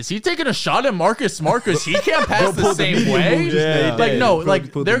 is he taking a shot at Marcus Smart because he can't pass the same way? Yeah. Like, no, Put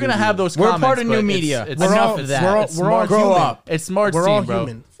like the they're going to media. have those We're comments. part of new but it's- media. It's Enough enough of that. We're all Grow human. up. It's Smart's We're all team, bro.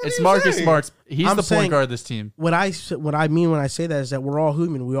 human. It's you Marcus saying? Smart's. He's I'm the saying- point guard of this team. What I mean when I say that is that we're all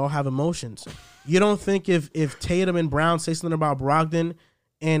human. We all have emotions. You don't think if Tatum and Brown say something about Brogdon,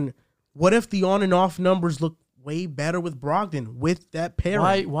 and what if the on and off numbers look way better with Brogdon with that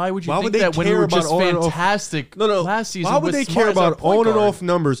pairing? Why would you Why think would they that when you care were about just on and off- fantastic No. last season? Why would with they Smart care as our about point on and guard? off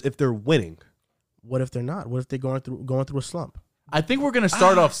numbers if they're winning? What if they're not? What if they're going through a slump? I think we're going to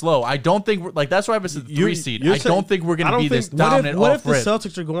start off slow. I don't think we're, like that's why I was at the 3 seed. you're I don't saying- think we're going I to don't be this think- dominant What off if the rip.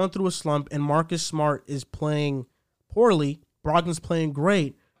 Celtics are going through a slump and Marcus Smart is playing poorly? Brogdon's playing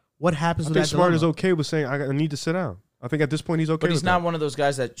great. What happens I with think that Smart is dilemma? okay with saying I need to sit down. I think at this point he's okay. But he's with not that. one of those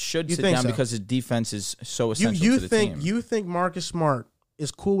guys that should You sit think down so? because his defense is so You essential you to the think team. you think Marcus Smart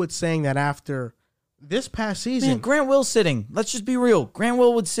is cool with saying that after this past season? Man, Grant Will's sitting. Let's just be real. Grant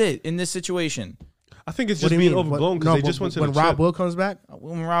Will would sit in this situation. I think it's What just do you being mean? overblown because they just went to when the Rob chip. Will comes back.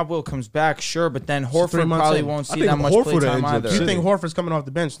 When Rob Will comes back, sure, but then 3 Horford months probably in. won't I see think that much Horford play time ends up either. You sitting. think Horford's coming off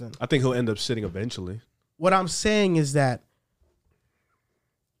the bench then? I think he'll end up sitting eventually. What I'm saying is that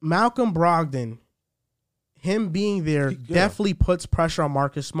Malcolm Brogdon, him being there, definitely puts pressure on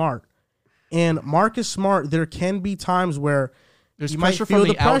Marcus Smart. And Marcus Smart, there can be times where There's you might pressure feel from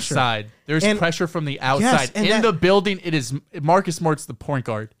the pressure. outside. There's And- pressure from the outside. and In that- the building, it is Marcus Smart's the point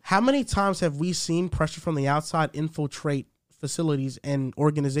guard. How many times have we seen pressure from the outside infiltrate facilities and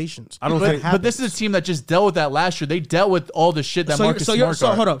organizations? I don't But, think. but this is a team that just dealt with that last year. They dealt with all the shit that Marcus Smart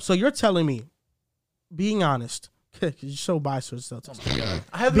got. hold up. So you're telling me, being honest, you're so biased to the Celtics.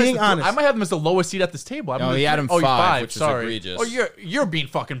 I have Being them as honest. I might have them as the lowest seat at this table. No, he had him you're 5, which is sorry. egregious. Oh, you're being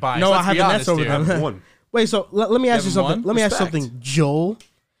fucking biased. No, I Let's have be the honest Nets over here. them. one. Wait, so let me ask you Kevin something. won? Let me ask you Respect. something, Joel.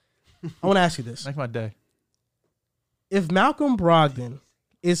 I want to ask you this: Make my day. if Malcolm Brogdon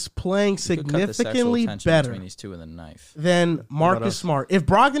is playing You could cut the sexual significantly tension better between these two with a knife. than Marcus us? Smart, if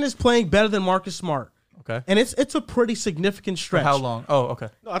Brogdon is playing better than Marcus Smart, Okay. and it's a pretty significant For stretch, how long? Oh, okay.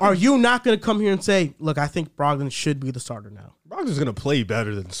 are you not going to come here and say, "Look, I think Brogdon should be the starter now"? Brogdon's gonna play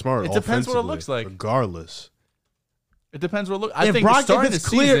better than Smart. It depends what it offensively, looks like. regardless. It depends what look. I If think starting it's the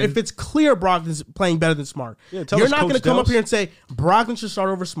clear, season, if it's clear Brogdon's playing better than Smart, Yeah, tell you're us, not going to Coach come up Dels. here and say Brogdon should start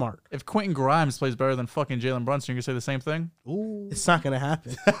over Smart. if Quentin Grimes plays better than fucking Jalen Brunson, you're gonna say the same thing. It's not going to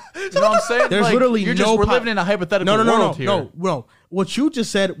happen. You know what I'm saying? There's Like, literally we're no living in a hypothetical world here. no. What you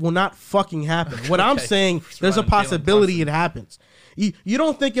just said will not fucking happen. What I'm Okay. saying, there's a Jalen possibility Brunson. it happens. You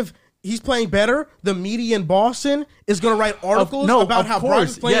don't think if he's playing better, the media in Boston is going to write articles about how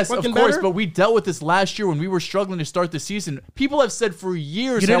Brogdon's playing fucking better? But we dealt with this last year when we were struggling to start the season. People have said for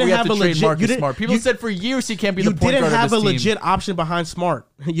years You how didn't we have have to a trade legit- Marcus you didn't- Smart. People you- said for years he can't be You the point didn't guard have a of this legit team. option behind Smart.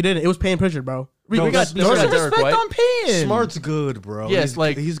 You didn't. It was Payne Pritchard, bro. We got Let's be no honest. Derek Respect White. on Payne. Smart's good, bro. Yes,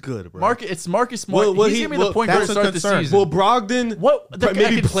 he's good, bro. It's Marcus Smart. Well, he's he- gonna be the well, point guard that's to a start the concern. season. Will Brogdon What? The guy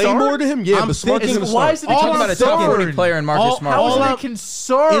maybe can play start? more to him? Yeah, I'm but Smart's thinking- gonna Why start. is it Talking All about I'm a top saying- 40 player in Marcus all- Smart. How all is it I'm- a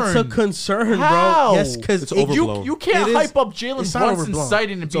concern? It's a concern, How? bro. Yes, because It's overblown. You can't It is- hype up Jalen it's not Brunson overblown.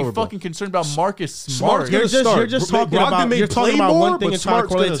 sighting and It's be overblown. fucking concerned about Marcus Smart's Smart. gonna start. You're just talking Brogdon about may you're talking play about more, one thing but and trying to Smart's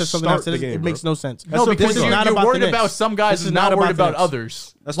correlate gonna to something start else. the game, It bro. makes no sense. No, the because point you're, guard. you're about worried the about Knicks. some guys This is and not not about worried the about Knicks.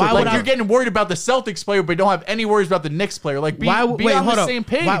 others. That's Why the would point Like I- you're getting worried about the Celtics player, but don't have any worries about the Knicks player. Like be on hold the up. same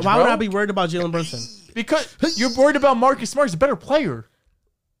page. Why would bro. I be worried about Jalen Brunson? Because you're worried about Marcus Smart. He's a better player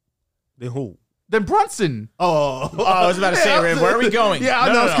Then who? than Brunson. Oh, I was about to say, Riv, where are we going? Yeah, I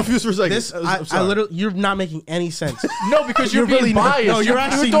No, know. I no, was no. confused for a second. This, I'm I sorry. literally, you're not making any sense. No, because you're You're really being not- biased. no, you're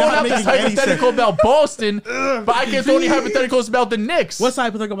actually throwing not out this making any hypothetical sense. about Boston, but I can't throw any hypotheticals about the Knicks. What's the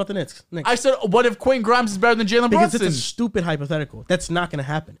hypothetical about the Knicks? I said, what if Quentin Grimes is better than Jalen Because Brunson? it's a stupid hypothetical. That's not going to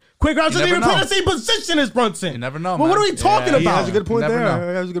happen. Quinn Grimes You doesn't even never play know. the same position as Brunson. You never know, Well, what man. are we talking Yeah, He about? has a good point Never there. know.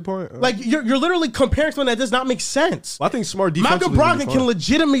 He has a good point. Like you're literally comparing something that does not make sense. Well, I think Smart Malcolm defensively will be Brogdon fine. can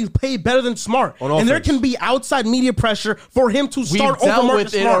legitimately play better than Smart, On and there offense. can be outside media pressure for him to We've start over dealt Marcus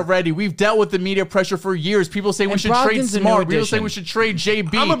with it Smart. already. We've dealt with the media pressure for years. People say we And should trade Brogdon's a new Smart. People say addition. we should trade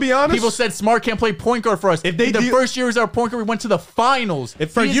JB. I'ma be honest. People said Smart can't play point guard for us. If they the do- first year as our point guard, we went to the finals.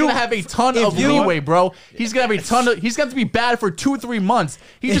 If He's you- gonna have a ton if of you- leeway, bro. He's gonna have a ton of. He's gonna have to be bad for 2-3 months.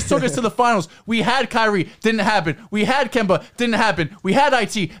 He just took us to the finals. We had Kyrie, didn't happen. We had Kemba, didn't happen. We had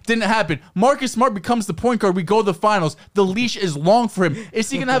IT, didn't happen. Marcus Smart becomes the point guard. We go to the finals. The leash is long for him. Is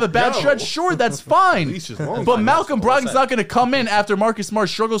he gonna have a bad No. stretch? Sure, that's fine. Leash is long. But Malcolm Brogdon's not gonna come in after Marcus Smart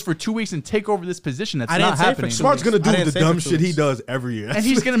struggles for 2 weeks and take over this position. That's I not didn't say for happening. 2 Smart's gonna I do didn't the say dumb for 2 shit he weeks. does every year. And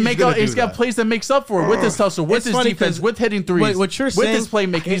he's gonna make up. He's got plays that makes up for it with his hustle, with It's his funny defense, 'cause with hitting threes, what you're with saying- his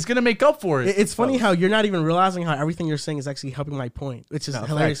playmaking. He's gonna make up for it. It's funny how you're not even realizing how everything you're saying is actually helping my point, which is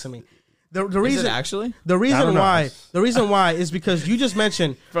hilarious facts. to me. The Is reason it actually? The I reason don't know. why is because you just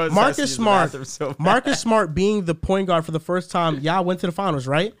mentioned Bro, this has to Marcus use the Smart. bathroom so bad. Marcus Smart being the point guard for the first time. Y'all went to the finals,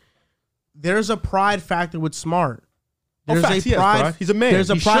 right? There's a pride factor with Smart. There's facts, he has pride. He's a man. There's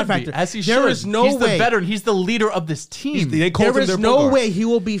a He pride should be, factor. as he There should. is no he's way. the veteran. He's the leader of this team. They called There him is their no point guard. way he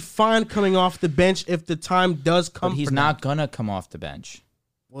will be fine coming off the bench if the time does come. But he's for them. not gonna come off the bench.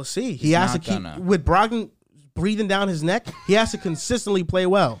 We'll see. He He's has to not keep gonna. with Brogdon breathing down his neck. He has to consistently play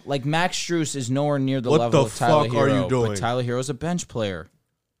well. Like Max Strus is nowhere near the What level the of Tyler fuck are Hero. you doing? But Tyler Hero's a bench player.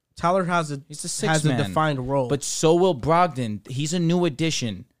 Tyler has He's a has six a man. defined role. But so will Brogdon. He's a new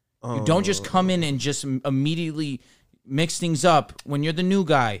addition. You don't just come in and just immediately mix things up when you're the new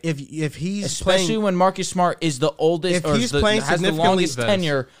guy. if he's Especially playing, when Marcus Smart is the oldest If or he's the, playing has the significantly- longest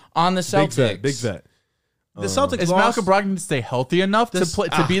tenure on the Celtics. Big vet. the Celtics Is lost. Malcolm Brogdon to stay healthy enough to This- play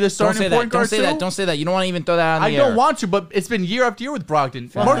to be the Don't starting say that. point Don't guard say too? that. Don't say that. You don't want to even throw that on I the don't air. want to, but it's been year after year with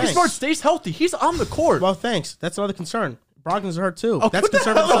Brogdon. Fair Marcus enough. Smart stays healthy. He's on the court. Well, thanks. That's another concern. Brogdon's hurt too. Oh, That's what the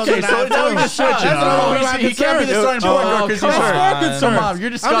concern. for the hell? Okay, Celtics. so now we just switching. That's another Oh, one of he's- my he can't be the concerns. starting point guard because he's That's hurt. my Come concern. on, you're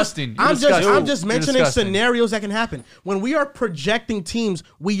disgusting. I'm You're just disgusting. mentioning You're disgusting. scenarios that can happen. When we are projecting teams,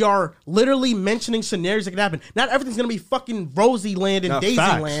 we are literally mentioning scenarios that can happen. Not everything's gonna be fucking rosy land and Now, daisy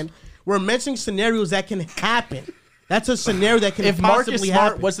facts. land. We're mentioning scenarios that can happen. That's a scenario that can If Marcus possibly Smart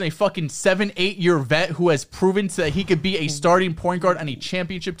happen. wasn't a fucking 7-8 year vet who has proven that he could be a starting point guard on a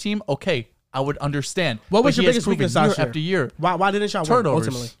championship team, okay, I would understand. What was But your he has biggest proven weakness year last year? after year? Why didn't y'all win Turnovers.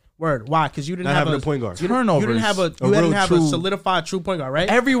 ultimately? Word. Why? Because you didn't Not have having a point guard. You didn't have a Turnovers. real true- solidified true point guard, right?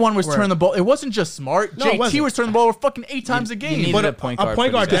 Everyone was Word. turning the ball. It wasn't just Smart. No, it JT wasn't. was turning the ball over fucking 8 times a game. needed But a point guard for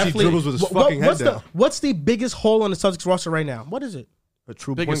this guy. definitely dribbles with his fucking head what's down. what's the biggest hole on the Celtics roster right now? What is it? A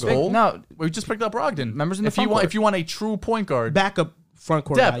true Biggest point guard. hole? No. We just picked up Brogdon. Members in the if you front want, court. if you want a true point guard, Backup front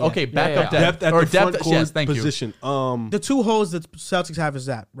court. depth. guy, yeah. Okay, backup yeah. depth. Depth at or the front depth. court Yes, thank you. position. The two holes that Celtics have is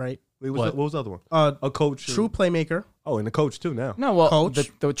that, right? Wait, What? what was the other one? A A coach. true playmaker. Oh, and a coach too now. No, well, Coach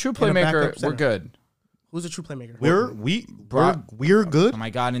the true and a backup playmaker, center. we're good. Who's a true playmaker? We're good. Oh my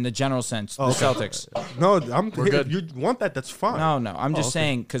God, in the general sense, the okay. Celtics. No, good. If you want that, that's fine. No, I'm just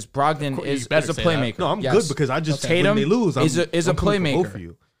saying because Brogdon You is better a say that. playmaker. No, I'm Yes. good because I just Tatum when they lose, is a I'm coming for playmaker. both of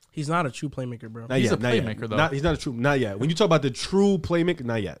you. He's not a true playmaker, bro. Not He's yet, a not yet. playmaker, though. He's not a true. Not yet. When you talk about the true playmaker,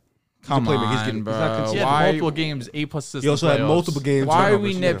 not yet. Come He's a playmaker. on, bro. He's not He consistent. had Why- multiple games, 8+ assists. He also in had playoffs. multiple games. Why are turnovers,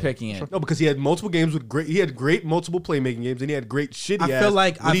 we you know. nitpicking it? No, because he had multiple games with great. He had great multiple playmaking games, and he had great shitty. I feel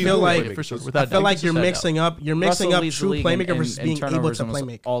like- I feel like- Yeah, for sure. I Without feel doubt. like you're mixing up. You're mixing Russell up leads the true league playmaker in versus being able turnovers to almost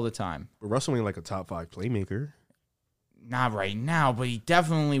playmake. all the time. But Russell ain't like a top 5 playmaker. Not right now, but he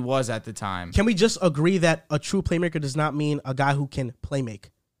definitely was at the time. Can we just agree that a true playmaker does not mean a guy who can playmake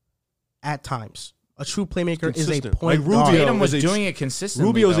at times? A true playmaker is a Consistent. point Like Rubio. guard. Tatum was is a doing it consistently.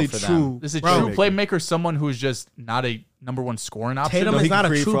 Rubio's though, a for true. them. This is a Bro. true playmaker, someone who's just not a number one scoring option. Tatum No, is he not can a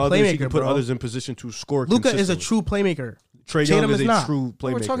create true for others. He playmaker, can put bro. others in position to score. Luka is a consistently. true playmaker. Trae Young Tatum is is a not. true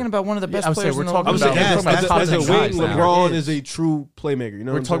playmaker. We're talking about one of the best I would say players we're in the talking league. about- Yes, we're talking about that's top what as 10 a I'm wing, guys saying. now. LeBron It is a true playmaker. You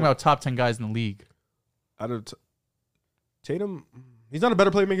know, We're what talking I'm about top 10 guys in the league. saying? Tatum. He's not a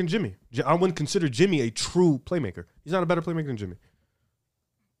better playmaker than Jimmy. I wouldn't consider Jimmy a true playmaker. He's not a better playmaker than Jimmy.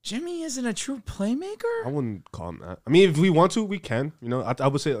 Jimmy isn't a true playmaker? I wouldn't call him that. I mean, if we want to, we can. You know, I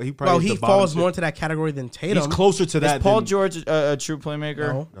would say he probably. Well, is he the bottom falls tier. more into that category than Tatum. He's closer to that. Is Paul than- George a true playmaker?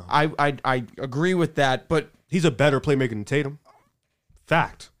 No. No. I agree with that, but He's a better playmaker than Tatum.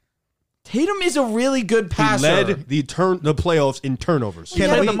 Fact. Tatum is a really good He passer. led the playoffs in turnovers. He Can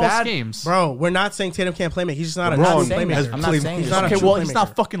had we- the the most most games. Bro, we're not saying Tatum can't playmake. He's just not a LeBron true saying that. playmaker. I'm not played- saying He's this. not a Okay, true well, he's playmaker.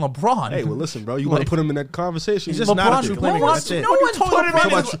 not fucking LeBron. Hey, well, listen, bro. You want to put him in that conversation? He's just LeBron not a is true good. playmaker. That's it. No one put him Talk in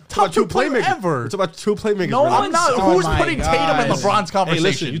about, his talk top about true two player playmakers. ever. Talk about true playmakers. No bro. one. Not, Oh who's my putting Tatum in God. LeBron's Hey, conversation?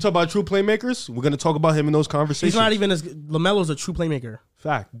 listen. You talk about true playmakers. We're gonna talk about him in those conversations. He's not even as LaMelo's a true playmaker.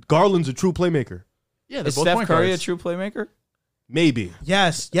 Fact. Garland's a true playmaker. yeah, they're Is both Steph point Curry guards. a true playmaker? Maybe.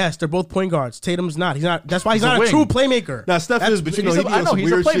 Yes, they're both point guards. Tatum's not. He's not. That's why he's He's a not a wing. true playmaker. Now Steph That's- is, but you he's know a- he be I on know, some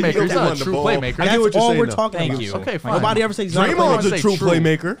he's a weird shit. He playmaker. don't He's not a run the true ball. playmaker. I get That's what you're all saying. we're though. talking Thank about. you. Okay, fine. Nobody ever says he's not a Draymond's playmaker. a true True.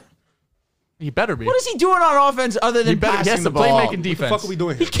 playmaker. He better be. What is he doing on offense other than He better. He passing has the to ball? playmaking What the defense. fuck are we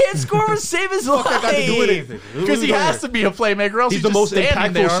doing He here? can't score or save his life. I got to do anything. Because he has to be a playmaker, or else He's the most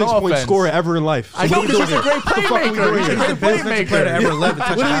impactful 6-point scorer ever in life. I So know what are we because he's doing a great here? What the fuck are we playmaker. doing He's a here? great He's the best player to playmaker. ever live. What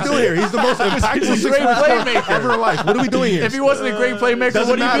are we doing here? He's the most impactful He's a 6-point great scorer playmaker. ever in life. What are we doing here? If he wasn't a great playmaker, Doesn't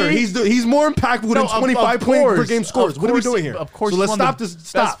would he matter. be? He's more impactful than 25 points per game scores. What are we doing here? Of course, So let's he's one stop of the this.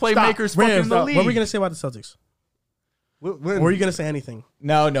 Stop. Best playmakers fucking in the What league. were we gonna say about the Celtics? Or were you gonna say anything?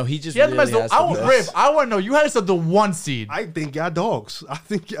 No, he just He had them really as the. has to Riv, I want to know. You had us as the 1 seed. I think y'all dogs. I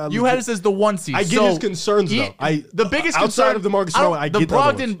think y'all You had us as the 1 seed. I get So his concerns though. the biggest outside concern of the Marcus I don't- Smart, I the get the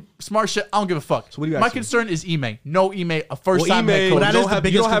other ones. Brogdon smart shit. I don't give a fuck. So what do you My asking? concern is Ime. No Ime, a first time Ime, head you coach. that is don't the have, you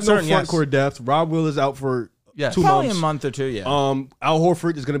biggest don't have no concern, front yes. court depth. Rob Will is out for Yes. 2 Probably months. a month or two, yeah. Al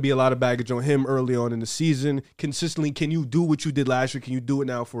Horford is going to be a lot of baggage on him early on in the season. Consistently, can you do what you did last year? Can you do it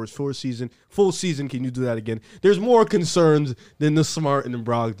now for his full season? Can you do that again? There's more concerns than the Smart and the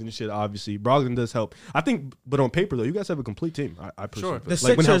Brogdon shit. Obviously, Brogdon does help. I think, but on paper though, you guys have a complete team. I personally Sure. feel. The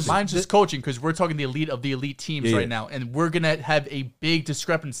Like, when Sixers- healthy. Mine's just coaching because we're talking the elite of the elite teams Yeah, right yeah. now, and we're gonna have a big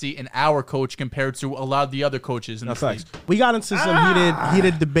discrepancy in our coach compared to a lot of the other coaches in Not this league. facts. We got into some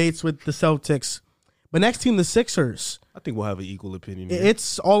heated debates with the Celtics, but next team, the Sixers. I think we'll have an equal opinion. Here.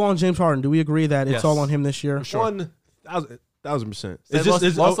 It's all on James Harden. Do we agree that it's Yes. all on him this year? Sure. 1,000%. They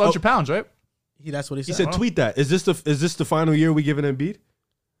lost 100 pounds, right? That's what he He said. said, "Tweet that. Is this the final year we giving Embiid?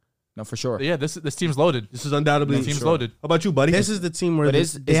 No, for sure. Yeah, this team's loaded. This is undoubtedly The team's loaded. How about you, buddy? This is the team where But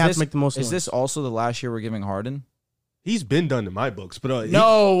they have to make the most Is noise. this also the last year we're giving Harden? He's been done in my books, but he's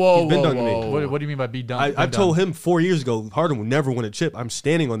Whoa, been done to me. What do you mean by be done? I told him 4 years ago Harden will never win a chip. I'm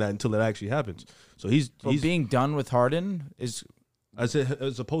standing on that until it actually happens. So he's Being done with Harden is, as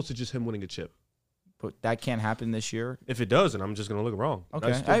opposed to just him winning a chip. but that can't happen this year. If it does, then I'm just gonna look wrong. I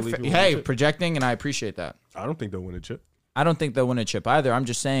Okay. still believe he'll win a Hey, chip. projecting, and I appreciate that. I don't think they'll win a chip. I don't think they'll win a chip either. I'm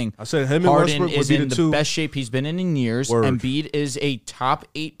just saying I said him and Harden Westbrook would is be in the the two. best shape he's been in years. Word. Embiid is a top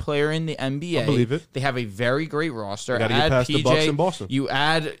 8 player in the NBA. I believe it. They have a very great roster. They gotta get Add past the PJ, Bucks and Boston. You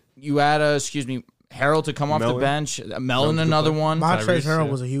add Harold to come off the Mellon. bench. Mellon, Good another player. one. Montrezl Tyrese, Harrell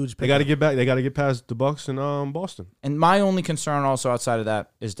yeah. was a huge They pick. got to get back. They got to get past the Bucks and Boston. And my only concern also outside of that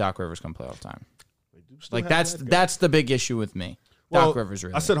is Doc Rivers come playoff time. Like that's the big issue with me. Doc Rivers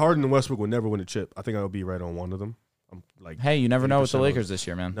really. I said Harden and Westbrook would never win a chip. I think I would be right on one of them. I'm like, hey, you never know with the 80% Lakers this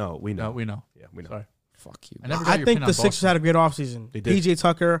year, man. No, we know. No, we know. Yeah, we know. Sorry. Fuck you. I never got I your think opinion the on Sixers Boston. had a great offseason. They did. PJ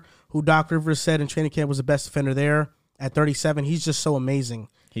Tucker, who Doc Rivers said in training camp was the best defender there at 37, he's just so amazing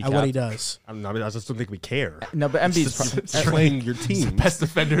at what he does. I just don't think we care. No, but Embiid's It's playing your team. Best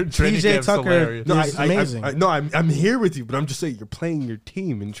defender in training PJ camp's Tucker- hilarious. No, He's amazing. I'm here with you, but I'm just saying you're playing your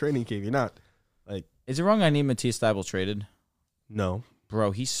team in training camp. You're not like Is it wrong I need Matisse Thybulle traded? no.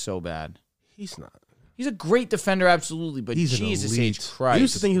 Bro, he's so bad. He's not. He's a great defender, absolutely, but He's an Jesus elite. H. I Christ.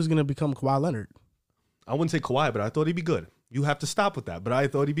 used to think he was going to become Kawhi Leonard. I wouldn't say Kawhi, but I thought he'd be good. You have to stop with that. But I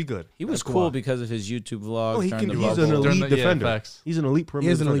thought he'd be good. He was That's cool why. because of his YouTube vlogs. Oh, during the he's bubble. an elite defender. facts. He's an elite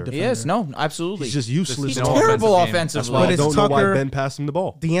perimeter defender. He is. No, absolutely. He's just useless. He's no terrible offensive game. That's offensively. why But I it's don't know why Tucker- Ben passed him the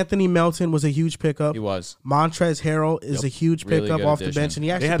ball. D'Anthony Melton was a huge pickup. He was. Montrezl Harrell is a huge Really pickup good off the addition. bench, and he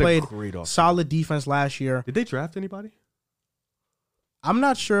They actually had a played great offense. solid defense last year. Did they draft anybody? I'm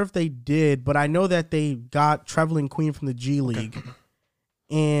not sure if they did, but I know that they got Trevelyan Queen from the G League.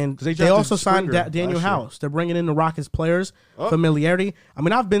 And 'Cause they they drafted also signed Springer Daniel last year. House. They're bringing in the Rockets players, Oh. familiarity. I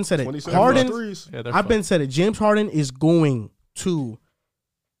mean, I've been said it. 27 Harden, threes. Yeah, they're I've been fun. said it. James Harden is going to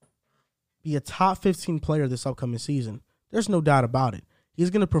be a top 15 player this upcoming season. There's no doubt about it. He's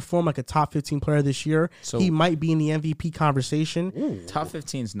going to perform like a top 15 player this year. So- he might be in the MVP conversation. Top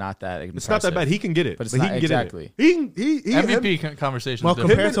 15 is not that impressive. It's not that bad. He can get it, But it's he not can get exactly. it. He can. He MVP conversation. Well, is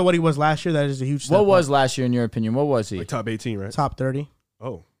different. compared to what he was last year, that is a huge step What was up. last year in your opinion? What was he? like top 18, right? Top 30.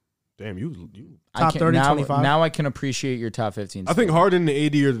 Oh, damn! You. Top 30, now, 25. Now I can appreciate your top 15. I think Harden and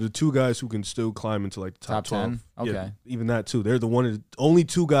AD are the two guys who can still climb into like the top, Top 10? 12. Yeah, Okay. even that too. They're the only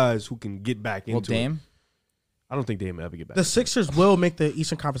two guys who can get back Well, into it. Dame, I don't think Dame will ever get back. The Sixers will make the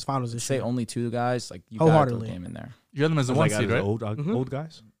Eastern Conference Finals this say year. only two guys. Like you got to throw Wholeheartedly. Dame in there. You had them as the Like, one out seed, of the right? old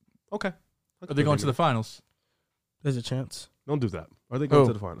guys. Okay. Are they going to the finals? There's a chance. Don't do that. Are they going Who?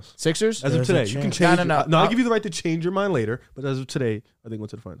 to the finals? Sixers? As There's of a today, you can chance. change. No. No, I'll give you the right to change your mind later. But as of today, are they going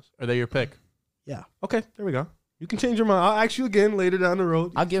to the finals? Are they your pick? Yeah. Okay, there we go. You can change your mind. I'll ask you again later down the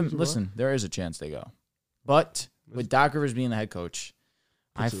road. I'll give him. Listen, there is a chance they go, but with Doc Rivers being the head coach,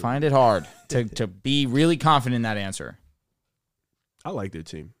 I find it hard to be really confident in that answer. I like their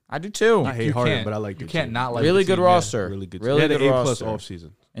team. I do too. I hate You Harden, can't- but I like you their can't team. not like Really the good team, yeah. roster. Really good. Really They had good an A+ roster.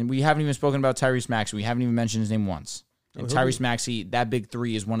 offseason. And we haven't even spoken about Tyrese Maxey. We haven't even mentioned his name once. And Oh, really? Tyrese Maxey, that big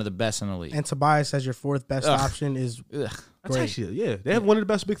three is one of the best in the league. And Tobias as your fourth best Ugh. option is Ugh. That's great. actually, yeah. They have one of the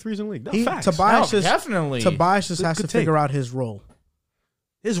best big threes in the league. That's facts. Tobias No, just definitely. Tobias just has Good to take. figure out his role.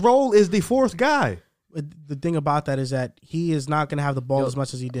 His role is the fourth guy. But the thing about that is that he is not going to have the ball Yo, as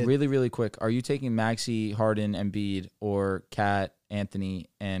much as he did. Really, really quick. Are you taking Maxey, Harden, Embiid, or Cat, Anthony,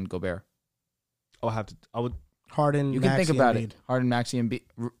 and Gobert? I'll have to. I would. Harden, You can Maxey, think about Embiid, it. Harden, Maxey, Embiid.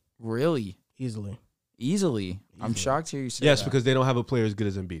 Really? easily. Easily? I'm shocked to hear you say Yes, that. because they don't have a player as good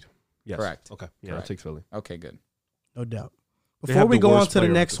as Embiid. Yes. Correct. Okay. Yeah, I'll Correct. take Philly. Okay, good. No doubt. They Before have we the go on worst to the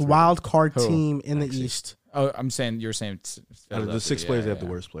player of next the three. wild card Who? team in the Maxey. East, Oh, you're saying Out of the six Philadelphia. players, they have Yeah. the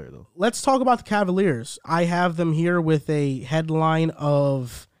worst player though. let's talk about the Cavaliers. I have them here with a headline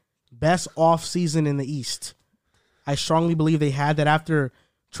of best offseason in the East. I strongly believe they had that after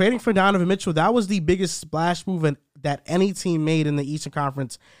trading for Donovan Mitchell. That was the biggest splash move that any team made in the Eastern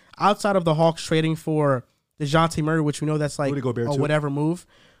Conference outside of the Hawks trading for DeJounte Murray, which we know that's like Would it go Bear a too? whatever move.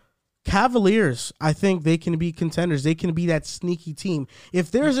 Cavaliers, I think they can be contenders. They can be that sneaky team.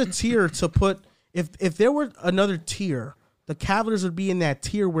 If there's a tier to put, if there were another tier, the Cavaliers would be in that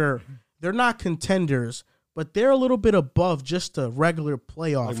tier where they're not contenders, but they're a little bit above just a regular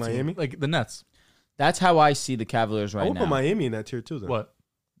playoff Like team. Miami. Like the Nets. That's how I see the Cavaliers I right would put now. Miami in that tier too. Then. What?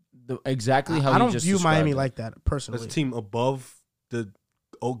 Exactly how I you don't just view Miami described it. like that personally. That's a team above the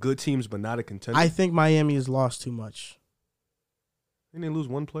good teams, but not a contender. I think Miami has lost too much. Didn't they lose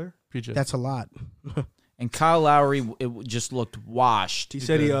one player? PJ. That's a lot. And Kyle Lowry, it just looked washed. He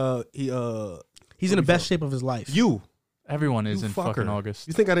said He's in the best shape of his life. Everyone is you in fucker. fucking August.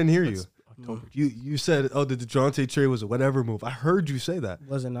 You think I didn't hear you? That's October. You said, oh, the DeJounte trade was a whatever move. I heard you say that.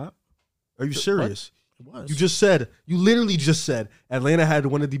 Was it not? Are you serious? It was. You literally just said Atlanta had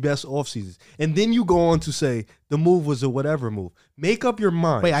one of the best off seasons. And then you go on to say the move was a whatever move. Make up your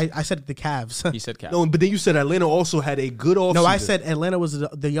mind. Wait, I said the Cavs. He said Cavs. No, but then you said Atlanta also had a good off No, season. I said Atlanta was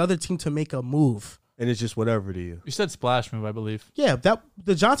the other team to make a move. And it's just whatever to you. You said splash move, I believe. Yeah, that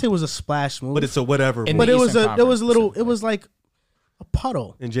DeJounte was a splash move. But it's a whatever In move. but the it was Eastern a Conference little specifically. it was like a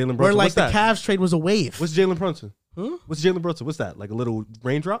puddle. And Jalen Brunson. Where like what's the that? Cavs trade was a wave. What's Jalen Brunson? Hmm? What's Jalen Brunson? What's that? Like a little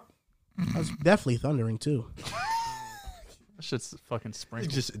raindrop? I was definitely thundering too. That shit's fucking It's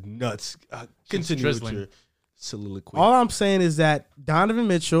sprinkled. just nuts. Continue with drizzling. your soliloquy. All I'm saying is that Donovan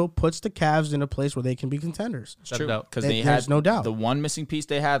Mitchell puts the Cavs in a place where they can be contenders. It's Without true a doubt. because There- they there's had no doubt. the one missing piece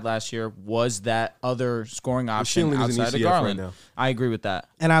they had last year was that other scoring option Schilling is in outside of ECF right Garland. now. I agree with that.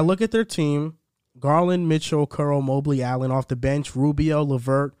 And I look at their team: Garland, Mitchell, Curl, Mobley, Allen off the bench, Rubio,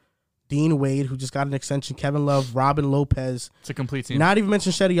 LeVert, Dean Wade, who just got an extension, Kevin Love, Robin Lopez. It's a complete team. Not even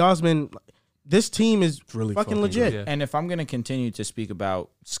mention Shetty Osman. This team is really fucking fucking legit. good. Yeah. And if I'm going to continue to speak about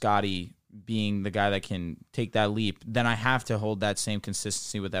Scotty being the guy that can take that leap, then I have to hold that same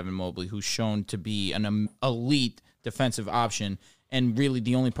consistency with Evan Mobley, who's shown to be an elite defensive option. And really,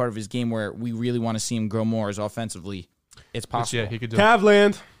 the only part of his game where we really want to see him grow more is offensively. It's Which, possible. yeah, he could do it.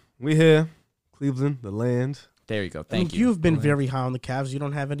 Cavland, we here. Cleveland, the land. There you go. I mean, Thank you. You've been very high on the Cavs. You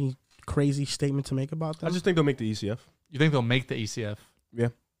don't have any crazy statement to make about them? I just think they'll make the ECF. You think they'll make the ECF? Yeah,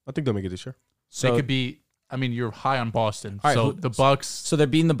 I think they'll make it this year. So they could be. I mean, you're high on Boston. All right, So the Bucks. So they're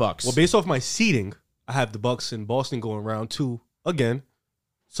beating the Bucks. Well, based off my seeding, I have the Bucks and Boston going round 2 again.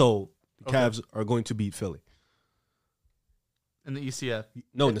 So the Cavs are going to beat Philly. In the ECF.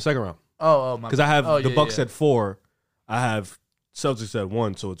 No, in the second round. Oh, Because I have the Bucks at at 4. I have Celtics at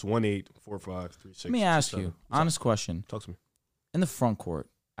 1. So it's 1-8, 4-5, 3-6. Let me ask 2-7. you, honest question. Talk to me. In the front court,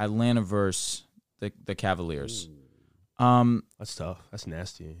 Atlanta versus the Cavaliers. That's tough. That's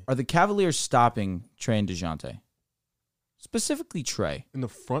nasty. Are the Cavaliers stopping Trey and DeJounte? Specifically Trey. In the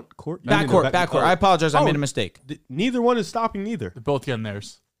front court? Backcourt. I apologize. I made a mistake. Neither one is stopping neither. They're both getting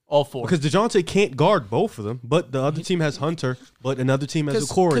theirs. All 4. Because DeJounte can't guard both of them, but the other team has Hunter, but another team has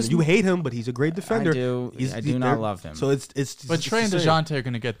a core. And you hate him, but he's a great defender. I do not love him. So it's But Trey and DeJounte are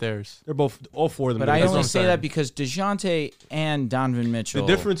going to get theirs. They're both, all 4 of them. But I only say that because DeJounte and Donovan Mitchell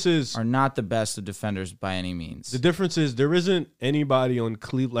the difference is, are not the best of defenders by any means. the difference is there isn't anybody on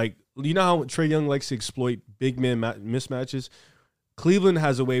Cleveland. Like, you know how Trae Young likes to exploit big man mismatches? Cleveland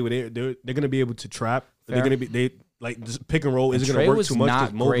has a way where they're going to be able to trap. Fair. They're going to be, this pick and roll isn't going Trey to work was too much.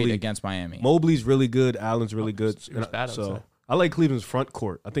 not 'cause great against Miami. Mobley's really good. Allen's really good. It was bad, I would say. I like Cleveland's front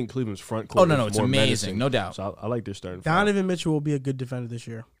court. I think Cleveland's front court. no, is it's more amazing, menacing. no doubt. So I like their starting. five. Donovan Mitchell will be a good defender this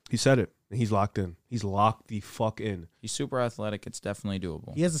year. He said it, and he's locked in. He's locked the fuck in. He's super athletic. It's definitely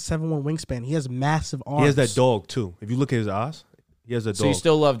doable. He has a 7'1" wingspan. He has massive arms. He has that dog too. If you look at his eyes, he has that So dog. you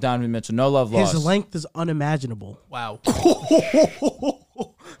still love Donovan Mitchell? No love lost. His length is unimaginable. Wow.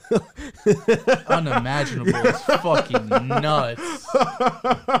 Unimaginable. It's fucking nuts.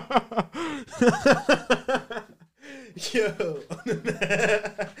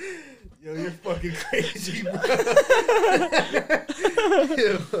 Yo, you're fucking crazy, bro.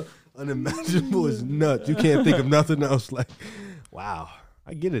 Yo, unimaginable is nuts. You can't think of nothing else. Like, wow.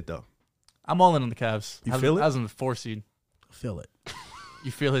 I get it though. I'm all in on the Cavs. You feel it? I was in the 4 seed. I feel it.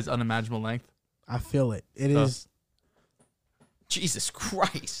 You feel his unimaginable length? I feel it. It is. Jesus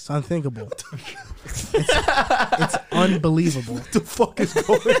Christ. It's unthinkable. it's unbelievable. What the fuck is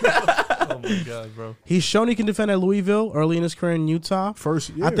going on? Oh my god, bro. He's shown he can defend at Louisville early in his career in Utah. First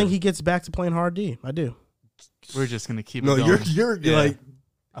year. I think he gets back to playing hard D. I do. We're just gonna keep No, it going. you're Yeah. like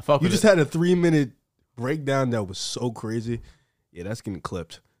I fuck you with just it. had a 3-minute breakdown that was so crazy. Yeah, that's getting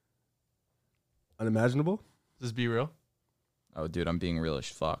clipped. Unimaginable. Just be real. Oh, dude, I'm being real as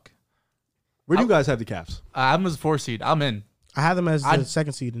fuck. Where do you guys have the Caps? I'm as a 4 seed. I'm in. I have them as the I-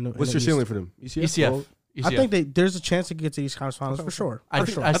 second seed. In the, What's in your the ceiling East. for them? ECF. Well, I think there's a chance they could get to the East Conference Finals for sure. I For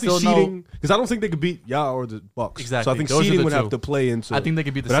think- sure. I I think still know- seeding because I don't think they could beat y'all or the Bucks. Exactly. So I think Those are seeding the would have two. to play into. I think they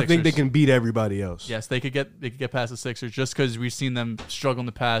could beat the but Sixers. I think they can beat everybody else. Yes, they could get past the Sixers just because we've seen them struggle in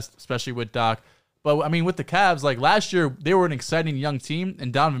the past, especially with Doc. But I mean, with the Cavs, like last year, they were an exciting young team,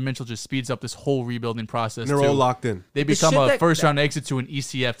 and Donovan Mitchell just speeds up this whole rebuilding process. And they're too. all locked in. They become shit a that- first round exit to an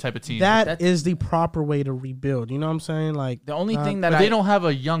ECF type of team. That is the proper way to rebuild. You know what I'm saying? Like The only thing that but they don't have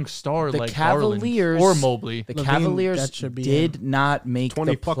a young star the like Cavaliers Garland or Mobley. The Levine, Cavaliers that should be did not make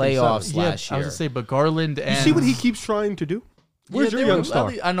 20 the fucking playoffs sevens. last I year. was gonna say, but Garland and You see what he keeps trying to do? Where's Yeah, your they young were-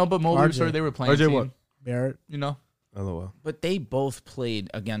 star? I know, but Mobley, RJ. sorry, they were playing. RJ team, what? Barrett. You know, LOL. But they both played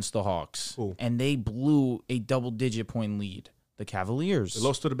against the Hawks, Who? and they blew a double-digit point lead. The Cavaliers. They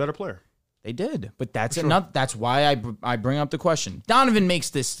lost to the better player. They did, but that's enough. That's why I bring up the question. Donovan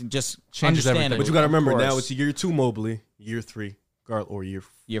makes this just Changes understandable. everything. But you got to Of remember now course. it's year 2 Mobley, year 3 Garland, or year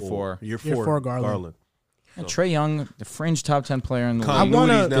Year four. Year Year 4 four, Garland. And Trey Young, the fringe top 10 player in the league.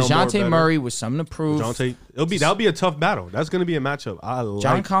 Continuity's now more DeJounte better. Murray with something to prove. That'll be a tough battle. That's going to be a matchup. I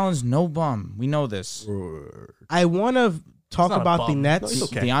John like. Collins, no bum. We know this. I want to talk not a about the bum. Nets. No, he's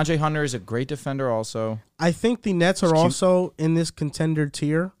okay. DeAndre Hunter is a great defender also. I think the Nets are cute. also in this contender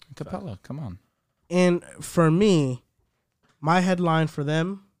tier. Capella, come on. And for me, my headline for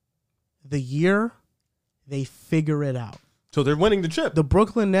them, the year they figure it out. So they're winning the chip. The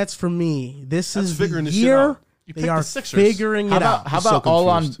Brooklyn Nets, for me, this That's is the figuring this shit year out. You they picked are the Sixers. figuring How it about out. how I'm so about all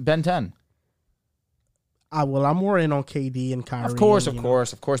on confused. Ben 10? Well, I'm more in on KD and Kyrie. Of course, and, of you know,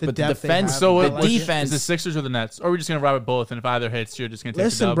 course, of course. the But the depth they defense, have. So the I like it. defense. is the Sixers or the Nets, or are we just gonna ride with both? And if either hits, you're just gonna take the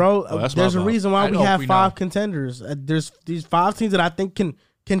Listen, dub? bro, that's my there's a fault. reason why I we know, have we 5 know. contenders. There's these 5 teams that I think can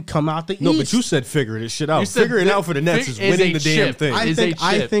come out the No, East. but you said figure this shit out. You said Figuring it out for the Nets is winning a the damn chip. thing. I is think. a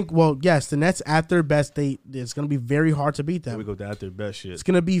I chip. think. Well, yes, the Nets at their best, it's going to be very hard to beat There we them. go. That's their best shit. It's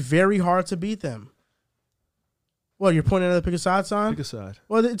going to be very hard to beat them. Well, you're pointing at the pick a side sign. Pick a side.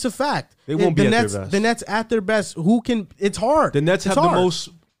 Well, it's a fact. They won't the be at their Nets. best. The Nets at their best. Who can? It's hard. The Nets It's have hard. the most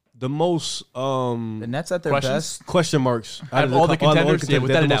the most The Nets at their Questions? best. question marks Out of all the contenders, yeah,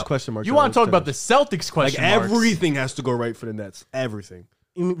 without the a most doubt. question marks. You out want of to talk the about the contenders. Celtics like question marks? everything has to go right for the Nets. Everything.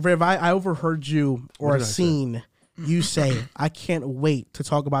 Riv, I overheard you What or did I say? seen you say, I can't wait to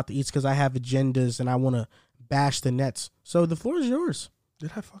talk about the East because I have agendas and I want to bash the Nets. So the floor is yours.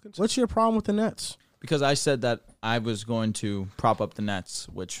 Did I fucking? Say? What's your problem with the Nets? Because I said that I was going to prop up the Nets,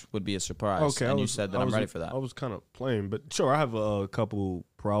 which would be a surprise. Okay, and you said that I'm ready for that. I was kind of playing, but sure, I have a couple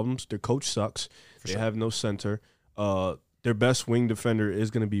problems. Their coach sucks. They have no center. Their best wing defender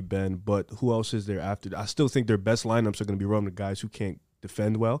is going to be Ben, but who else is there after? I still think their best lineups are going to be run with guys who can't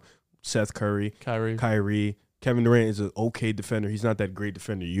defend well. Seth Curry, Kyrie. Kevin Durant is an okay defender. He's not that great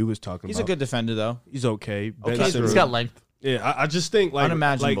defender you was talking He's about. a good defender, though. He's okay. Ben Okay, Simmons- He's got length. Yeah, I just think like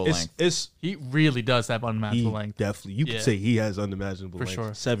Unimaginable like, length. It's He really does have he unimaginable length. definitely. You Yeah. could say he has unimaginable For length.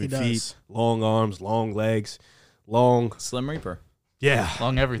 sure. 7 He feet, does. long arms, long legs, long. Slim Reaper. Yeah.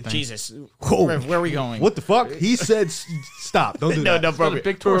 Long everything. Jesus. Whoa. Where are we going? What the fuck? He said, stop. Don't do that. bro. a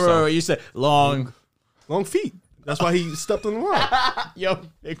big torso. You said long. Long feet. That's why he stepped on the line. Yo,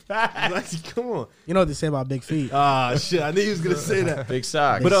 big fat. Like, come on. You know what they say about big feet. Ah, shit. I knew he was going to say that. Big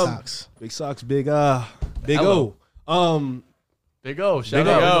socks. Big but, socks. Big socks, big Hello. O. Big O. Shout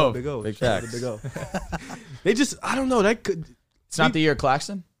Big out. O. Big O. Big Shout out to facts. Big O. They just, I don't know. That could, It's not the year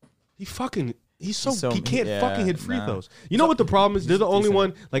Claxton? he's can't He's so- fucking hit free nah. throws. You know what the problem is? They're the only decent one,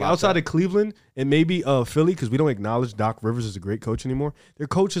 like blocker. outside of Cleveland and maybe Philly, because we don't acknowledge Doc Rivers as a great coach anymore. Their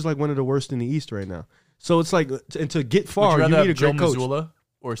coach is like one of the worst in the East right now. So it's like, and to get Would far, you you rather need a have Joe great coach. Mazzulla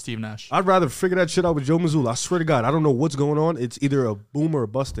or Steve Nash? I'd rather figure that shit out with Joe Mazzulla. I swear to God, I don't know what's going on. It's either a boom or a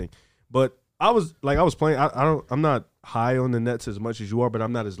busting. But I was playing. I'm not high on the Nets as much as you are, but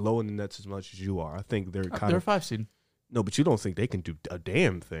I'm not as low in the Nets as much as you are. I think they're kind They're a of 5 seed. no, but you don't think they can do a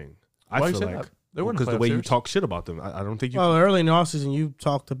damn thing. I Why you feel say like that? They weren't in because the playoff way you series. talk shit about them, I don't think you. Well, early in the offseason, you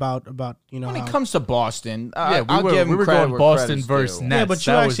talked about you know When how, it comes to Boston, Yeah, I'll give we him were credit going where Boston credit's versus due. Nets. yeah, but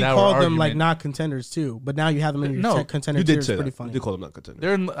you That was actually our called them like argument. not contenders too. But now you have them in your No, contender you tier. did It's say pretty that. funny. You did call them not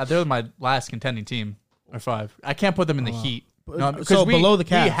contenders. They're my last contending team or 5. I can't put them in the Heat. No, because so below the we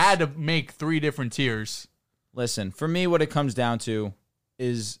Cavs. had to make 3 different tiers. Listen, for me, what it comes down to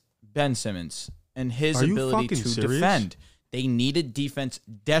is Ben Simmons and his Are you ability to fucking serious? defend. They needed defense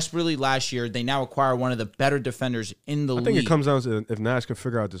desperately last year. They now acquire one of the better defenders in the I league. think it comes down to if Nash can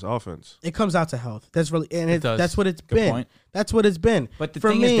figure out this offense. It comes out to health. That's really and It does. that's what it's Good been. point. That's what it's been. But the For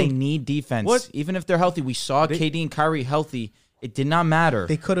thing me, is, they need defense. What? Even if they're healthy, we saw KD and Kyrie healthy. It did not matter.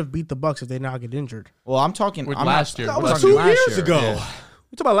 they could have beat the Bucks if they not get injured. well, I'm talking With I'm last year. Not, That I'm was talking 2 last years year. ago. Yeah.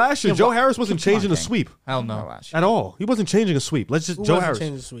 We talking about last year. Yeah, Joe well, Harris wasn't come on, changing a King. sweep Hell Not no. last year. at all. He wasn't changing a sweep. Let's just Who Joe wasn't Harris.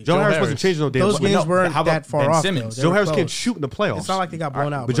 changing the sweep? Joe Joe Harris Harris. wasn't changing no damn Those sweep. games no, weren't how about that far Ben off. Simmons? Though. They Joe were Harris close. can't shoot in the playoffs. It's not like they got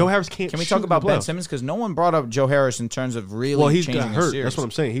blown out. But bro. Joe Harris can't. Can we shoot talk about in the Ben playoffs. Simmons? Because no one brought up Joe Harris in terms of really Well, he changing got a hurt. series. That's what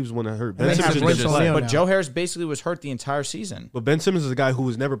I'm saying. He was the one that hurt. And Ben they Simmons have didn't Royce get O'Neal slapped. But now. Joe Harris basically was hurt the entire season. But Ben Simmons is a guy who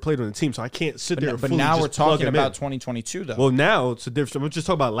has never played on the team, so I can't sit there. and But fully now just we're plug talking him about in. 2022, though. Well, now it's a different. I'm just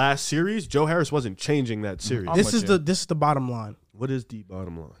talking about last series. Joe Harris wasn't changing that series. I'm This with is you. the bottom line. What is the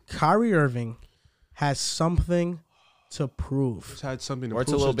bottom line? Kyrie Irving has something to prove. He's had something to Or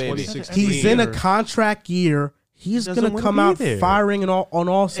it's a prove little since baby. 2016. He's in a contract year. He's doesn't gonna wanna come be out there. firing on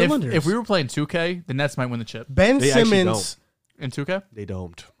all cylinders. If we were playing 2K, the Nets might win the chip. Ben They actually Simmons, In 2K? They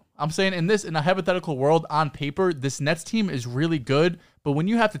don't. I'm saying in a hypothetical world, on paper, this Nets team is really good, but when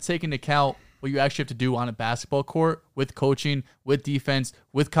you have to take into account what you actually have to do on a basketball court with coaching, with defense,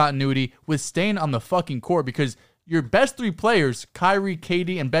 with continuity, with staying on the fucking court, because your best 3 players, Kyrie,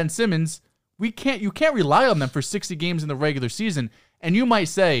 KD, and Ben Simmons, you can't rely on them for 60 games in the regular season. And you might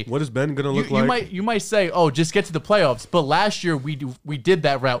say, What is Ben gonna look you like? might say, oh, just get to the playoffs. But last year we did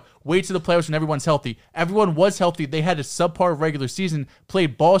that route. Wait to the playoffs when everyone's healthy. Everyone was healthy. They had a subpar regular season.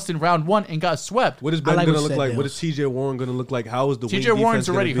 Played Boston round 1 and got swept. What is Ben like gonna what you look said, like? What Dales. is T.J. Warren gonna look like? How is the T.J. wing Warren's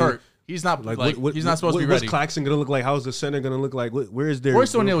defense already gonna be? hurt. He's not Like, he's not supposed to be ready. What's Claxton gonna look like? How's the center gonna look like? Where is their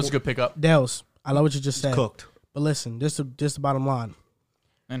Royce O'Neal was a good pickup. Dales, I love what you just said. cooked? But listen, this is the bottom line.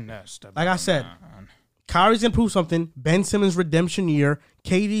 And that's the Like I said, Kyrie's gonna prove something. Ben Simmons' redemption year.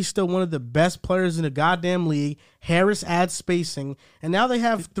 KD's still one of the best players in the goddamn league. Harris adds spacing, and now they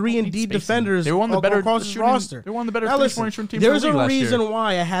have 3 and D spacing. defenders. They were one of the better across the shooting- roster. they were one of the better Now three-point listen, shooting teams in the There's league a last year. reason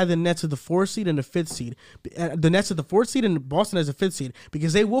why I had the Nets as the 4th seed and the 5th seed. The Nets as the 4th seed and Boston as the 5th seed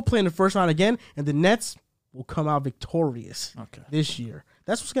because they will play in the first round again, and the Nets will come out victorious this year.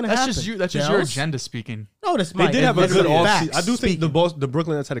 That's what's going to happen. That's just your agenda speaking. No, that's They did have a good offseason. offseason. I do think the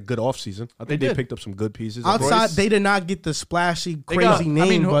Brooklyn Nets had a good offseason. I think they picked up some good pieces. Outside, they did not get the splashy, crazy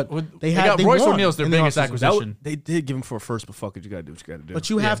name, but they got Royce won O'Neal's their in the biggest offseason. acquisition. They did give him for a first, but fuck it, you gotta do what you gotta do. But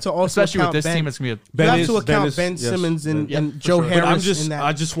you have to also especially with account this team, it's gonna be you have to account Ben Simmons and Joe Harris.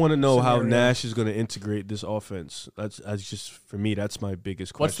 I just want to know how scenario. Nash is going to integrate this offense. That's just for me. That's my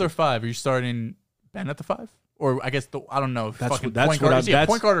biggest question. What's their 5? Are you starting Ben at the 5? Or I guess I don't know. That's fucking that's point what guard. I, Is he that's,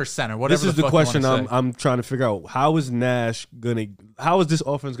 a point guard or center? Whatever. This is the the fuck you question wanna say. I'm trying to figure out. How is Nash gonna? How is this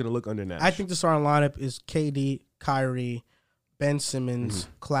offense gonna look under Nash? I think the starting lineup is KD, Kyrie, Ben Simmons,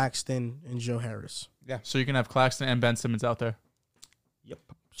 Claxton, and Joe Harris. Yeah. So you can have Claxton and Ben Simmons out there. Yep.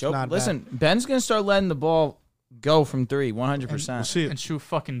 Joe, Not listen, Ben's going to start letting the ball go from 3, 100%. We'll see And shoot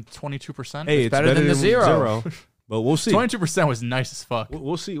fucking 22%. Hey, it's better than the zero. But we'll see. 22% was nice as fuck.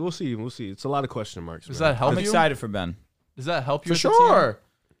 We'll see. It's a lot of question marks. Does man. that help I'm you? excited for Ben. Does that help you? For as a team? sure.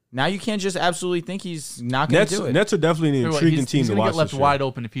 Now you can't just absolutely think he's not going to do it. Nets are definitely an intriguing team he's to gonna watch. get left this year. wide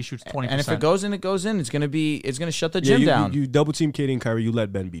open if he shoots 20%. And if it goes in, it goes in. It's going to shut the Yeah, gym down. You double team KD and Kyrie. You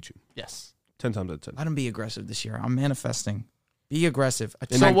let Ben beat you Yes. 10 times out of 10. Let him be aggressive this year. I'm manifesting. Be aggressive.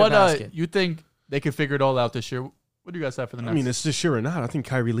 So Attack what? the basket. You think they could figure it all out this year? What do you guys have for the Nets? I mean, it's this year or not. I think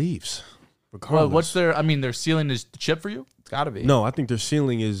Kyrie leaves. well, Regardless. what's their? I mean, their ceiling is the chip for you. It's got to be. No, I think their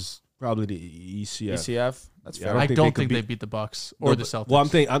ceiling is probably the ECF. ECF. That's Yeah, fair. I don't could think they beat the Bucks or No, the but- Celtics. Well, I'm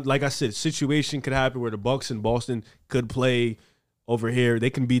thinking, like I said, situation could happen where the Bucks and Boston could play over here. They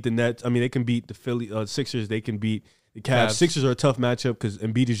can beat the Nets. I mean, they can beat the Philly Sixers. They can beat the Cavs. Cavs. Sixers are a tough matchup because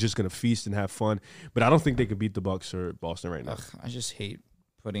Embiid is just going to feast and have fun. But I don't think they could beat the Bucks or Boston right now. Ugh, I just hate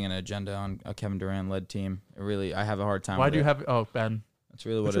putting an agenda on a Kevin Durant led team. I have a hard time. Why with do you it. have? Oh, Ben. That's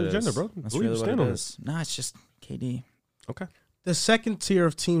really What's what your it is. agenda, bro? That's What do you really what stand it on it? is. Nah, it's just KD. Okay. The second tier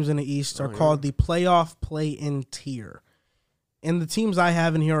of teams in the East are yeah. called the playoff play-in tier. And the teams I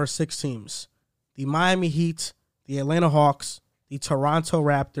have in here are 6 teams. The Miami Heat, the Atlanta Hawks, the Toronto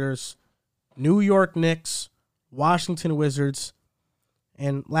Raptors, New York Knicks, Washington Wizards,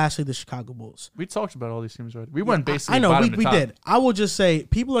 and lastly, the Chicago Bulls. We talked about all these teams already. We went basically. I know, bottom to we top. did. I will just say,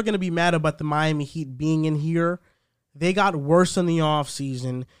 people are going to be mad about the Miami Heat being in here. They got worse in the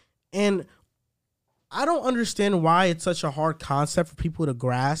offseason. And I don't understand why it's such a hard concept for people to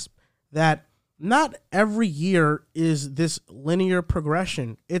grasp that not every year is this linear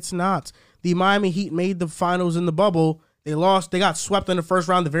progression. It's not. The Miami Heat made the finals in the bubble. They lost. They got swept in the first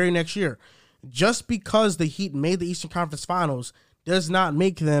round the very next year. Just because the Heat made the Eastern Conference Finals does not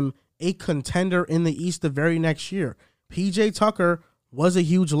make them a contender in the East the very next year. PJ Tucker was a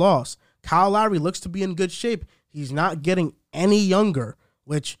huge loss. Kyle Lowry looks to be in good shape. He's not getting any younger,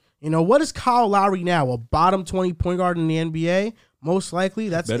 which, what is Kyle Lowry now? A bottom 20 point guard in the NBA? Most likely.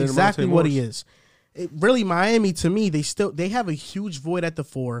 That's Better than exactly Monte what he Morris. is. Really, Miami, to me, they have a huge void at the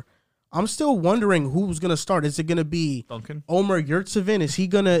 4. I'm still wondering who's gonna start. Is it gonna be Duncan. Omer Yurtseven? Is he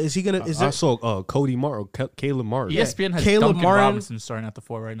gonna? I saw Cody Martin, Caleb Martin. ESPN has Caleb Duncan Martin- Robinson starting at the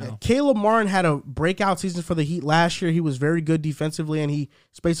 4 right now. Caleb Martin had a breakout season for the Heat last year. He was very good defensively, and he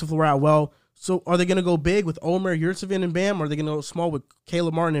spaced the floor out well. So are they going to go big with Omer Yurtseven and Bam, or are they going to go small with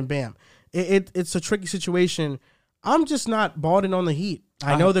Caleb Martin and Bam? It's a tricky situation. I'm just not bought in on the Heat.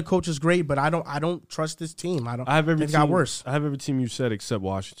 I know the coach is great, but I don't trust this team. I have every it team, got worse. I have every team you said except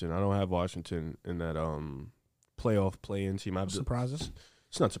Washington. I don't have Washington in that playoff play-in team. Surprises.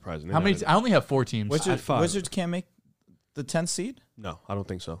 It's not surprising. How many? I only have 4 teams. I had 5. Wizards can't make the 10th seed? No, I don't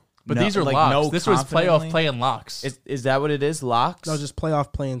think so. But No, these are like, locks. no This was confidently? playoff play-in locks. Is that what it is? Locks? No, just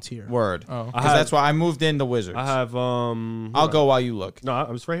playoff playing tier. Word. Oh. Because that's why I moved in the Wizards. I have I'll go while you look. No,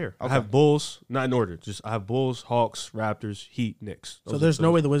 I'm just right here. I Okay. have Bulls, not in order. Just I have Bulls, Hawks, Raptors, Heat, Knicks. So there's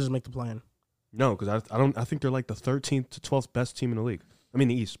no way the Wizards make the play-in. No, because I think they're like the 13th to 12th best team in the league. I mean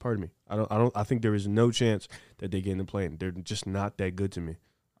the East. Pardon me. I think there is no chance that they get in the play-in. They're just not that good to me.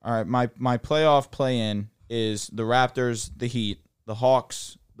 All right, my playoff play-in is the Raptors, the Heat, the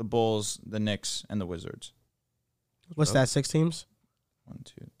Hawks, the Bulls, the Knicks, and the Wizards. What's that? 6 teams? 1,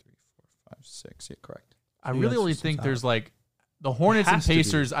 2, 3, 4, 5, 6. Yeah, correct. I Yeah, really that's only just think hot. there's like the Hornets and has to be.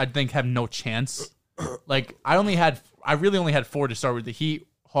 Pacers. I think have no chance. Like I really only had 4 to start with: the Heat,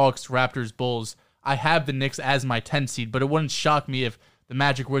 Hawks, Raptors, Bulls. I have the Knicks as my 10 seed, but it wouldn't shock me if the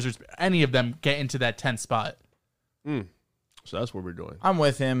Magic, Wizards, any of them get into that 10th spot. So that's what we're doing. I'm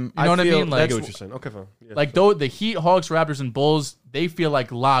with him. You know what I feel mean? I Like, get what you're saying. Okay, fine. Yeah, like though the Heat, Hawks, Raptors, and Bulls, they feel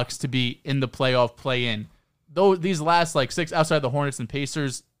like locks to be in the playoff play-in. Though these last like 6 outside the Hornets and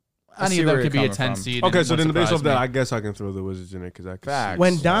Pacers, any see of them where could you're be a coming 10 from. seed. okay, and so it then won't based off surprise that, me. I guess I can throw the Wizards in it because I can Facts. see.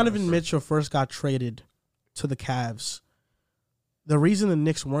 When Donovan Mitchell first got traded to the Cavs, the reason the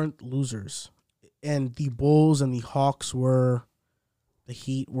Knicks weren't losers and the Bulls and the Hawks were the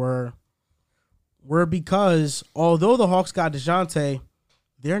Heat were because although the Hawks got DeJounte,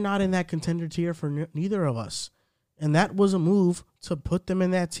 they're not in that contender tier for neither of us. And that was a move to put them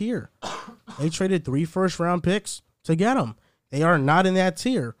in that tier. They traded 3 first-round picks to get them. They are not in that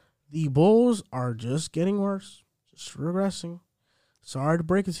tier. The Bulls are just getting worse, just regressing. Sorry to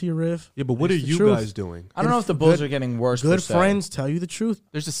break it to you, Riv. Yeah, but what are you guys doing? I don't know if the Bulls are getting worse. Good friends tell you the truth.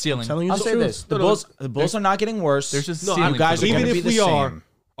 There's a ceiling. I'll say this: the Bulls are not getting worse. There's just you guys are even going to be if the we same.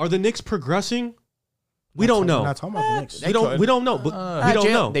 are the Knicks progressing? We don't know. We're not talking about the Knicks. We don't know. But we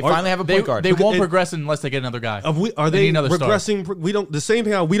don't know. They finally have a point guard. They won't progress unless they get another guy. Are they another regressing? Star. We don't. The same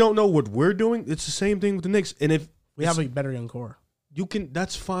thing. How we don't know what we're doing. It's the same thing with the Knicks. And if we have a better young core, you can.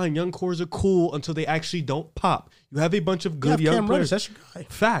 That's fine. Young cores are cool until they actually don't pop. You have a bunch of good young Cam players. Reddish, that's your guy.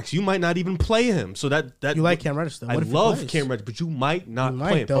 Facts. You might not even play him. So that you like Cam Reddish though. I love Cam Reddish, but you might not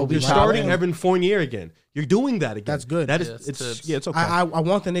play him. Though. You're starting Evan Fournier again. You're doing that again. That's good. That is. It's okay. I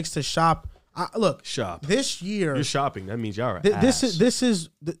want the Knicks to shop. Look, shop this year. You're shopping. That means y'all are. This is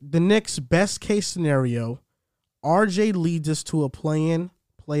the Knicks' best case scenario. RJ leads us to a play-in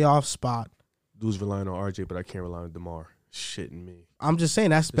playoff spot. Dude's relying on RJ, but I can't rely on DeMar. Shitting me. I'm just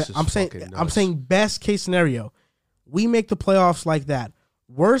saying I'm saying best case scenario. We make the playoffs like that.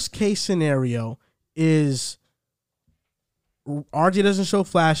 Worst case scenario is RJ doesn't show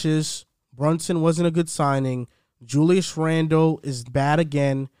flashes. Brunson wasn't a good signing. Julius Randle is bad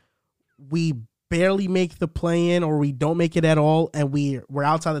again. We barely make the play-in or we don't make it at all, and we're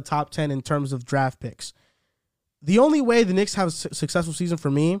outside the top 10 in terms of draft picks. The only way the Knicks have a successful season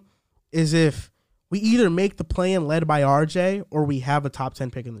for me is if we either make the play-in led by RJ or we have a top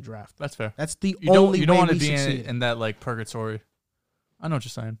 10 pick in the draft. That's fair. That's the only way you don't want to we be succeed. in that like purgatory. I know what you're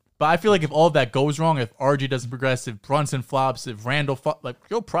saying. But I feel like if all of that goes wrong, if RG doesn't progress, if Brunson flops, if Randall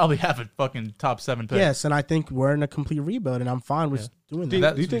you'll probably have a fucking top 7 pick. Yes, and I think we're in a complete rebuild, and I'm fine with doing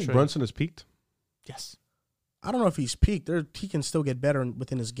that. Do you think Brunson has peaked? Yes. I don't know if he's peaked. He can still get better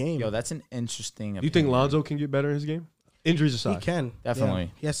within his game. Yo, that's an interesting opinion. Do you think Lonzo can get better in his game? Injuries aside. He can. Definitely. Yeah.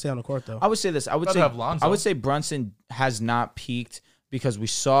 He has to stay on the court, though. I would say this. I would say Brunson has not peaked because we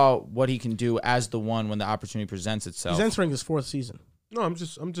saw what he can do as the one when the opportunity presents itself. He's entering his 4th season. No, I'm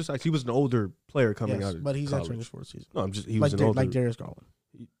just like he was an older player coming out of but he's college. entering his 4th season. No, he was an older. Like Darius Garland.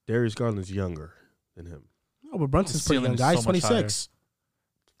 Darius Garland's younger than him. No, but Brunson's pretty young guy. He's 26.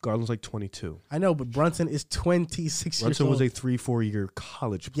 Garland's like 22. I know, but Brunson is 26 Brunson years old. was a 3-4 year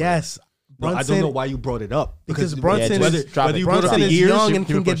college player. Yes. Brunson, I don't know why you brought it up. Because Brunson is young and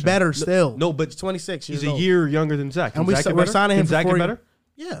can get better still. No, but he's 26 years he's old. a year younger than Zach. And we're signing him Zach for 4 get better?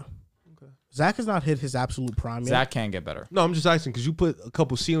 Yeah. Okay. Zach has not hit his absolute prime yet. Zach can get better. No, I'm just asking because you put a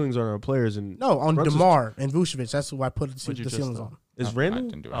couple ceilings on our players. On DeMar and Vucevic. That's who I put the ceilings on. Is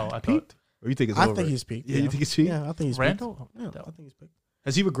Randall peaked? Or you think it's over? I think he's peaked. Yeah, you think he's peaked? Yeah, I think he's Randall? peaked. Yeah, I think he's peaked.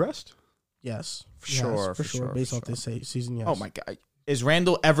 Has he regressed? Yes. For sure. Based off this season, yes. Oh, my God. Is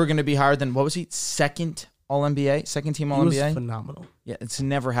Randall ever going to be higher than, what was he, second All-NBA? Second team All-NBA? He was phenomenal. Yeah, it's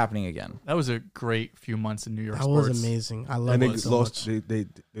never happening again. That was a great few months in New York That sports. was amazing. I love it so much. They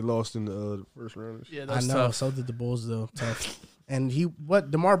lost in the first round. Yeah, I know. tough. So did the Bulls, though. Tough. And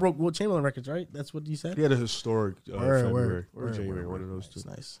DeMar broke Will Chamberlain records, right? That's what you said? He had a historic February or January, one of those two.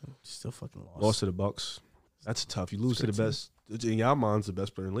 That's nice. Still fucking lost. Lost to the Bucks. That's tough. You lose to the best. Yaman's the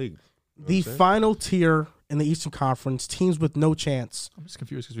best player in the league. The final tier in the Eastern Conference, teams with no chance I'm just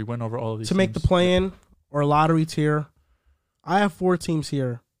confused because we went over all of these to make the play-in or lottery tier. I have 4 teams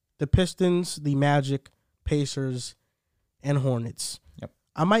here: the Pistons, the Magic, Pacers, and Hornets. Yep.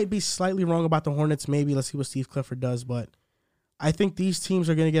 I might be slightly wrong about the Hornets. Maybe let's see what Steve Clifford does, but I think these teams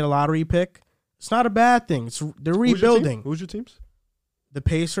are going to get a lottery pick. It's not a bad thing. They're rebuilding. Who's your teams? The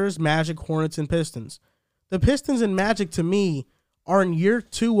Pacers, Magic, Hornets, and Pistons. The Pistons and Magic, to me, are in year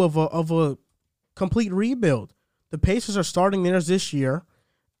 2 of a complete rebuild. The Pacers are starting theirs this year.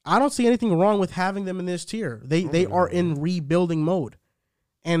 I don't see anything wrong with having them in this tier. They are in rebuilding mode.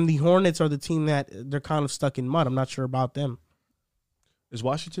 And the Hornets are the team that they're kind of stuck in mud. I'm not sure about them. Is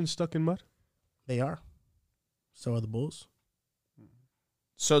Washington stuck in mud? They are. So are the Bulls.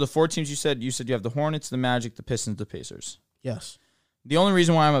 So the 4 teams you said you have the Hornets, the Magic, the Pistons, the Pacers. Yes. The only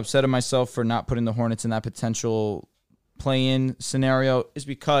reason why I'm upset at myself for not putting the Hornets in that potential play-in scenario is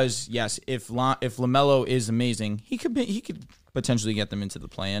because, yes, if LaMelo is amazing, he could potentially get them into the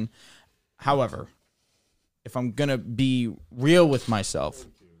play-in. However, if I'm gonna be real with myself,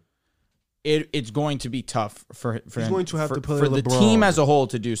 it's going to be tough for He's going to have to play for the LeBron. team as a whole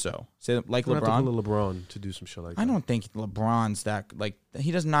to do so. Say like He'll LeBron. have to play LeBron to do some shit like that. I don't think LeBron's that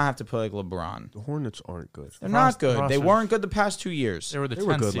he does not have to play like LeBron. The Hornets aren't good. They're not good. They weren't good the past 2 years. They were the They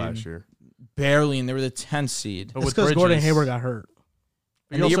were 10th good seed. last year. Barely, and they were the 10th seed. But It's with because Gordon Bridges- Hayward got hurt.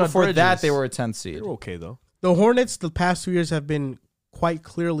 And you the year also had before that, Bridges. they were a 10th seed. They're okay though. The Hornets the past 2 years have been quite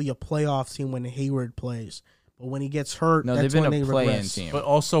clearly a playoff team when Hayward plays. But when he gets hurt, No, that's they've when been a they play-in regress. team. But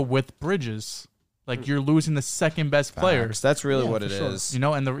also with Bridges, like you're losing the second best player. Facts. That's really Yeah, what for it sure. is. You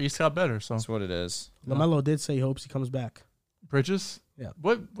know, and the East got better. So That's what it is. LaMelo did say he hopes he comes back. Bridges, Yeah.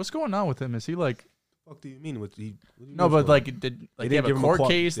 What's going on with him? Is he like? What do you mean? What do you No, mean but for? like did They they have a court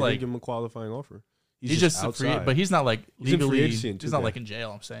case? They Like didn't give him a qualifying offer. he's just a free, outside. but he's not like He's in free legally. agency in He's not 2K. like in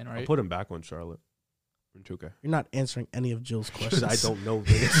jail. I'm saying I'll right. put him back on Charlotte. In 2K. You're not answering any of Jill's questions. Because I don't know.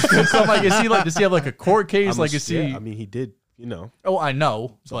 So I'm like, is he like? Does he have like a court case? Like, is he? I mean, he did. You know. Oh, I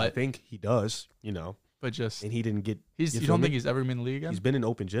know, So I but think he does. You know. just And he didn't get. you feel don't me? think he's ever been in the league again? He's been in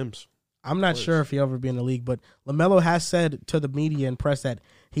open gyms. I'm not sure if he'll ever be in the league, but LaMelo has said to the media and press that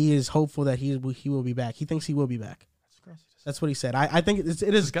he is hopeful that he will be back. He thinks he will be back. That's what he said. I think it is.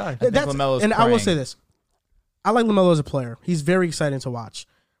 This guy. I think That's, LaMelo's and I will praying. say this: I like LaMelo as a player. He's very exciting to watch.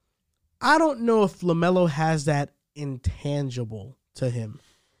 I don't know if LaMelo has that intangible to him.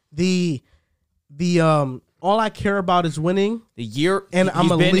 The all I care about is winning. The year And he's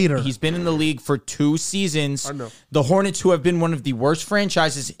I'm a been- leader. He's been in the league for 2 seasons. I know. The Hornets, who have been one of the worst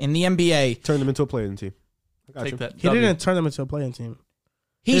franchises in the NBA, Turn them into a playing team. I got Take you. that. He W. didn't turn them into a playing team.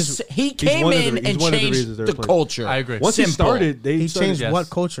 he came one of the- in he's and one of the changed reasons they're the playing. culture. I agree. Once Simple. he started, they He started, changed yes. what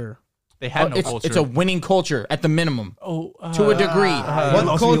culture? They had no it's, culture. it's a winning culture at the minimum, oh, to a degree. What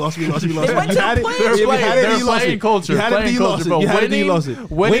lost cul- me, lost me, lost me, lost They me. went You to had it. play. You They're had playing- it, they're you lost playing it. culture, You had it, playing you lost culture, it. but You had it, you winning- lost it.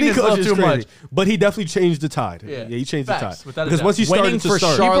 winning Winning is a little culture is too crazy. much. But he definitely changed the tide. Yeah. Yeah, he changed Facts, the without tide. a Because doubt. once he started Winning to for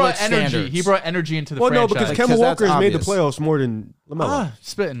start. He Charlotte brought energy. standards. He brought energy into the Well, no, franchise. because Kemba Because that's Walker's made the obvious. playoffs more than LaMelo.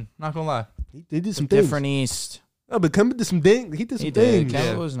 Spitting. Not gonna lie. They did some things. Different East. No, but Kemba did some things. He did some He did. things.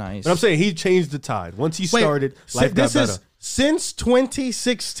 Kemba was nice. But I'm saying he changed the tide. Once he started, life got this better. is since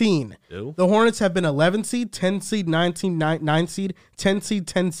 2016. Ew. The Hornets have been 11 seed, 10 seed, 19, 9 seed, 10 seed,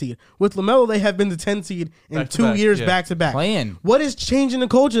 10 seed. With LaMelo, they have been the 10 seed in Back to 2 back, years yeah. back to back. Playing. What is changing the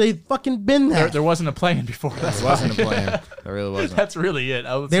culture? They've fucking been that. There wasn't a play-in before. That's It wasn't a plan. There really wasn't. That's really it.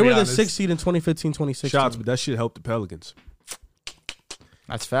 They were the 6th seed in 2015, 2016. Shots, but that shit helped the Pelicans.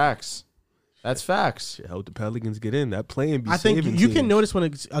 That's facts. That's facts. Shit helped the Pelicans get in. That playing be I think saving you can teams. notice when a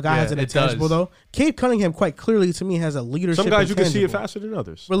guy Yeah, has an it intangible, does. though. Cade Cunningham, quite clearly, to me, has a leadership Some guys you can see it intangible. faster than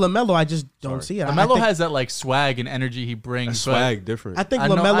others. With LaMelo, I just don't see it. I LaMelo think- has that like swag and energy he brings. That swag different. I think I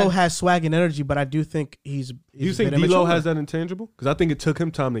know- LaMelo I- has swag and energy, but I do think he's. Do you think a bit D'Lo immature. has that intangible? Because I think it took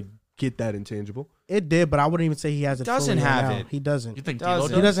him time to get that intangible. It did, but I wouldn't even say he has it. Doesn't fully right have now. it. He doesn't. You think Doesn't. D'Lo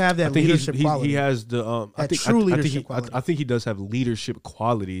He does? doesn't have that I think leadership quality. he has the I That think true I think leadership he, quality. I think he does have leadership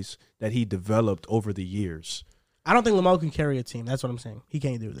qualities that he developed over the years. I don't think LaMelo can carry a team. That's what I'm saying. He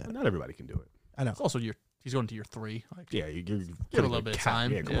can't do that. Not everybody can do it. I know. It's also he's going to year 3. Like, Yeah, you're give a little bit of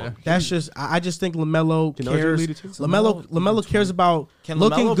time. Yeah, come Yeah. on. That's just. I just think LaMelo Can RJ cares. lead a team? LaMelo cares about Can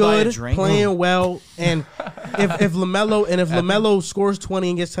looking LaMelo buy a good, drink? playing well, and if LaMelo scores 20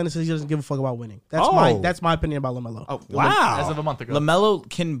 and gets 10 assists, he doesn't give a fuck about winning. That's my opinion about LaMelo. Oh, Wow. As of a month ago. LaMelo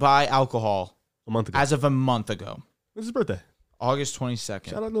can buy alcohol A month ago. as of a month ago, When's his birthday? August 22nd.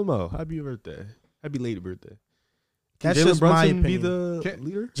 Shout out to Mo. Happy birthday. Happy late birthday. That's Jalen just my Brunson be opinion. the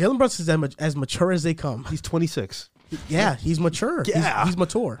leader? Jalen Brunson's as mature as they come. He's 26. Yeah, he's mature. Yeah. He's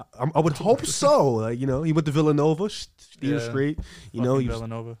mature. I would hope so. Like, he went to Villanova, steer Yeah. straight. He Fucking was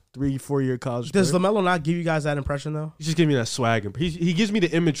Villanova. 3-4 year college. Does player. LaMelo not give you guys that impression though? He's just giving me that swag. He gives me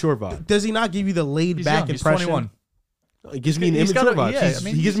the immature vibe. Does he not give you the laid He's back young. He's impression? 21. He gives me an He's immature got a- vibe. yeah, He's- I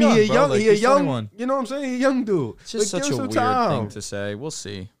mean, he gives he's me a young, bro. young, Like, he a he's young, 21. you know what I'm saying? He a young dude. It's just Like, such give a him weird some time. thing to say. We'll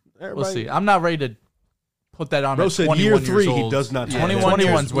see. We'll Everybody- see. I'm not ready to put that on Bro at said 21 year years 3 he old. does not have 21 that.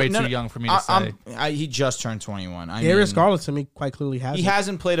 21's way No, too no, young for me to say. He just turned 21. Darius Garland to me quite clearly has. He it.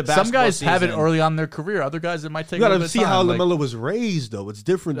 hasn't played a basketball Some guys have it season. early on in their career. Other guys, it might take You a little gotta bit see of time. how Like, LaMelo was raised, though. It's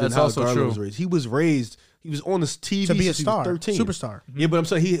different than That's how also Garland true. was raised. He was raised. He was on this TV to be a since he star, was 13. superstar. Yeah, but I'm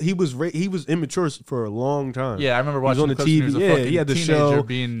saying he was immature for a long time. yeah, I remember He was watching on the clips when he TV. was a Yeah, fucking he had the teenager show.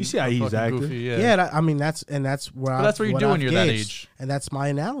 being You see how a he's fucking acting. goofy. Yeah, that's where But that's what you do when I've you're that gauged, age. and that's my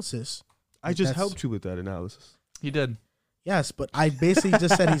analysis. I just That's- helped you with that analysis. He did. Yes, but I basically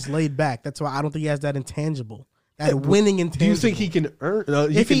just said he's laid back. That's why I don't think he has that intangible, that winning intangible. Do you think he can earn?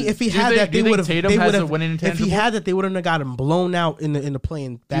 If he Do you had think- that, do you they think would have. Tatum They has would a have. winning If he intangible? had that, they wouldn't have got him blown out in the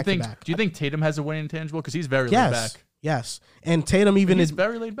playing Do you back think? to back. Do you think Tatum has a winning intangible? Because he's very laid Yes, back. yes, and Tatum even He's is.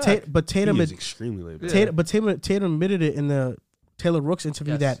 very laid back. But Tatum, he is extremely laid back. Yeah. Tatum admitted it in the Taylor Rooks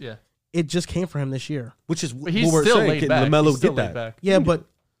interview Yes, that yeah. it just came for him this year. Which is But what he's we're still saying. laid Can back. LaMelo He's still get laid that? back. Yeah, but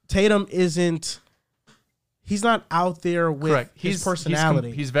Tatum isn't. He's not out there with Correct. his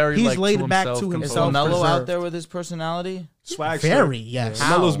personality. He's very He's like, laid to back himself, to composed. Is himself. LaMelo Preserved. out there with his personality? Swagster. Very yes.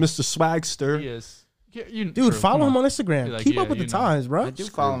 How? LaMelo's Mr. Swagster. He is. Dude, follow him on Instagram. Like, Keep up with the times, bro. I do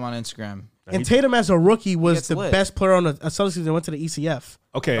follow him on Instagram. And Tatum, as a rookie, was the lit. best player on a Celtics that went to the ECF.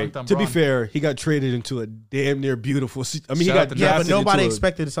 Okay, Dunked on to be Braun. fair, he got traded into a damn near beautiful. I mean, he Shout got out to Yeah, but drafted nobody into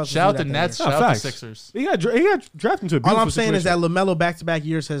expected the Celtics Shout out to the do that Nets. that No, year. Shout out the facts. Sixers. He got drafted into a beautiful All I'm saying is that situation. LaMelo back-to-back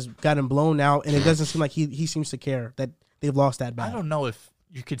years has gotten blown out, and it doesn't seem like he seems to care that they've lost that I bad. don't know if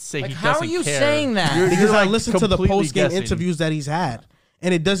you could say Like, he how doesn't are you care. saying that? You're Because I like listened to the completely post-game guessing. interviews that he's had,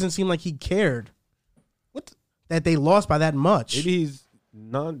 and it doesn't seem like he cared What? that they lost by that much. Maybe he's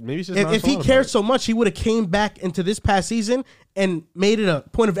not. Maybe he's just If he nonchalant cared about it. so much, he would have came back into this past season and made it a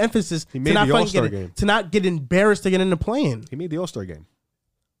point of emphasis He to made not the fucking All-Star get game. to not get embarrassed to get into playing. He made the All-Star game.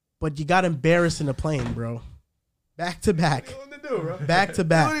 But you got embarrassed in the playing, bro. Back to back, back to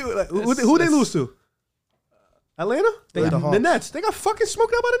back. Who they lose to? Atlanta? They got the the Hawks. Nets. They got fucking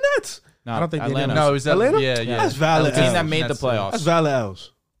smoked out by the Nets. No, I don't think they Atlanta. did. No, it was that, Atlanta? Yeah. That's valid. The team L's. that made the Nets. playoffs. That's valid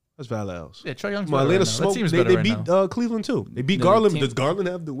L's. That's valid L's. Yeah, Trae Young's Well, better Atlanta right now. That smoked. team's They better right beat now. Cleveland too. They beat The Garland. team- Does Garland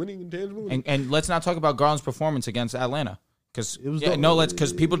have the winning intangible? And let's not talk about Garland's performance against Atlanta. Because was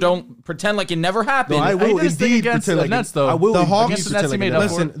because people don't pretend like it never happened. No, I will did his thing indeed against pretend the like Nets, it, though. I will. The indeed Hawks- Against the pretend Nets, he like made it up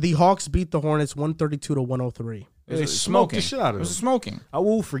does. for Listen, the Hawks beat the Hornets 132 to 103. It was Smoked smoking. the shit out of It was him. smoking. I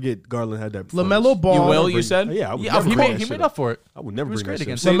will forget Garland had that. LaMelo Ball. You will, Never you bring- said? Yeah, I would Yeah, never he bring made- that He shit made up for it. I would never He was bring great that shit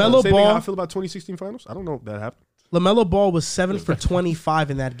against up. Same LaMelo thing how Ball- I feel about 2016 finals. I don't know if that happened. LaMelo Ball was 7 for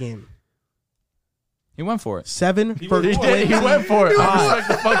 25 in that game. He went for it. 7 for He did. He went for it. I respect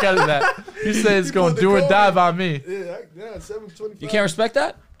the fuck out of that. He said it's going to do or die by me. Yeah, 7-25. You can't respect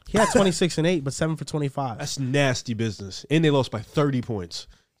that? He had 26 and 8, but 7 for 25. That's nasty business. And they lost by 30 points.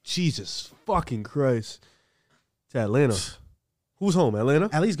 Jesus fucking Christ. To Atlanta. Who's home? Atlanta?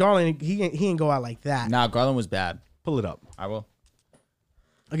 At least Garland, he ain't go out like that. Nah, Garland was bad. Pull it up. I will.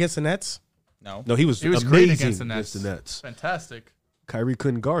 Against the Nets? No. No, he was He was amazing great against the Nets. Nets. Fantastic. Kyrie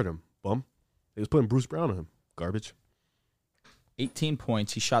couldn't guard him. Bum. They was putting Bruce Brown on him. Garbage. 18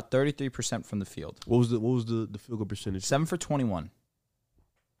 points. He shot 33% from the field. What was the field goal percentage? 7 for 21.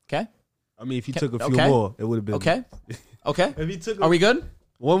 Okay? I mean, if he Okay, took a few okay. more, it would have been. Okay? Okay. If he took Are we good?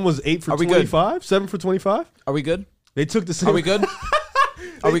 one was 8 for Are we good? 25, 7 for 25. Are we good? They took the same. Are we good?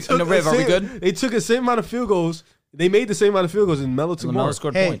 Are we took no, the Riv, are we same- good? They took the same amount of field goals. They made the same amount of field goals, and Melo took more. LaMelo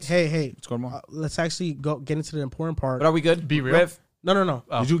scored Hey, points. hey. Scored more. Let's actually get into the important part. But are we good? Be real. Riv, No.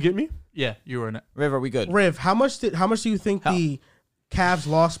 Oh. Did you get me? Yeah, you were in it. Riv, are we good? Riv, how much do you think the Cavs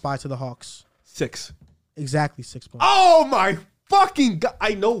lost by to the Hawks? 6. Exactly 6 points. Oh my fucking god!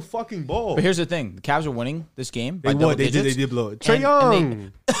 I know fucking ball. But here's the thing: the Cavs are winning this game by They double what? They digits. did blow it. Trey And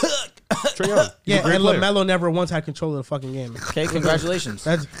Young. Trey Young. He's a Yeah, great and player. LaMelo never once had control of the fucking game. Okay, congratulations.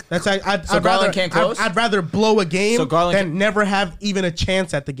 That's I'd So rather Garland can't close? I'd rather blow a game So Garland than never have even a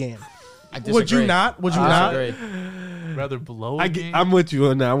chance at the game. I Would you disagree. not? Would you I not? disagree. Rather blow a game. I'm with you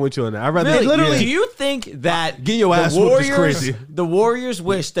on that. I'd rather Really? literally- Do you think that Get your ass the whooped is Warriors, crazy. the Warriors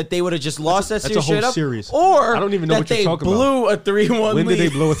wish that they would have just lost that that's series a whole straight up, series. or I don't even know that what you're they talking blew a 3-1 When lead?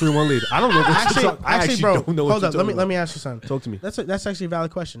 did they blow a 3-1 lead? I don't know. What Actually, you're talking. I actually bro, don't know what hold you're up. talking Let me ask you something. Talk to me. That's actually a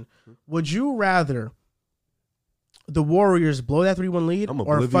valid question. Would you rather the Warriors blow that 3-1 lead I'm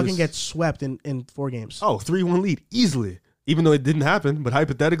or oblivious. fucking get swept in 4 games? Oh, 3-1 lead easily. Even though it didn't happen, but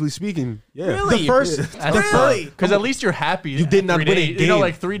hypothetically speaking, yeah. Really? The first, Because at least you're happy. You did not 3 win a days. game. You know,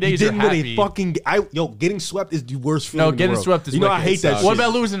 like 3 days You you're didn't win happy. a fucking. Getting swept is the worst feeling. No, in the getting world. swept is You know, I wicked. hate that. What shit.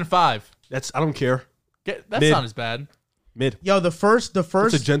 about losing in 5? That's. I don't care. That's Mid. not as bad. Mid. yo, the first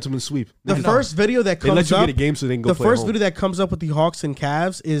It's a gentleman's sweep. the first video that They let comes you up, get a game so they can go the play at first home. video that comes up with the Hawks and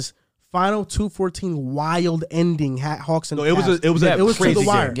Cavs is final 2-14 wild ending Hawks and No, it was Cavs. a it was Yeah, a it was to crazy the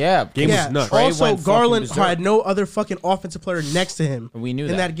wire. game. Yeah, Game yeah. was nuts. Trey Also, went fucking Garland berserk. had no other fucking offensive player next to him. We knew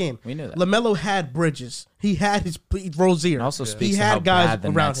in that. that game. We knew that. LaMelo had Bridges. He had his Rozier. It also he speaks to had how guys bad the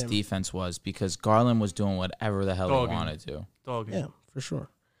around Nets him. defense was because Garland was doing whatever the hell Dogging. he wanted to. Dogging. Yeah, for sure.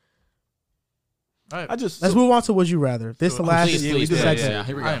 All right. I just Let's move on to Would You Rather. This the last Please, please, do yeah, that. yeah,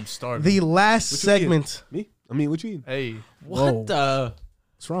 here we go. I am starving. the last What you segment. me. I mean, what you eating? Hey. What Whoa. the?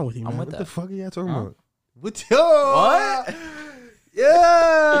 What's wrong with you, man? with What that. the fuck are y'all talking Huh? about? What?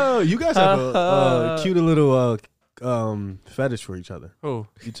 Yeah, you guys have a cute little fetish for each other. Oh.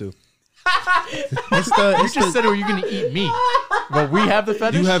 You too. It's the, You it's just the, said, were you going to eat me? Well, we have the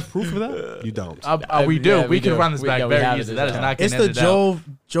fetish? You have proof of that? You don't. We do. Yeah, we can do. run this We- back yeah, we very have it easily. as That is well. not it's getting the edited out.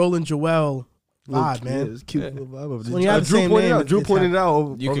 Joel and Joel vibe, Yeah, man. it's cute little vibe of it. When you have the Drew same pointed name, out. Drew it's pointed it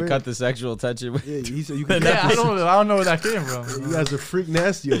out. You over could here. cut the sexual tension. Yeah, he said you could Yeah, cut I this. don't know where that came from. You guys are freak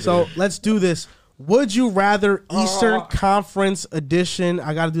nasty. Over So there. let's do this. Would you rather Eastern Conference edition?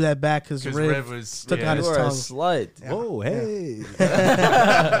 I got to do that back because Because Riv Rev was... took out his You are a tongue. slut. Oh, hey.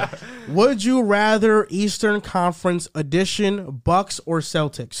 Would you rather Eastern Conference edition Bucks or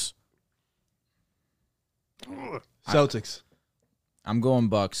Celtics? Celtics. I'm going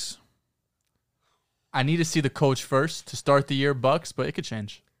Bucks. I need to see the coach first to start the year, Bucks, but it could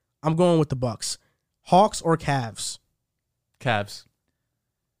change. I'm going with the Bucks. Hawks or Cavs? Cavs.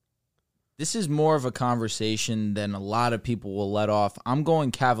 This is more of a conversation than a lot of people will let off. I'm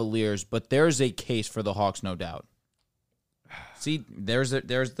going Cavaliers, but there's a case for the Hawks, no doubt. See, there's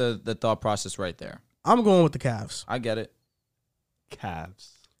the thought process right there. I'm going with the Cavs. I get it.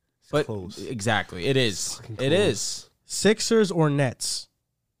 Cavs. It's But close. exactly, it is. Fucking It close. is. Sixers or Nets?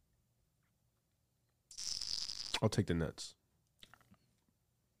 I'll take the Nets.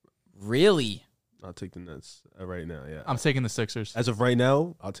 Really? I'll take the Nets right now. Yeah. I'm taking the Sixers. As of right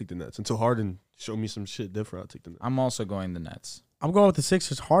now, I'll take the Nets. Until Harden show me some shit different, I'll take the Nets. I'm also going the Nets. I'm going with the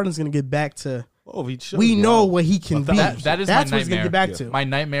Sixers. Harden's going to get back to. Oh, he showed We me know all. what he can be. That is That's my what he's going to nightmare. get back to. My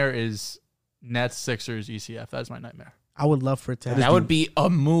nightmare is Nets, Sixers, ECF. That's my nightmare. I would love for it to happen. That would be a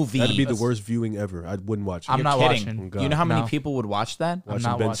movie. That'd be the worst viewing ever. I wouldn't watch it. I'm You're not kidding. watching. Oh, God. You know how many No. people would watch that? I'm Watching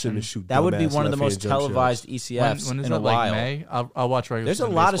not Ben watching. Simmons shoot That would be dumbass one of the most left-hand jump televised shots. ECFs When is in that, a while. May? I'll watch regular There's a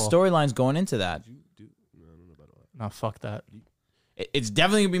season lot of baseball. storylines going into that. No, fuck that. It's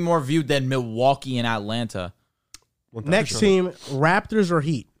definitely going to be more viewed than Milwaukee and Atlanta. Next team, Raptors or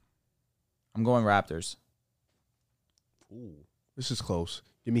Heat? I'm going Raptors. Ooh, this is close.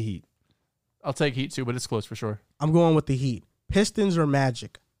 Give me Heat. I'll take Heat too, but it's close for sure. I'm going with the Heat. Pistons or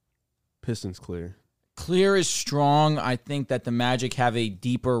Magic? Pistons clear. Clear is strong. I think that the Magic have a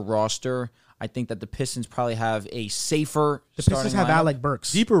deeper roster. I think that the Pistons probably have a safer The starting Pistons have lineup. Alec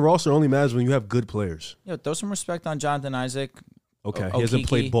Burks. Deeper roster only matters when you have good players. Yo, throw some respect on Jonathan Isaac. Okay, he hasn't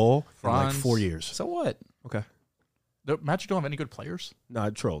played Okeke. ball in like Franz. 4 years. So what? Okay. The Magic don't have any good players. Nah, I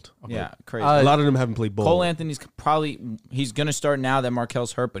trolled. Yeah, crazy. A lot of them haven't played ball. Cole Anthony's he's going to start now that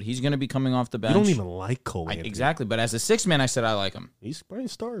Markel's hurt, but he's going to be coming off the bench. You don't even like Cole Anthony. Exactly, but as a sixth man, I said I like him. He's probably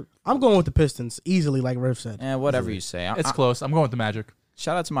start. I'm going with the Pistons easily, like Riv said. Whatever you say. It's close. I'm going with the Magic.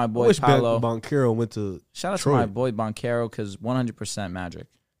 Shout out to my I boy wish Paolo. Boncaro went to Shout out Detroit. to my boy Boncaro because 100% Magic.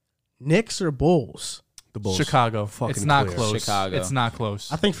 Knicks or Bulls? the Bulls. Chicago. Fucking It's not clear. close. Chicago. It's not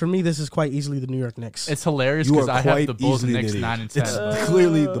close. I think for me, this is quite easily the New York Knicks. It's hilarious You because are I have quite the Bulls and easily an Knicks idiot. 9 and 10. It's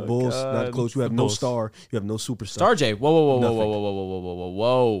clearly the Bulls, not close. You have The no Bulls. star. You have no superstar. Star J. Whoa, whoa, whoa, whoa, Nothing. whoa, whoa, whoa, whoa, whoa,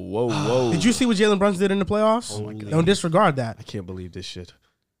 whoa, whoa, whoa, whoa. Did you see what Jalen Brunson did in the playoffs? Oh my God. Don't disregard that. I can't believe this shit.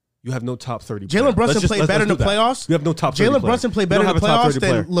 You have no top 30 Jalen player. Brunson Let's played better in the do that. playoffs. You have no top 30 Jalen player. Brunson played You better don't in the have a top playoffs 30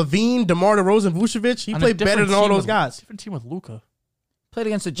 than player. Levine, DeMar DeRozan, Vucevic. He On a played better different than all team those with- guys. Different team with Luca. Played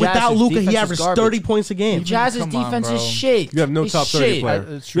against the Jazz. Without whose Luka, he defense is averaged garbage. 30 points a game. Jazz's Come on, defense is bro. shit. You have no It's top 30 shit. player.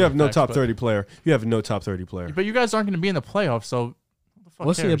 It's You true have no facts, top but- 30 player. You have no top 30 player. But you guys aren't going to be in the playoffs, so what the fuck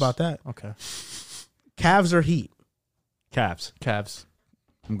We'll see cares? about that. Okay. Cavs or Heat? Cavs. Cavs.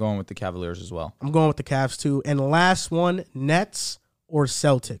 I'm going with the Cavaliers as well. I'm going with the Cavs too. And the last one, Nets or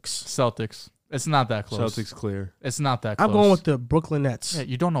Celtics? Celtics. It's not that close. Celtics clear. It's not that close. I'm going with the Brooklyn Nets. Yeah,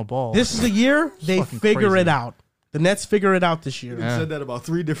 you don't know ball. This is the year they fucking figure crazy. it out. The Nets figure it out this year. You Yeah. said that about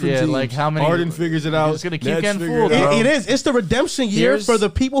 3 different Yeah, teams. like how many- Harden figures it You're out. just gonna keep Nets getting figure fooled, it out. bro. It is. It's the redemption year Here's- for the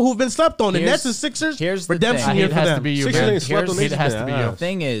people who've been slept on. The here's- Nets and Sixers. here's the redemption thing. year It for has them. to be you, Sixers man. ain't slept on Here's- these it has to guys. be The you.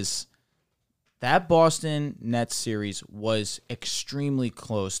 thing is, that Boston Nets series was extremely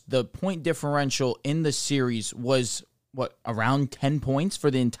close. The point differential in the series was, around 10 points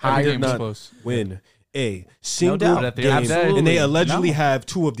for the Every entire did game was not close. win a single doubt. But at the game, end of the day- and they Absolutely. allegedly No. have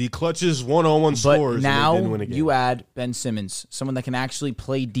 2 of the clutches one-on-one But scores. and they now didn't win a game. you add Ben Simmons, someone that can actually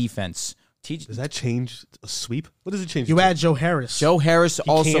play defense. Does that change a sweep? What does it change? You to? add Joe Harris. Joe Harris He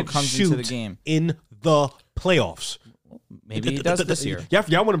also can't comes shoot into the game. in the playoffs. Maybe he does this year. Yeah,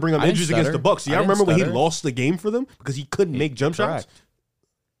 y'all want to bring up I didn't injuries against stutter. the Bucks. I Y'all didn't remember when he stutter. lost the game for them because he couldn't make jump shots? Correct.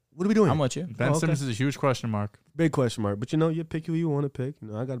 What are we doing? I'm with you. Ben Oh, okay. Simmons is a huge question mark. Big question mark. But you pick who you want to pick.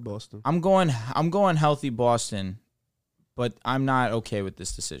 I got Boston. I'm going healthy Boston, but I'm not okay with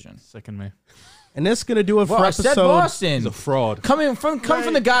this decision. Sicken me. And that's going to do it for Well, I episode. said Boston. He's a fraud. Coming from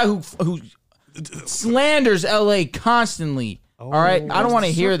the guy who slanders LA constantly. All right, I don't want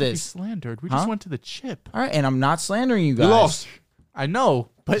to hear Be this. slandered. We Huh? just went to the chip. All right, and I'm not slandering you guys. You lost. I know,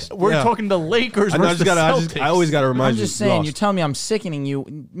 but we're Yeah. talking the Lakers I versus the Celtics. I always got to remind I'm you. just saying. lost. You're telling me I'm sickening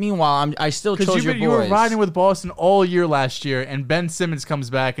you. Meanwhile, I still Because chose your you were boys. riding with Boston all year last year, and Ben Simmons comes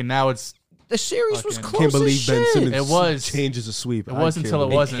back, and now it's The series was Fucking- close. Can't believe as Ben shit. Simmons It was. changes a sweep. It was I until can't it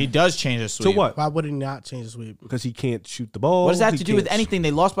believe- wasn't. He does change the sweep. To what? Why would he not change the sweep? Because he can't shoot the ball. What does that have He to do with can't- anything?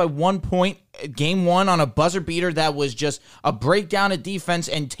 They lost by 1 point, game 1 on a buzzer beater that was just a breakdown of defense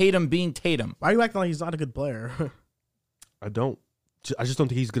and Tatum being Tatum. Why are you acting like he's not a good player? I don't. I just don't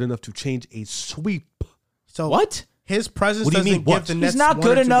think he's good enough to change a sweep. So What? his presence What do you doesn't mean, what? give the He's Nets not one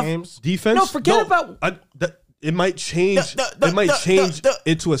good or two enough. games. Defense? No, forget about- It might change. It might change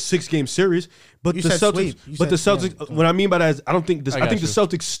into a 6-game series, But You the said Celtics, sweep. You but the said- Celtics. What I mean by that is, I don't think this. I got think the you.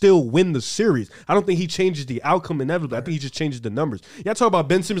 Celtics still win the series. I don't think he changes the outcome inevitably. I think he just changes the numbers. Yeah, talk about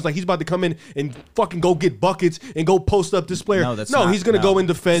Ben Simmons like he's about to come in and fucking go get buckets and go post up this player. No, that's not- he's gonna no. go and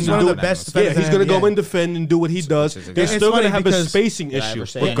defend. He's and one of do the it. best Yeah, defenders he's in gonna the go NBA. and defend and do what he does. Which is They're exactly- still gonna funny have a because- spacing Did I ever issue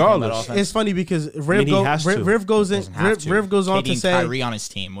say anything about regardless. offense? It's funny because he has to. Riv goes in. Doesn't have to. Riv goes on KD to and say, Kyrie on his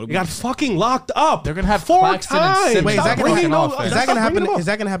team. What do He we got fucking locked up. They're gonna have 4 Claxton and times. Simmons. "Wait, is Stop that gonna bringing happen? no- Is stop that gonna happen? bringing them Is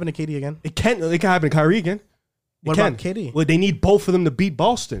that gonna happen to KD again? It can happen to Kyrie again. What It about can. KD? Well, they need both of them to beat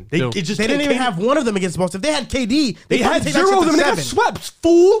Boston. They Dude. it just They didn't can't- even have one of them against Boston. If they had KD, They probably had take that shit 0 of to them. They got 7. swept,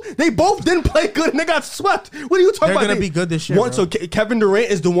 fool. They both didn't play good and they got swept. What are you talking They're about? gonna be good this year, One, bro. so Kevin Durant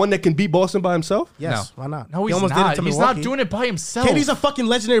is the one that can beat Boston by himself? Yes, why not? No, He he's almost did it not. to He's Milwaukee. not doing it by himself. KD's a fucking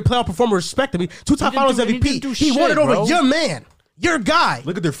legendary playoff performer. Respect him. 2-time didn't Finals do- he MVP. didn't do He won shit, it over bro. your man, your guy.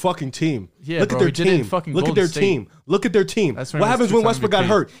 Look at their fucking team. Yeah, Look bro, at their he did it in team. fucking Look at Golden their State. team. Look at their team. That's when What he was happens when 2-time Westbrook got MVP.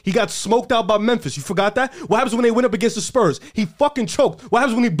 hurt? He got smoked out by Memphis. You forgot that? What happens when they went up against the Spurs? He fucking choked. What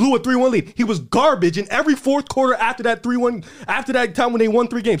happens when he blew a 3-1 lead? He was garbage in every fourth quarter after that 3-1. After that time when they won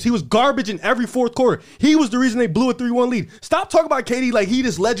 3 games, he was garbage in every fourth quarter. He was the reason they blew a 3-1 lead. Stop talking about KD like he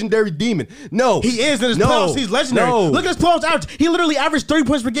this legendary demon. No, He is in his no, playoffs. He's legendary. No. Look at his playoffs average. He literally averaged 30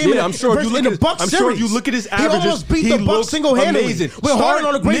 points per game. Yeah, I'm sure if you in look the at Bucks I'm series. sure if you look at his averages, he almost beat he the Bucks looks single-handedly. amazing. With Harden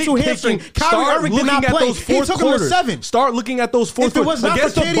on a great nitpicking- hamstring, Kyrie start Irving did not looking at play. those He fourth took him to quarters. 7. Start looking at those fourth If it was quarters. not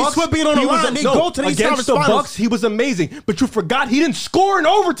Against for the KD Bucks, Swift being on the he was line, they go to the Eastern against the Conference Finals. Bucks, he was amazing. But you forgot he didn't score in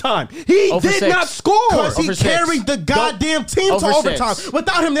overtime. He 0 for did 6. not score. Because he Over 6. carried the goddamn team to 0 for overtime. 6.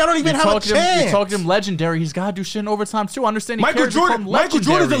 Without him, they don't even have a You're chance. talking him legendary. He's got to do shit in overtime too. I understand he Michael cares, you call Jordan. him Michael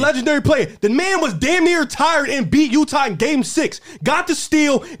Jordan's a legendary. legendary player. The man was damn near tired and beat Utah in Game 6. Got the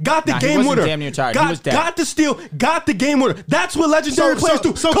steal. Got the Nah, he game wasn't winner. damn near tired. He Got, was dead. got the steal. Got the game winner. That's what legendary So- players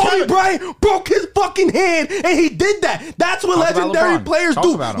so- do. so Kobe Kevin- Bryant broke his fucking hand and he did that. That's what Talk about legendary LeBron. players Talk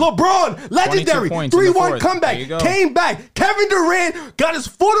do. about him. LeBron, legendary. 22 points in the 3-1 fourth. comeback. There you go. Came back. Kevin Durant got his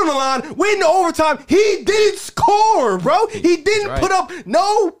foot on the line. Went into overtime. He didn't score, bro. He didn't right. put up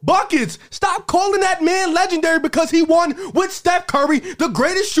no buckets. Stop calling that man legendary because he won with Steph Curry, the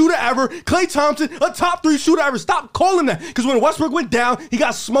greatest shooter ever. Klay Thompson, a top 3 shooter ever. Stop calling that. Because when Westbrook went down, he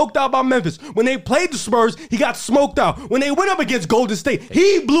got smoked out by Memphis. When they played the Spurs, he got smoked out. When they went up against Golden State,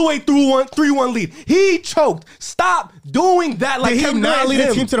 he blew a 3-1 lead. He choked. Stop doing that like Did he Kevin not Durant lead a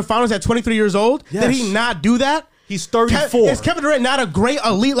him. team to the finals at 23 years old? Yes. Did he not do that? He's 34. Is Kevin Durant not a great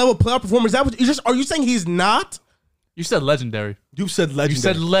elite level playoff performer? Is that what are you saying he's not? You said legendary. You said legendary. You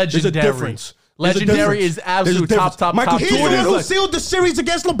said There's a legendary. difference. There's a Legendary difference. is absolute There's a difference. top, Michael top He's Jordan the is one who like- sealed the series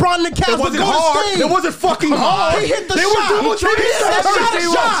against LeBron and the Cavs. It wasn't with Golden hard. State. It wasn't fucking hard. He hit the they shot. were double He teaming hit Steph the Curry.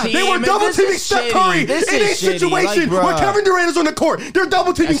 shot. They were Team, double this teaming is Steph shitty. Curry in This a is shitty. situation Like, where bruh. Kevin Durant is on the court. They're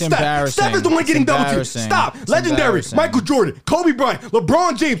double teaming That's Steph. embarrassing. Steph is the one It's getting double teamed. embarrassing. Stop. It's Legendary. embarrassing. Michael Jordan, Kobe Bryant,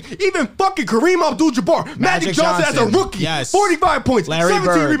 LeBron James, even fucking Kareem Abdul-Jabbar, Magic Johnson as a Johnson. rookie. Yes. 45 points, Larry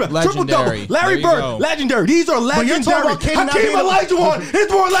 17 Bird, rebounds, triple-double. legendary. Larry There you Bird, go. legendary. These are you're talking legendary. about KD not Hakeem being a- Olajuwon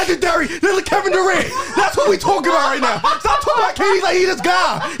is more legendary than Kevin Durant. That's what we talking about right now. Stop talking about KD like he's this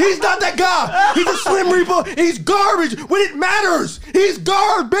guy. He's not that guy. He's a Slim Reaper. He's garbage when it matters. He's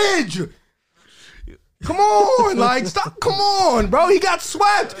garbage. Come on, like, stop. Come on, bro. He got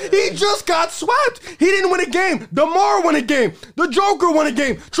swept. He just got swept. He didn't win a game. DeMar won a game. The Joker won a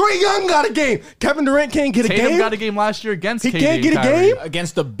game. Trae Young got a game. Kevin Durant can't get a Tatum game. got a game last year against He KD can't get a and Kyrie. game?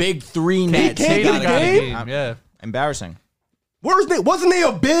 Against the big 3 Nets. can't They get a got game? Yeah. Embarrassing. Wasn't they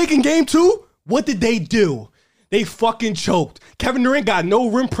a big in game 2? What did they do? They fucking choked. Kevin Durant got no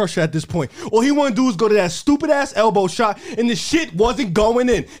rim pressure at this point. All he want to do is go to that stupid ass elbow shot, and the shit wasn't going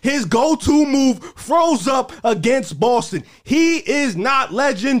in. His go-to move froze up against Boston. He is not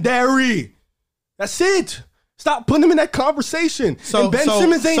legendary. That's it. Stop putting him in that conversation. And Ben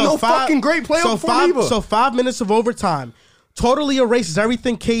Simmons ain't no fucking great player for either. So 5 minutes of overtime totally erases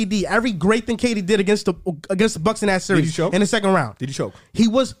everything KD, every great thing KD did against the Bucks in that series. Did he choke? In the second round? Did he choke? He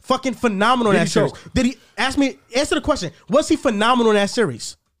was fucking phenomenal in Did that he series. choke? Did he answer the question? Was he phenomenal in that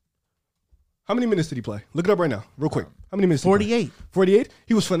series? How many minutes did he play? Look it up right now, real quick. How many minutes? 48. 48.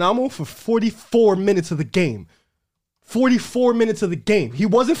 He was phenomenal for 44 minutes of the game. 44 minutes of the game. He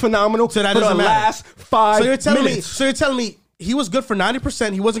wasn't phenomenal So that for the doesn't matter. last 5 So you're telling minutes. me he was good for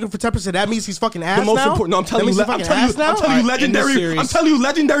 90%. He wasn't good for 10%. That means he's fucking ass The most now? important. No, I'm telling That you. means he's fucking ass now? I'm telling you, in the legendary. series. I'm telling you,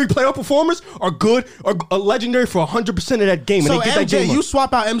 legendary playoff performers are good, are legendary for 100% of that game, So and they get that MJ, game. you up.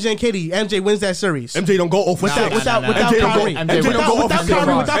 swap out MJ and KD. MJ wins that series. MJ don't go 0 for 6. Without MJ don't go. Kyrie. MJ MJ don't go 0 Without for 6.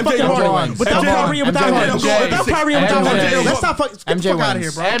 Kyrie, without MJ fucking don't go. Harden. Without MJ Kyrie, without MJ Harden. wins. Without Kyrie, without MJ Harden. wins. Let's not fuck. Get the MJ fuck out of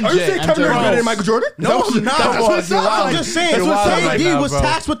here, wins. bro. MJ. Are you saying Kevin Durant better than Michael Jordan? No, I'm not. That's what it sounds I'm like. just saying. You're wild right KD now, was bro.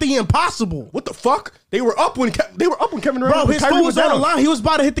 taxed with the impossible. What the fuck? They were up when Kevin Durant. Bro, his foot was on the line. He was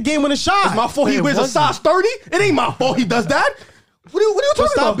about to hit the game with a shot. It's my fault. He wears a size 30. It ain't my fault. He does that. What are you talking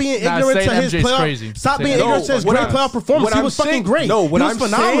about? Stop being ignorant to his playoff. Stop being ignorant to his great playoff performance. He was fucking great. No, what I'm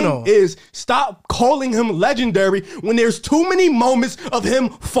phenomenal. Saying is stop calling him legendary when there's too many moments of him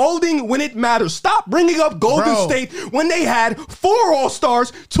folding when it matters. Stop bringing up Golden State when they had 4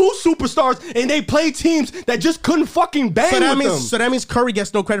 All-Stars, 2 superstars, and they played teams that just couldn't fucking bang with them. So that means Curry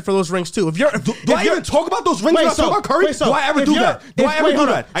gets no credit for those rings too. Do I even talk about those rings when I talk about Curry? Do I ever do that?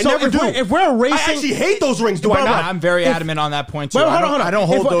 I never do. If we're racing, I actually hate those rings. Do I not? I'm very adamant on that point too. Hold on. I don't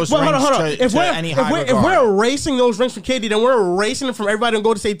hold those rings to any high regard. If we're erasing those rings from KD, then we're erasing them from everybody in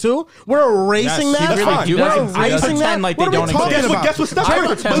Golden State too. We're erasing that. I pretend like they don't exist. Guess what Steph Curry?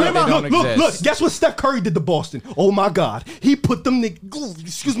 Look. Guess what Steph Curry did to Boston? Oh my God, he put them.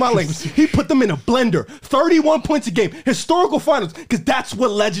 Excuse my language. He put them in a blender. 31 points a game, historical finals, because that's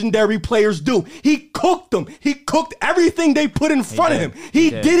what legendary players do. He cooked them. He cooked everything they put in front of him. He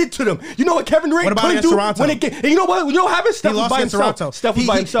did it to them. You know what Kevin Durant couldn't do Toronto? when it came? And you know what? You know what happened? Steph was by himself. Steph was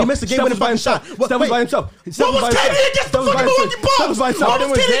by himself. He missed the game with a fucking shot. Steph was by himself. What was KD against the fucking Milwaukee Bucks? Steph was by himself. Harden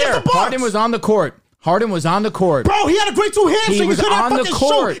was there. Harden was on the court. Bro, he had a great 2 hamstrings. He was on the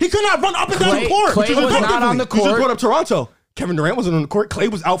court. He could not run up and down the court. Clay was not on the court. You just brought up Toronto. Kevin Durant wasn't on the court. Clay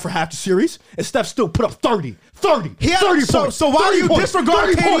was out for half the series, and Steph still put up 30 points. So why do you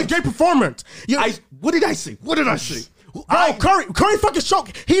disregard KD's great performance? What did I say? Bro, Curry fucking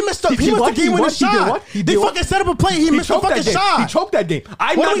choked. He missed the game with a shot. They fucking set up a play. He missed the fucking shot. He choked that game.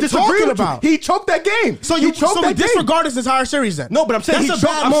 I'm what not disagreeing with you. He choked that game. So we disregard this entire series then? No, but I'm saying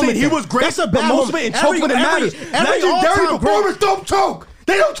he was great. That's a bad moment. And choke when it matters. Legendary performers don't choke.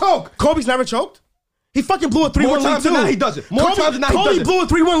 They don't choke. Kobe's never choked. He fucking blew a 3-1 lead too. More times than not, he does it. Kobe blew a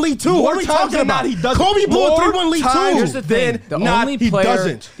 3-1 lead too. What are we talking about? Kobe blew a 3-1 lead too. Here's the thing. The only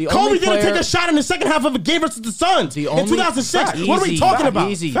player... Kobe didn't take a shot in the second half of a game versus the Suns in 2006. What are we talking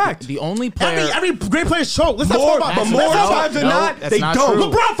about? Fact. The only player... Every great player choked. Let's not talk about that. But more times than not, they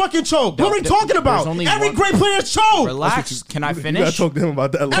don't. LeBron fucking choked. What are we talking about? Every great player choked. Relax. Can I finish? You gotta talk to him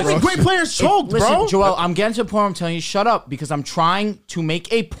about that. Every great player choked, bro. Listen, Joel, I'm getting to the point where I'm telling you shut up because I'm trying to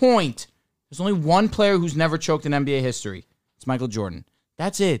make a point. There's only one player who's never choked in NBA history. It's Michael Jordan.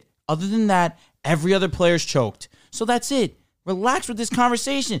 That's it. Other than that, every other player's choked. So that's it. Relax with this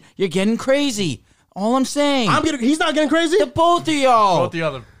conversation. You're getting crazy. All I'm saying. He's not getting crazy? The both of y'all. Both the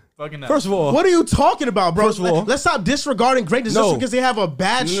other. First of all, what are you talking about, bro? First of all, let's stop disregarding greatness just because they have a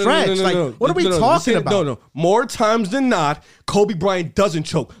bad stretch. What are we talking about? No. More times than not, Kobe Bryant doesn't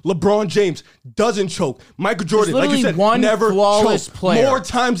choke. LeBron James doesn't choke. Michael Jordan, like you said, never choked. Player. More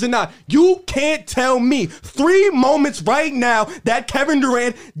times than not. You can't tell me 3 moments right now that Kevin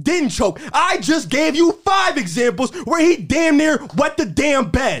Durant didn't choke. I just gave you 5 examples where he damn near wet the damn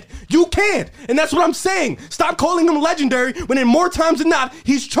bed. You can't. And that's what I'm saying. Stop calling him legendary when in more times than not,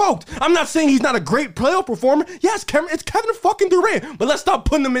 he's choked. I'm not saying he's not a great playoff performer. Yes, it's Kevin fucking Durant. But let's stop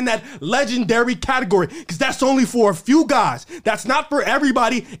putting him in that legendary category because that's only for a few guys. That's not for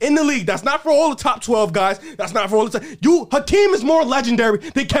everybody in the league. That's not for all the top 12 guys. That's not for all the Hakeem is more legendary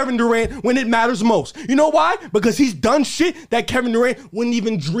than Kevin Durant when it matters most. You know why? Because he's done shit that Kevin Durant wouldn't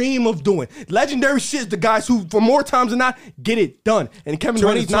even dream of doing. Legendary shit is the guys who, for more times than not, get it done. And Kevin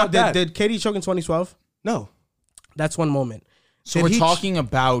Durant is not that. Did KD choke in 2012? No. That's one moment. So we're talking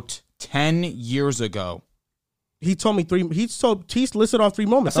about 10 years ago. He told me 3. He's listed off 3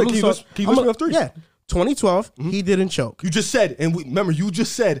 moments. I said, can you list me off 3? Yeah. 2012, he didn't choke. You just said, remember, you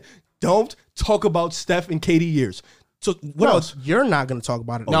just said, don't talk about Steph and KD years. So what else? You're not going to talk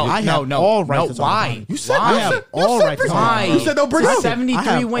about it. No, I have all right to talk about it. You said I have all right to talk about it. You said don't bring it up.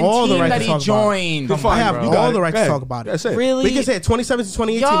 73-win team that he joined. I have all the right to talk about it. Really? We can say 2017,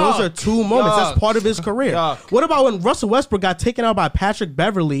 2018. Those are 2 moments. That's part of his career. What about when Russell Westbrook got taken out by Patrick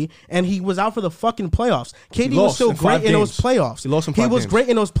Beverly and he was out for the fucking playoffs? KD was still great in those playoffs. He lost in 5 games. He was great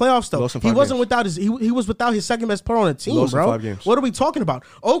in those playoffs though. He wasn't without his. He was without his second best player on the team, bro. What are we talking about?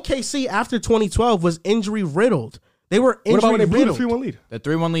 OKC after 2012 was injury riddled. They were injury riddled. What about when they blew the 3-1 lead? The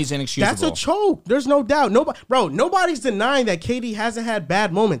 3-1 lead is inexcusable. That's a choke. There's no doubt. Nobody's denying that KD hasn't had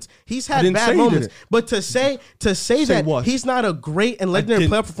bad moments. He's had bad moments. But to say that what? He's not a great and legendary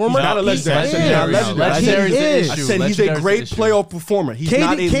playoff performer, he's not a legendary. I said he's a great playoff performer. He's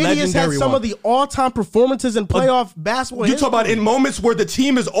not a legendary one. KD has had some of the all-time performances in playoff basketball. You talk about in moments where the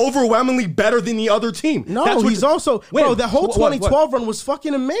team is overwhelmingly better than the other team. No, he's also... Bro, that whole 2012 run was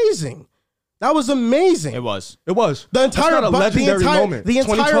fucking amazing. That was amazing. It was. It was. The entire That's not a legendary moment. The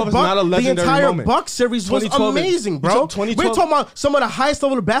entire 2012 is not a legendary moment. Buck series was 2012 is- amazing, bro. 2012 We're talking about some of the highest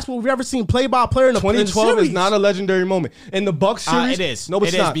level of basketball we've ever seen played by a player in a 2012 series. is not a legendary moment. In the Bucks series, It is. No,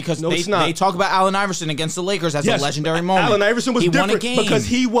 it's it not. is because no, it's not. they talk about Allen Iverson against the Lakers as Yes, a legendary moment. Allen Iverson was he different won a game because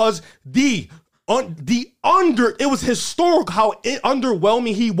he was it was historic how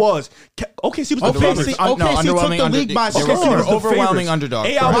underwhelming he was. OKC was the OKC underwhelming. took the league by they storm. were overwhelming underdogs.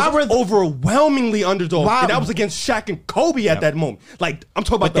 AI was overwhelmingly underdog, Why- and that was against Shaq and Kobe at that moment. Like I'm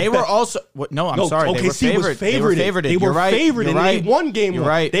talking about, But they the were best. also no. I'm sorry. OKC was favored. They were favored, and they won game You're one.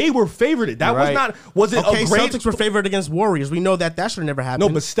 right. They were favored. That You're was right. not. Was it Okay, a great? Celtics were favored against Warriors. We know that should have never happened. No,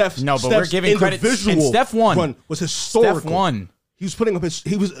 but Steph's we're giving credit. individual And Steph won. run was historical. Steph won. He was putting up his.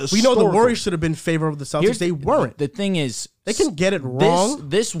 He was. we know the historical. Warriors should have been favored of the Celtics. They weren't. The thing is, They can get it wrong.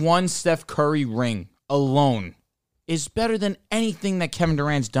 This one Steph Curry ring alone is better than anything that Kevin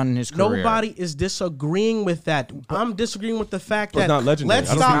Durant's done in his career. Nobody is disagreeing with that. I'm disagreeing with the fact It's that not legendary. let's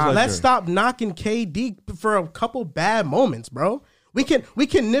I don't think it's stop. Let's legendary. stop knocking KD for a couple bad moments, bro. We can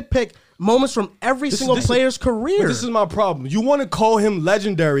nitpick moments from every single player's career. But this is my problem. You want to call him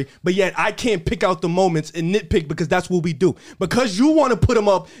legendary, but yet I can't pick out the moments and nitpick because that's what we do. Because you want to put him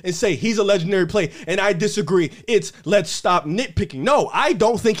up and say he's a legendary player, and I disagree. It's let's stop nitpicking. No, I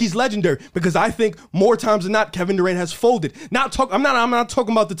don't think he's legendary because I think more times than not Kevin Durant has folded. I'm not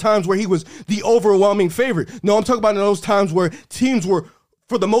talking about the times where he was the overwhelming favorite. No, I'm talking about those times where teams were,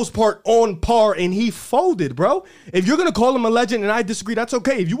 for the most part, on par, and he folded, bro. If you're going to call him a legend, and I disagree, that's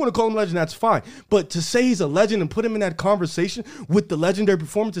okay. If you want to call him a legend, that's fine. But to say he's a legend and put him in that conversation with the legendary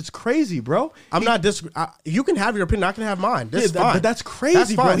performance, it's crazy, bro. I'm not disagreeing. You can have your opinion. I can have mine. That's fine. But that's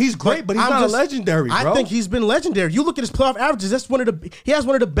crazy, bro. He's great, but he's not a legendary, bro. I think he's been legendary. You look at his playoff averages. He has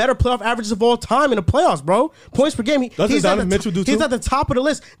one of the better playoff averages of all time in the playoffs, bro. Points per game. He's Donovan Mitchell do too? He's at the top of the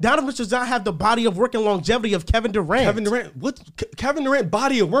list. Donovan Mitchell does not have the body of work and longevity of Kevin Durant. Kevin Durant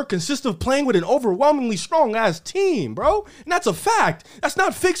body of work consists of playing with an overwhelmingly strong ass team, bro. And that's a fact. That's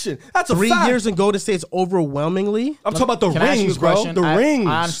not fiction. That's a 3 fact. years in Golden State's overwhelmingly. I'm talking about the Can I ask you rings, a bro. question? The rings.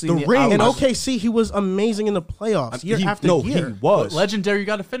 honestly, the rings. In OKC, he was amazing in the playoffs year after year. He was. Legendary, you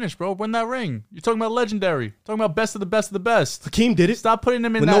got to finish, bro. Win that ring. You're talking about legendary. Talking about best of the best of the best. Hakeem did it. Stop putting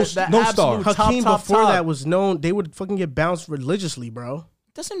him in With that no star. absolute Hakeem top. before that was known. They would fucking get bounced religiously, bro.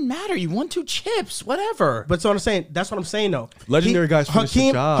 Doesn't matter. You won 2 chips. Whatever. But so I'm saying, that's what I'm saying though. Legendary guys finish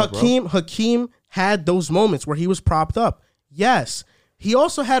the job, bro. Hakeem had those moments where he was propped up. Yes. He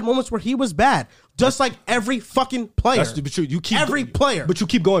also had moments where he was bad. Just like every fucking player. That's but you keep every player. But you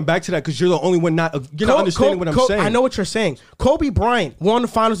keep going back to that because you're the only one not understanding what I'm saying. I know what you're saying. Kobe Bryant won the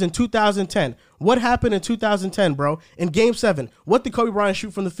finals in 2010. What happened in 2010, bro? In Game 7, what did Kobe Bryant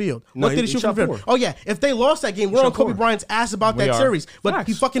shoot from the field? No, What did he shoot from the shot field? 4. Oh, yeah. If they lost that game, we're on Kobe 4. Bryant's ass about We that are. series. But Facts.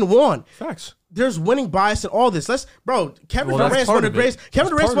 he fucking won. Facts. There's winning bias and all this. Kevin that's Durant's part one of of the it. greatest.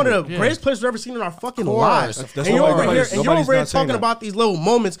 Kevin Durant's one of the Yeah. greatest players we've ever seen in our fucking course. lives. That's And you're what over everybody's- here, and you're nobody's over here not saying talking that. about these little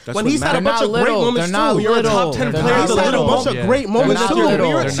moments That's when what he's had a matters. bunch of They're great not little. moments They're not too. You're a little. top 10 They're player. not The He's had a little bunch of Yeah. great They're moments not too. little. When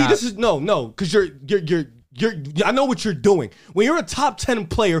you're They're see, not. this is no, because you're I know what you're doing. When you're a top 10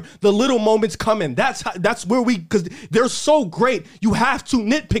 player, the little moments come in. That's where because they're so great. You have to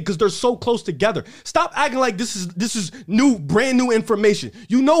nitpick because they're so close together. Stop acting like this is brand new information.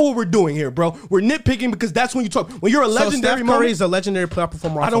 You know what we're doing here, bro. We're nitpicking because that's when you talk. When you're a So legendary Steph moment. Curry is a legendary playoff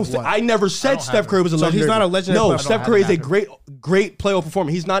performer. I never said Steph Curry was a So he's legendary. not a legendary No, player. Steph Curry is a great playoff performer.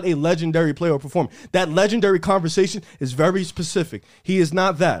 He's not a legendary playoff performer. That legendary conversation is very specific. He is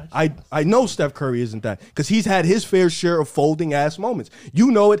not that. I know Steph Curry isn't that because he's had his fair share of folding ass moments.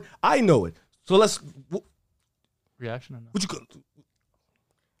 You know it. I know it. So let's. Reaction or no? What you?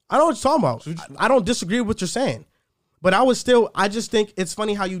 I know what you're talking about. I don't disagree with what you're saying. But I just think it's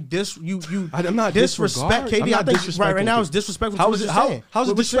funny how you I'm not disrespect KD. I'm not I think right now disrespecting it's disrespectful. How to is what it? you're saying. How's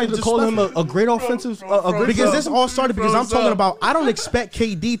it What you're saying disrespectful to call him a great offensive? Because this all started because I'm talking about I don't expect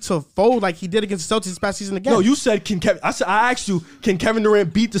KD to fold like he did against the Celtics this past season again. No, you said I asked you, can Kevin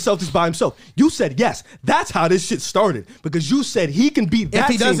Durant beat the Celtics by himself? You said yes. That's how this shit started because you said he can beat that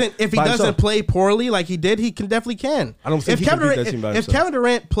team if he by doesn't himself. play poorly like he did, he definitely can. I don't think he can beat that team by If himself. Kevin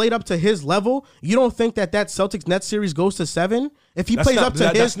Durant played up to his level, you don't think that Celtics Nets series goes to 7? If he plays up to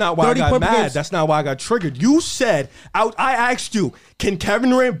his that's not why I got 30-point mad. games, That's not why I got triggered. You said I asked you, can Kevin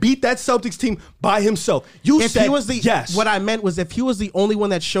Durant beat that Celtics team by himself? You if said he was yes. What I meant was if he was the only one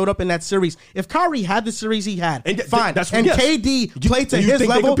that showed up in that series, if Kyrie had the series he had, And fine. that's and yes. KD played to you his think they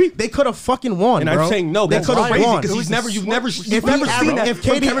level, could beat? they could have fucking won. And bro. I'm saying no. They That's could have crazy won. because you've never seen that. if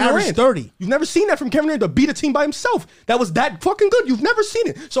from KD Kevin averaged Durant. 30. You've never seen that from Kevin Durant to beat a team by himself. That was that fucking good. You've never seen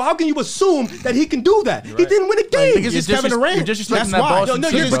it. So how can you assume that he can do that? He didn't win a game. Because he's Kevin Durant. You're disrespecting That's that why. Boston No,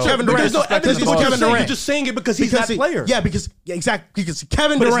 team, you're bro. Kevin But Durant. there's no evidence Because of what he's you're Kevin saying. You're Durant. just saying it because he's that player. Exactly. Because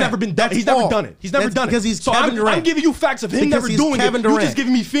Kevin But Durant. it's never been done. That's He's never all. done it. He's never That's done it. because he's So Kevin I'm Durant. giving you facts of him Because never he's doing Kevin it. You Durant. just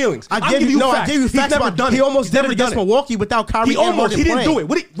giving me feelings. I I'm gave giving you you no. facts. I gave you He's facts never about done it. he almost He's did it never against done it. Milwaukee without Kyrie. He almost. He didn't do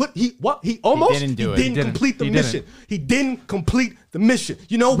it. He almost. didn't do it. He He didn't didn't. complete the He didn't. mission. He didn't complete the mission.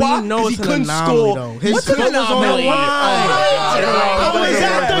 You know We why? know Because it's he an couldn't anomaly, score. though. His What's foot an was on the anomaly? line. I was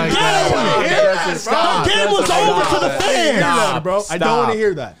at the game. Stop. The game was over to the fans. Stop. Bro, I don't want to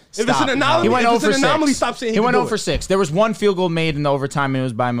hear that. If it's Stop. an anomaly, He went if it's 0 an for anomaly, 6. stop saying He went can 0 do for it. 6. There was one field goal made in the overtime, and it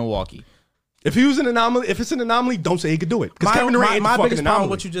was by Milwaukee. If he was an anomaly, if it's an anomaly, don't say he could do it. Because Kevin Durant ain't my the fucking biggest problem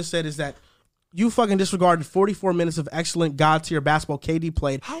anomaly. with what you just said is that you fucking disregarded 44 minutes of excellent God tier basketball KD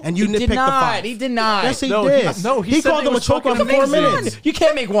played, and you He nitpicked did the not. 5. He did not. Yes, he No, did. he said called it them a was choke on for fucking 4 amazing. minutes. You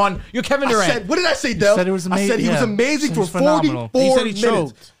can't make one. You're Kevin I Durant. said, what did I say, Del? said it was I said he was yeah. amazing He for was phenomenal. 44 He said he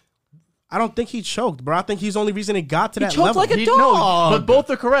minutes. choked. I don't think he choked, bro. I think he's the only reason he got to that choked level. like a He- dog. No, but both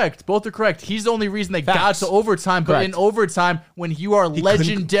are correct. Both are correct. He's the only reason they got Facts. to overtime. But Correct. in overtime, when you are a couldn't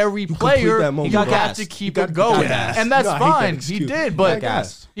legendary complete player, that you moment. got Gassed. to keep You it got going, gassed. and that's No, I hate that fine. He excuse. did, You but got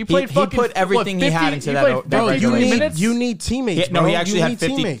gassed. he played He fucking. put everything he had into that played that 53 you need minutes. you need teammates. No, bro. he actually You had need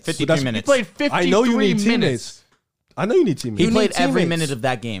 50, teammates. 53 He minutes. played 53 I know you need minutes. teammates. I know you need teammates. He You played need every teammates. minute of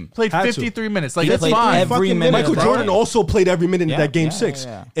that game. Played Had to. 53 minutes. Like He that's played fine. every Fucking minute. Michael of that Jordan game. also played every minute Yeah, in that game yeah, 6.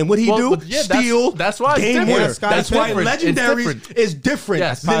 yeah. And what he Well, do? yeah, Steal. that's why it's game different. winner. Yeah, Scott, That's it's why different. legendary It's different. is different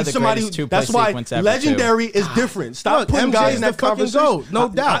Yes. Probably than the somebody. greatest two-play That's why sequence ever, legendary is different. Stop Look, putting MJ guys is in the that fucking conversation. GOAT, no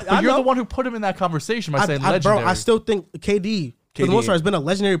doubt. But you're know. the one who put him in that conversation by saying Bro, legendary. I still think KD, for the KD. most part, has been a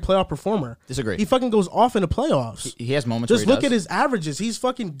legendary playoff performer. Disagree. He fucking goes off in the playoffs. He has moments Just where look he at does. his averages. He's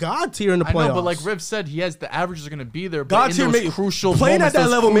fucking God tier in the I playoffs. know, but like Riv said, he has the averages are going to be there. But God in tier those make crucial playing moments, at that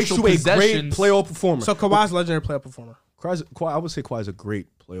those level makes you a crucial great possessions- playoff performer. So Kawhi's a legendary playoff performer. Kawhi, I would say Kawhi's a great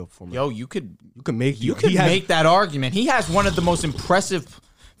playoff performer. Yo, you could make make that argument. He has one of the most impressive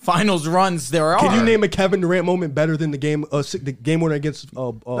finals runs there are. Can you name a Kevin Durant moment better than the game winner against?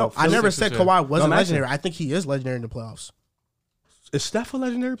 No, I never said Sixers, Kawhi wasn't No, I'm asking. legendary. I think he is legendary in the playoffs. Is Steph a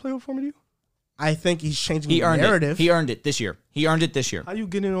legendary playoff performer to you? I think he's changing He the earned narrative. it. He earned it this year. He earned it this year. How you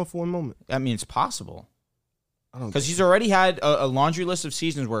get in off one moment? I mean, it's possible. I don't. Because he's already had a laundry list of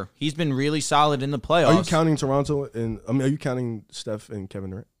seasons where he's been really solid in the playoffs. Are you counting Toronto and are you counting Steph and Kevin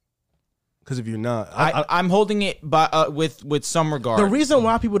Durant? Because if you're not, I'm holding it by, with some regard. the reason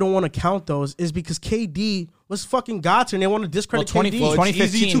why people don't want to count those is because KD was fucking God tier and they want to discredit Well, KD. well, it's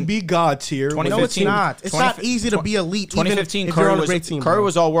easy 2015 to be God tier. 2015 No, it's not. It's not easy to be elite even 2015 if Curry you're on a was great team. Curry bro.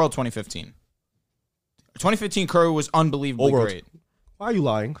 was all world 2015. 2015 Curry was unbelievably All-world. great. Why are you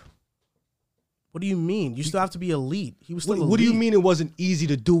lying? What do you mean? You still have to be elite. He was still elite. What do you mean it wasn't easy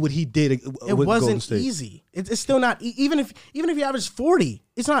to do what he did? It with Golden wasn't State? easy. It's still not even if you average 40,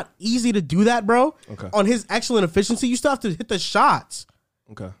 it's not easy to do that, bro. Okay. On his excellent efficiency, you still have to hit the shots.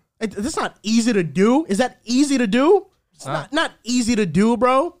 Okay. That's not easy to do. Is that easy to do? It's not easy to do,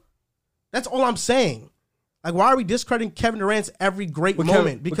 bro. That's all I'm saying. Like, why are we discrediting Kevin Durant's every great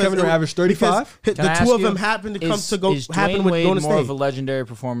moment? Kevin Durant averaged 35? The Can I two ask of them you, happen to come is to go Dwayne happen with Wade Golden more State of a legendary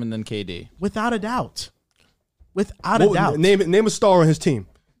performer than KD? without a doubt. Without a Well, doubt. name a star on his team.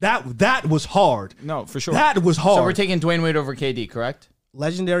 That was hard. No, for sure. That was hard. So we're taking Dwayne Wade over KD, correct?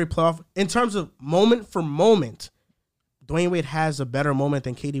 Legendary playoff in terms of moment for moment. Dwayne Wade has a better moment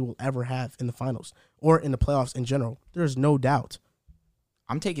than KD will ever have in the finals or in the playoffs in general. There's no doubt.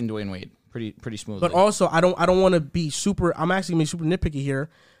 I'm taking Dwayne Wade pretty smoothly. But also, I don't want to be super. I'm actually being super nitpicky here.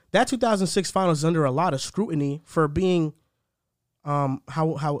 That 2006 finals is under a lot of scrutiny for being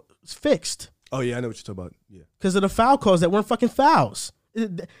how it's fixed Oh yeah, I know what you're talking about. Yeah. because of the foul calls that weren't fucking fouls.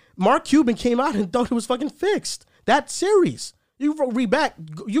 Mark Cuban came out and thought it was fucking fixed. That series, you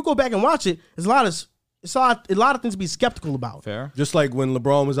go back and watch it. There's a lot of things to be skeptical about. fair. Just like when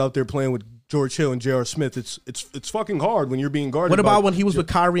LeBron was out there playing with George Hill and J.R. Smith, it's fucking hard when you're being guarded. What about by- when he was with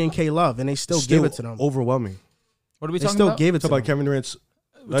Kyrie and K Love and they still gave it to them? Overwhelming. What are we They talking still about? gave it to Talk about them. Kevin Durant's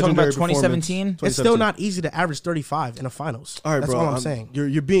We're talking about legendary performance. 2017? It's still not easy to average 35 in the finals. All right, That's bro. all I'm saying. You're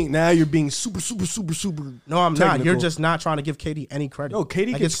being super. No, I'm not. You're technical. just not trying to give KD any credit. No,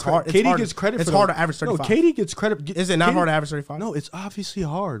 KD Like, gets it's hard. KD It's gets credit. It's for hard the- to average 35. No, KD gets credit. Is it not KD hard to average 35? No, it's obviously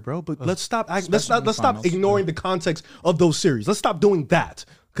hard, bro. But let's stop let's finals. stop ignoring the context of those series. Let's stop doing that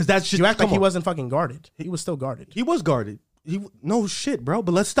because that's just You act like come he on. wasn't fucking guarded. He was still guarded. He was guarded. No shit, bro.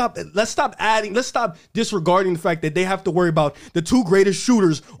 But let's stop disregarding the fact that they have to worry about the two greatest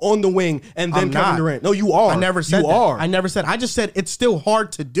shooters on the wing and then Kevin Durant. No, you are. I never said that. I never said. I just said it's still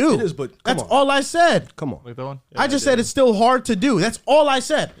hard to do. It is, but that's all I said. Come on. Like that one? I just said it's still hard to do. That's all I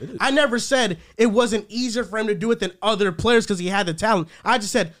said. I never said it wasn't easier for him to do it than other players because he had the talent. I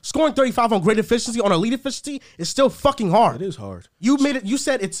just said scoring 35 on great efficiency, on elite efficiency, is still fucking hard. It is hard. You made it. You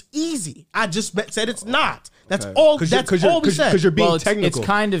said it's easy. I just said it's not. That's all. That's all we said. Because you're being it's technical. It's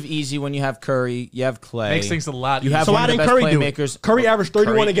kind of easy when you have Curry, you have Clay. Makes things a lot You have So one why of the didn't best Curry do it? playmakers. Curry averaged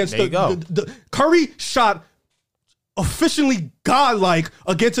 31 against there you go. the Curry shot efficiently godlike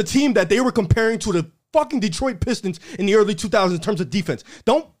against a team that they were comparing to the fucking Detroit Pistons in the early 2000s in terms of defense.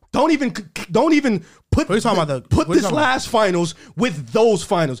 Don't even put What are you talking about, put this last finals with those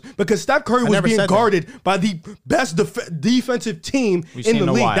finals because Steph Curry was never being said guarded by the best defensive team We've in seen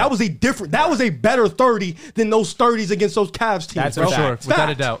the a league. while. That was a better 30 than those 30s against those Cavs teams. That's bro. for sure. Without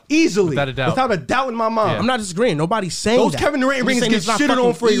a doubt. Easily. Without a doubt. Without a doubt in my mind. I'm not disagreeing. Nobody's saying Those that. Kevin Durant I'm rings just saying get it's not shitted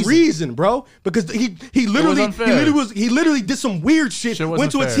on fucking for a easy. reason, bro. Because he literally unfair. he literally did some weird shit. Shit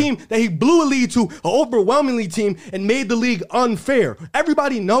Went to wasn't a fair. team that he blew a lead to, an overwhelmingly team, and made the league unfair.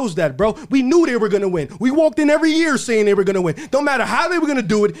 Everybody knows that, bro. We knew they were gonna win. We walked in every year saying they were gonna win. No matter how they were gonna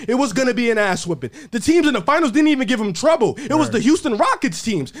do it, it was gonna be an ass whipping. The teams in the finals didn't even give them trouble. It was the Houston Rockets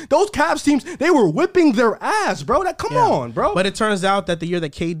teams. Those Cavs teams, they were whipping their ass, bro. Come on, bro. But it turns out that the year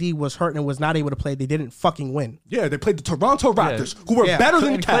that KD was hurt and was not able to play, they didn't fucking win. Yeah, they played the Toronto Raptors, who were better than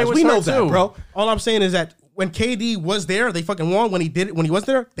the And Clay Cavs. was We know hurt that, too. bro. All I'm saying is that when KD was there, they fucking won. When he wasn't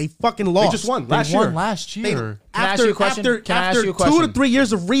there, they fucking lost. They just won They last won year. last They- year. Can I ask you a question? Can I ask after you a 2 question? to 3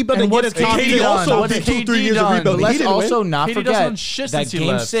 years of rebuilding, And get what's a top KD 10. also What's did 2-3 years of done? rebuilding. But He let's didn't also win. not KD doesn't forget win shit that since he Game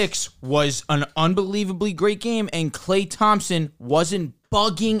left. 6 was an unbelievably great game, and Klay Thompson wasn't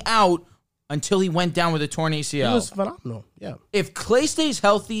bugging out until he went down with a torn ACL. It was phenomenal. Yeah. If Klay stays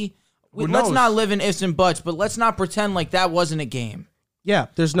healthy, let's knows? not live in ifs and buts, but let's not pretend like that wasn't a game. Yeah,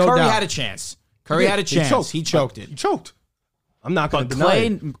 there's no Curry doubt. had a chance. Curry had a chance. He choked it. He choked. I'm not going But to deny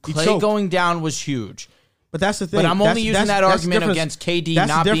it. He Klay choked. going down was huge. But that's the thing. But I'm only That's- using that's- that that's argument the difference. against KD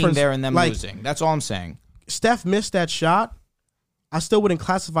That's the not being difference. there and them Like, losing. That's all I'm saying. Steph missed that shot. I still wouldn't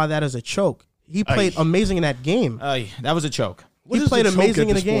classify that as a choke. He played amazing in that game. That was a choke. He is played a choke amazing at in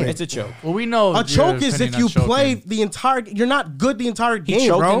the this game. point? It's a choke. Well, we know A choke is if you play play. the entire. You're not good the entire He game,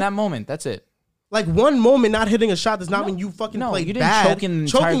 choked bro. in that moment. That's it. Like one moment not hitting a shot does not mean you fucking No, played you didn't bad. choke in the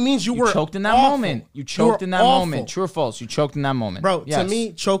Choking entire, means you were choked in that awful. moment. You You choked were in that awful. moment. True or false? You choked in that moment, Bro, Yes. to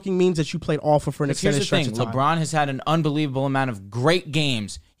me, choking means that you played awful for an Because here's extended the stretch thing: of time. LeBron has had an unbelievable amount of great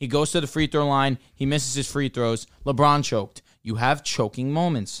games. He goes to the free throw line. He misses his free throws. LeBron choked. You have choking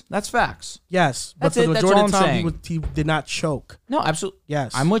moments. That's facts. Yes, but That's for it. the That's majority all of I'm the time, saying. he did not choke. No, absolutely.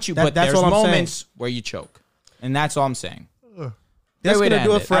 Yes. I'm with you, That- but that's there's all I'm saying. moments where you choke, and that's all I'm saying. That's Great way going to to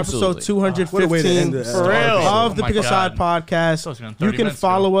do end it for it. episode Absolutely. What a way to 215 end it. For real. of the Oh my Pick a Side God. podcast. Supposed to be on 30 You can minutes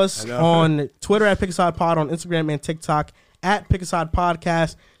follow ago. us on Twitter at Pick a Side Pod, on Instagram and TikTok at Pick a Side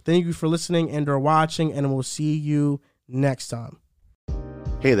Podcast. Thank you for listening and or watching, and we'll see you next time.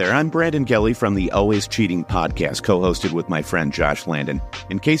 Hey there, I'm Brandon Gelly from the Always Cheating podcast, co-hosted with my friend Josh Landon.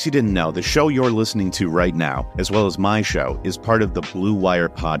 In case you didn't know, the show you're listening to right now, as well as my show, is part of the Blue Wire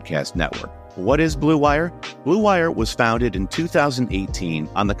Podcast Network. What is Blue Wire? Blue Wire was founded in 2018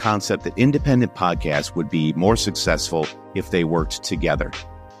 on the concept that independent podcasts would be more successful if they worked together.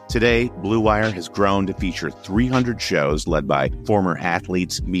 Today, Blue Wire has grown to feature 300 shows led by former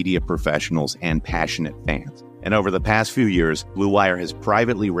athletes, media professionals, and passionate fans. And over the past few years, Blue Wire has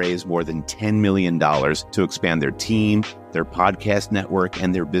privately raised more than $10 million to expand their team, their podcast network,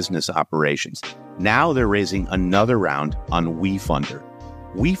 and their business operations. Now they're raising another round on WeFunder.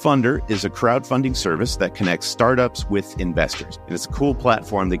 WeFunder is a crowdfunding service that connects startups with investors. And it's a cool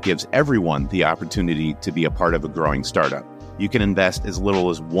platform that gives everyone the opportunity to be a part of a growing startup. You can invest as little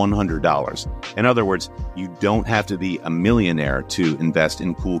as $100. In other words, you don't have to be a millionaire to invest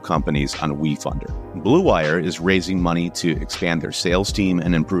in cool companies on WeFunder. Blue Wire is raising money to expand their sales team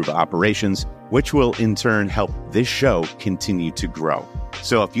and improve operations, which will in turn help this show continue to grow.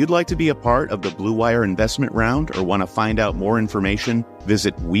 So if you'd like to be a part of the Blue Wire investment round or want to find out more information,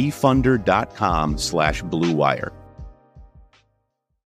 visit wefunder.com/Blue Wire.